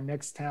topic of our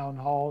next town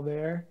hall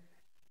there,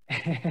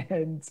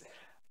 and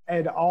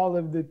all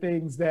of the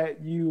things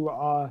that you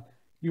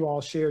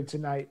all shared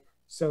tonight.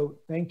 So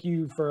thank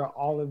you for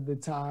all of the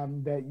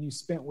time that you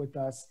spent with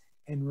us.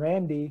 And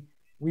Randy,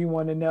 we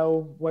want to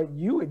know what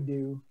you would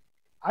do.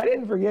 I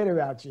didn't forget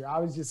about you. I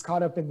was just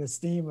caught up in the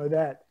steam of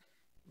that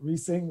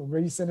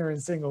recenter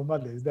and single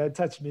mothers. That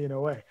touched me in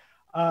a way.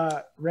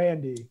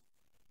 Randy,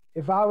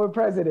 if I were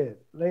president,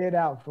 lay it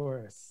out for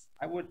us.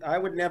 I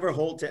would never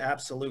hold to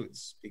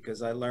absolutes,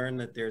 because I learned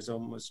that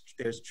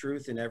there's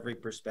truth in every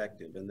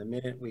perspective. And the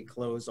minute we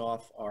close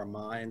off our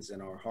minds and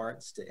our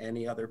hearts to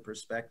any other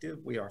perspective,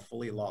 we are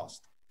fully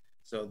lost.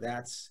 So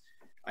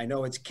I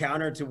know it's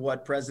counter to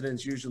what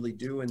presidents usually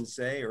do and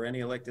say, or any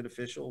elected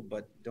official,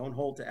 but don't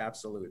hold to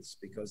absolutes,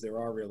 because there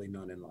are really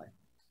none in life.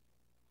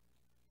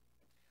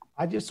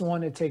 I just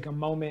want to take a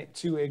moment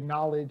to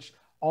acknowledge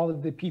all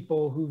of the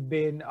people who've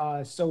been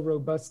so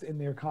robust in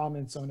their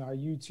comments on our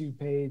YouTube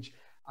page.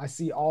 I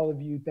see all of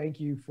you. Thank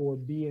you for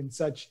being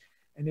such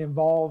an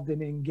involved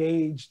and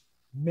engaged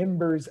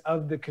members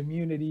of the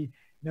community,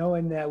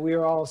 knowing that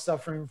we're all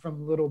suffering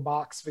from little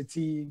box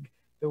fatigue.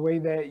 The way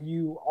that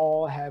you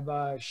all have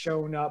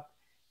shown up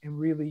and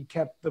really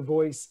kept the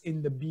voice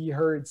in the Be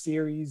Heard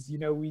series. You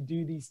know, we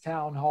do these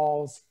town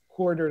halls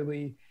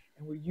quarterly,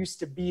 and we're used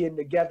to being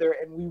together,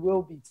 and we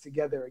will be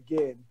together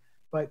again.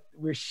 But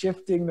we're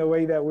shifting the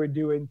way that we're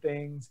doing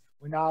things.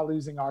 We're not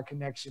losing our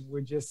connection. We're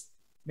just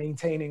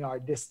maintaining our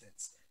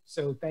distance.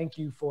 So thank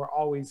you for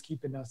always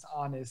keeping us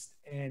honest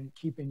and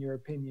keeping your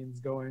opinions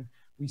going.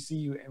 We see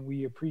you and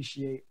we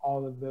appreciate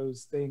all of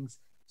those things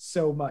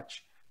so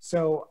much.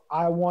 So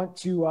I want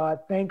to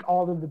thank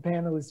all of the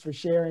panelists for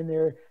sharing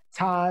their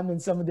time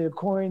and some of their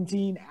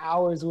quarantine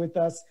hours with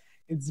us.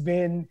 It's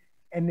been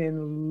an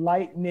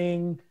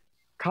enlightening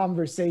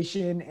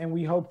conversation, and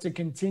we hope to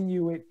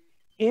continue it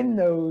in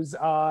those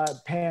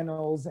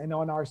panels and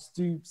on our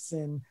stoops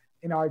and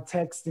in our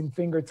text and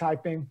finger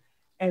typing.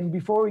 And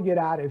before we get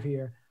out of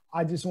here,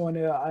 I just want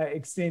to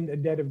extend a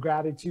debt of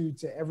gratitude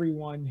to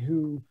everyone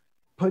who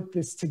put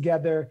this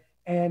together.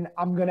 And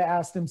I'm going to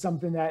ask them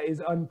something that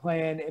is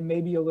unplanned and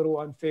maybe a little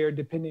unfair,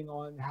 depending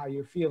on how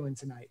you're feeling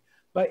tonight.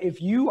 But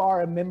if you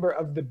are a member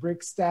of the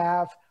BRIC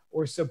staff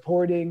or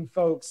supporting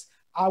folks,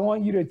 I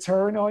want you to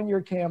turn on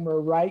your camera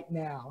right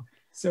now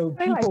so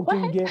people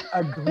can get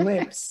a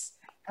glimpse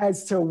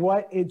as to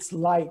what it's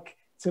like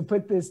to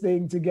put this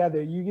thing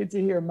together. You get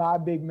to hear my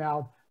big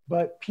mouth,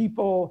 but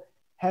people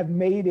have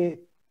made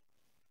it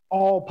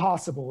all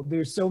possible.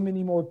 There's so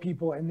many more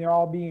people, and they're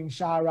all being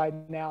shy right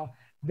now.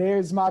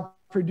 There's my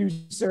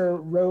producer,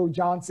 Ro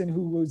Johnson,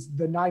 who was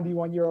the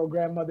 91-year-old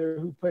grandmother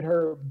who put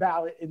her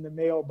ballot in the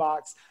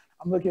mailbox.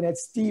 I'm looking at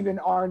Stephen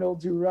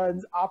Arnold, who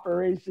runs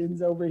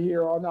operations over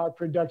here on our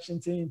production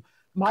team.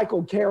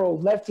 Michael Carroll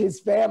left his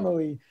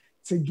family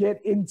to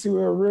get into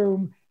a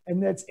room,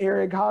 and that's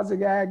Eric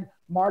Hozagag.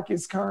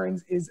 Marcus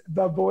Kearns is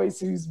the voice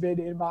who's been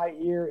in my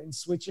ear and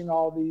switching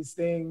all these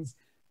things.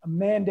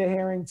 Amanda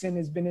Harrington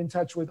has been in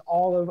touch with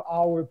all of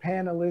our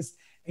panelists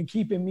and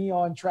keeping me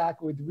on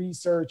track with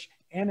research.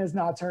 Anna's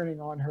not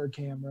turning on her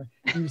camera.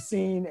 You've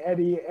seen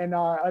Eddie and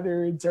our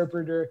other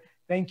interpreter.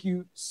 Thank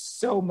you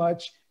so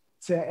much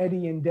to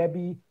Eddie and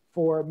Debbie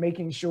for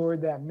making sure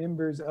that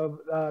members of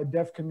the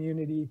deaf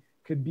community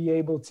could be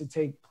able to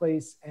take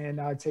place and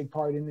take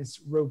part in this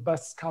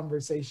robust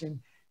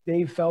conversation.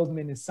 Dave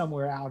Feldman is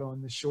somewhere out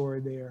on the shore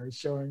there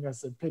showing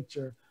us a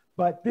picture.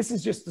 But this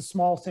is just a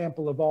small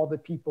sample of all the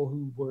people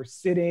who were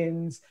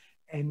sit-ins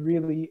and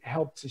really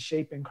helped to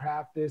shape and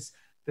craft this.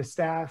 The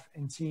staff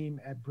and team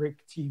at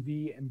BRIC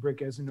TV and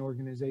BRIC as an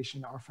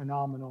organization are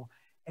phenomenal.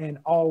 And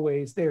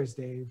always, there's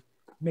Dave,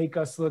 make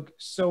us look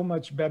so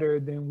much better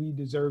than we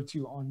deserve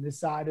to on this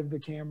side of the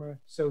camera.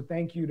 So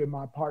thank you to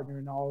my partner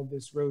in all of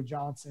this, Ro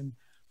Johnson,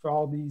 for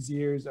all these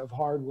years of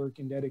hard work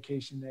and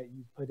dedication that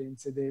you've put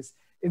into this.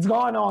 It's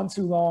gone on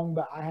too long,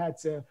 but I had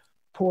to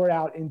pour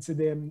out into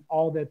them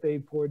all that they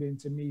poured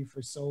into me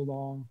for so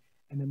long.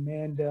 And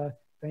Amanda,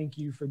 thank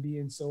you for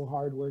being so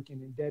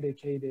hardworking and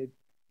dedicated.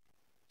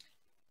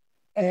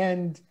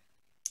 And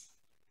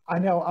I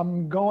know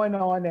I'm going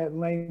on at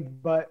length,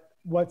 but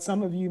what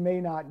some of you may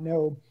not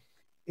know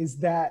is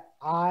that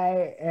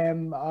I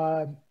am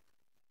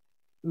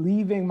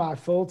leaving my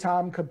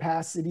full-time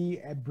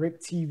capacity at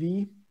BRIC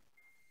TV,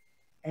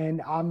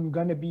 and I'm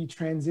going to be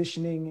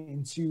transitioning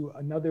into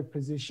another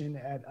position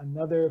at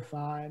another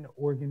fine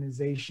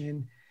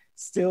organization,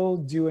 still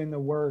doing the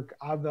work.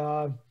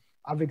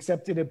 I've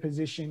accepted a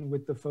position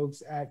with the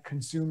folks at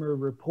Consumer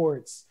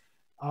Reports,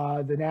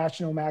 the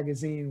national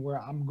magazine, where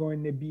I'm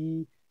going to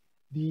be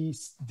the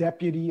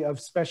deputy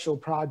of special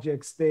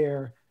projects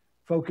there,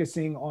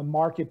 focusing on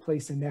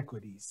marketplace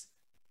inequities.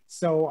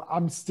 So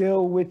I'm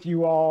still with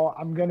you all.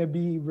 I'm going to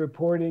be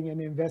reporting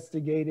and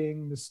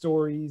investigating the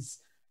stories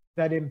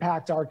that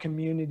impact our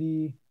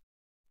community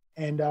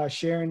and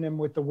sharing them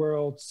with the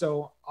world.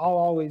 So I'll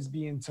always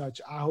be in touch.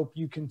 I hope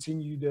you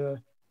continue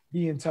to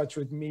be in touch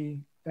with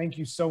me. Thank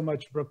you so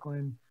much,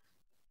 Brooklyn.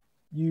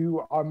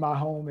 You are my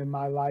home and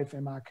my life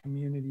and my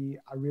community.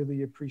 I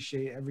really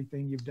appreciate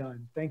everything you've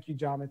done. Thank you,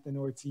 Jonathan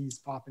Ortiz,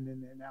 popping in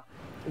there now.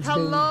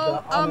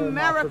 Hello,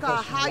 America.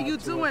 How you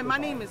doing? My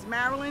name is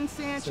Marilyn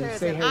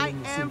Sanchez, and I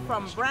am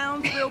from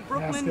Brownsville,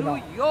 Brooklyn,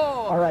 New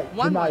York. All right,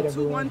 good night,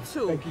 everyone.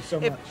 11212. Thank you so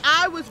much. If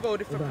I was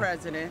voted for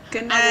president, I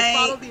would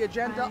follow the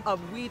agenda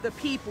of we the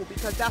people,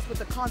 because that's what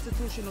the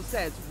Constitution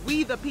says.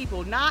 We the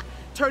people, not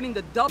turning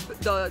the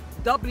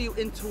W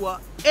into a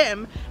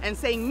M and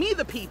saying me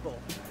the people.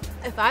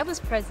 If I was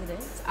president,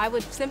 I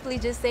would simply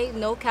just say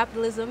no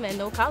capitalism and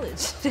no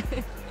college.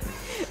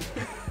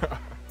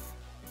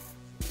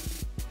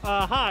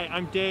 Hi,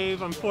 I'm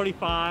Dave. I'm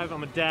 45.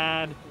 I'm a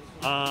dad.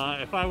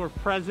 If I were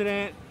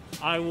president,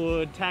 I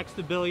would tax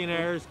the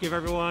billionaires, give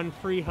everyone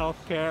free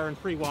health care and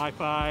free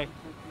Wi-Fi,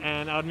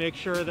 and I would make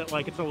sure that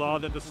it's a law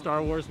that the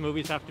Star Wars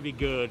movies have to be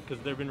good,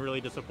 because they've been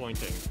really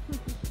disappointing.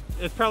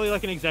 It's probably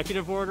like an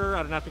executive order.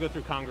 I don't have to go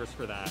through Congress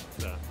for that.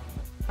 So.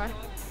 Hi.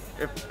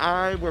 If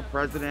I were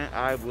president,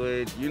 I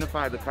would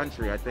unify the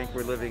country. I think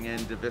we're living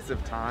in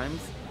divisive times,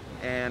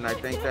 and I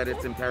think that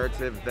it's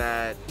imperative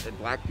that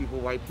Black people,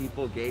 white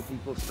people, gay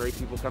people, straight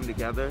people come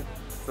together,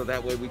 so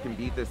that way we can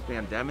beat this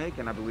pandemic.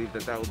 And I believe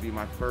that that would be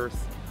my first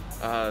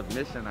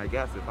mission, I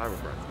guess, if I were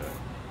president.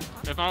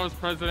 If I was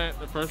president,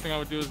 the first thing I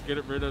would do is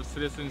get rid of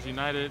Citizens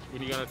United,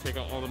 when you gotta take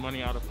all the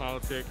money out of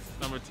politics.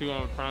 Number two,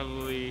 I would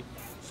probably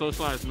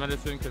socialize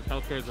medicine, because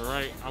healthcare is a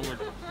right. I would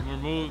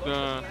remove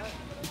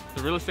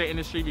the real estate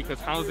industry, because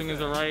housing is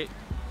a right.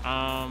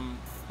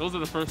 Those are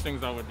the first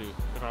things I would do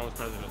if I was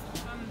president.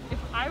 If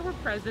I were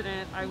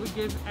president, I would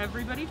give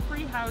everybody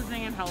free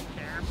housing and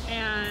healthcare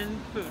and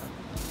food.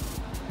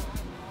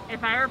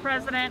 If I were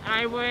president,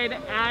 I would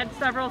add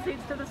several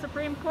seats to the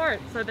Supreme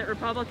Court so that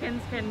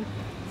Republicans can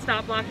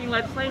stop blocking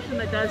legislation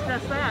that does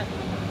just that.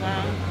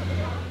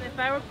 If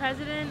I were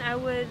president, I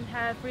would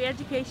have free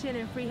education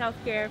and free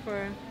healthcare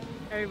for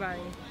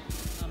everybody.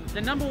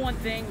 The number one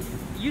thing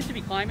used to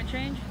be climate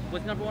change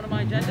was number one on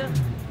my agenda,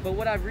 but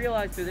what I've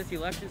realized through this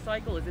election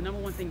cycle is the number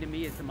one thing to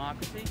me is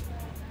democracy.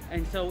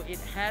 And so it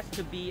has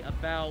to be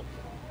about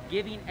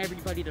giving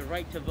everybody the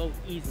right to vote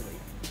easily.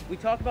 We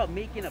talk about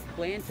making a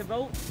plan to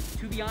vote.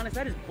 To be honest,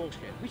 that is bullshit.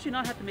 We should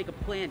not have to make a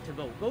plan to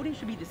vote. Voting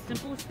should be the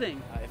simplest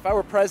thing. If I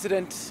were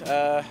president,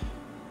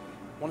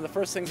 one of the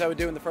first things I would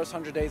do in the first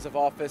 100 days of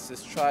office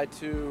is try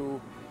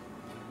to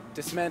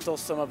dismantle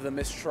some of the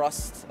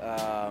mistrust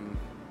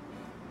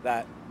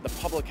that the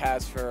public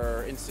has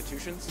for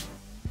institutions.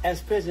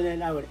 As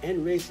president, I would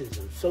end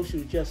racism, social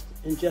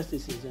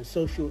injustices, and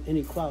social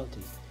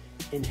inequalities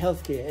in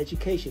healthcare,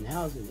 education,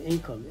 housing,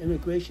 income,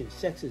 immigration,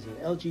 sexism,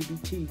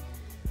 LGBT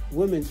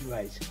women's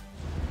rights.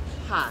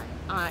 Hi,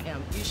 I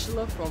am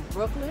Ishla from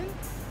Brooklyn.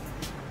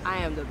 I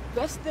am the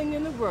best thing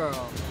in the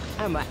world.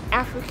 I'm an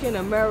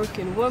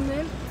African-American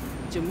woman,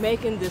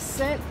 Jamaican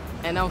descent,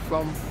 and I'm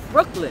from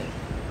Brooklyn.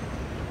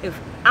 If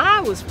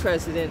I was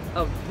president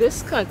of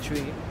this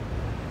country,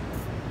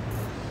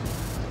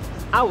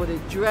 I would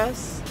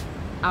address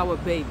our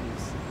babies,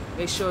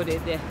 make sure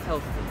that they're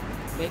healthy,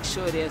 make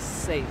sure they're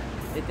safe,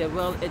 that they're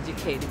well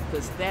educated,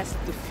 because that's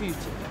the future.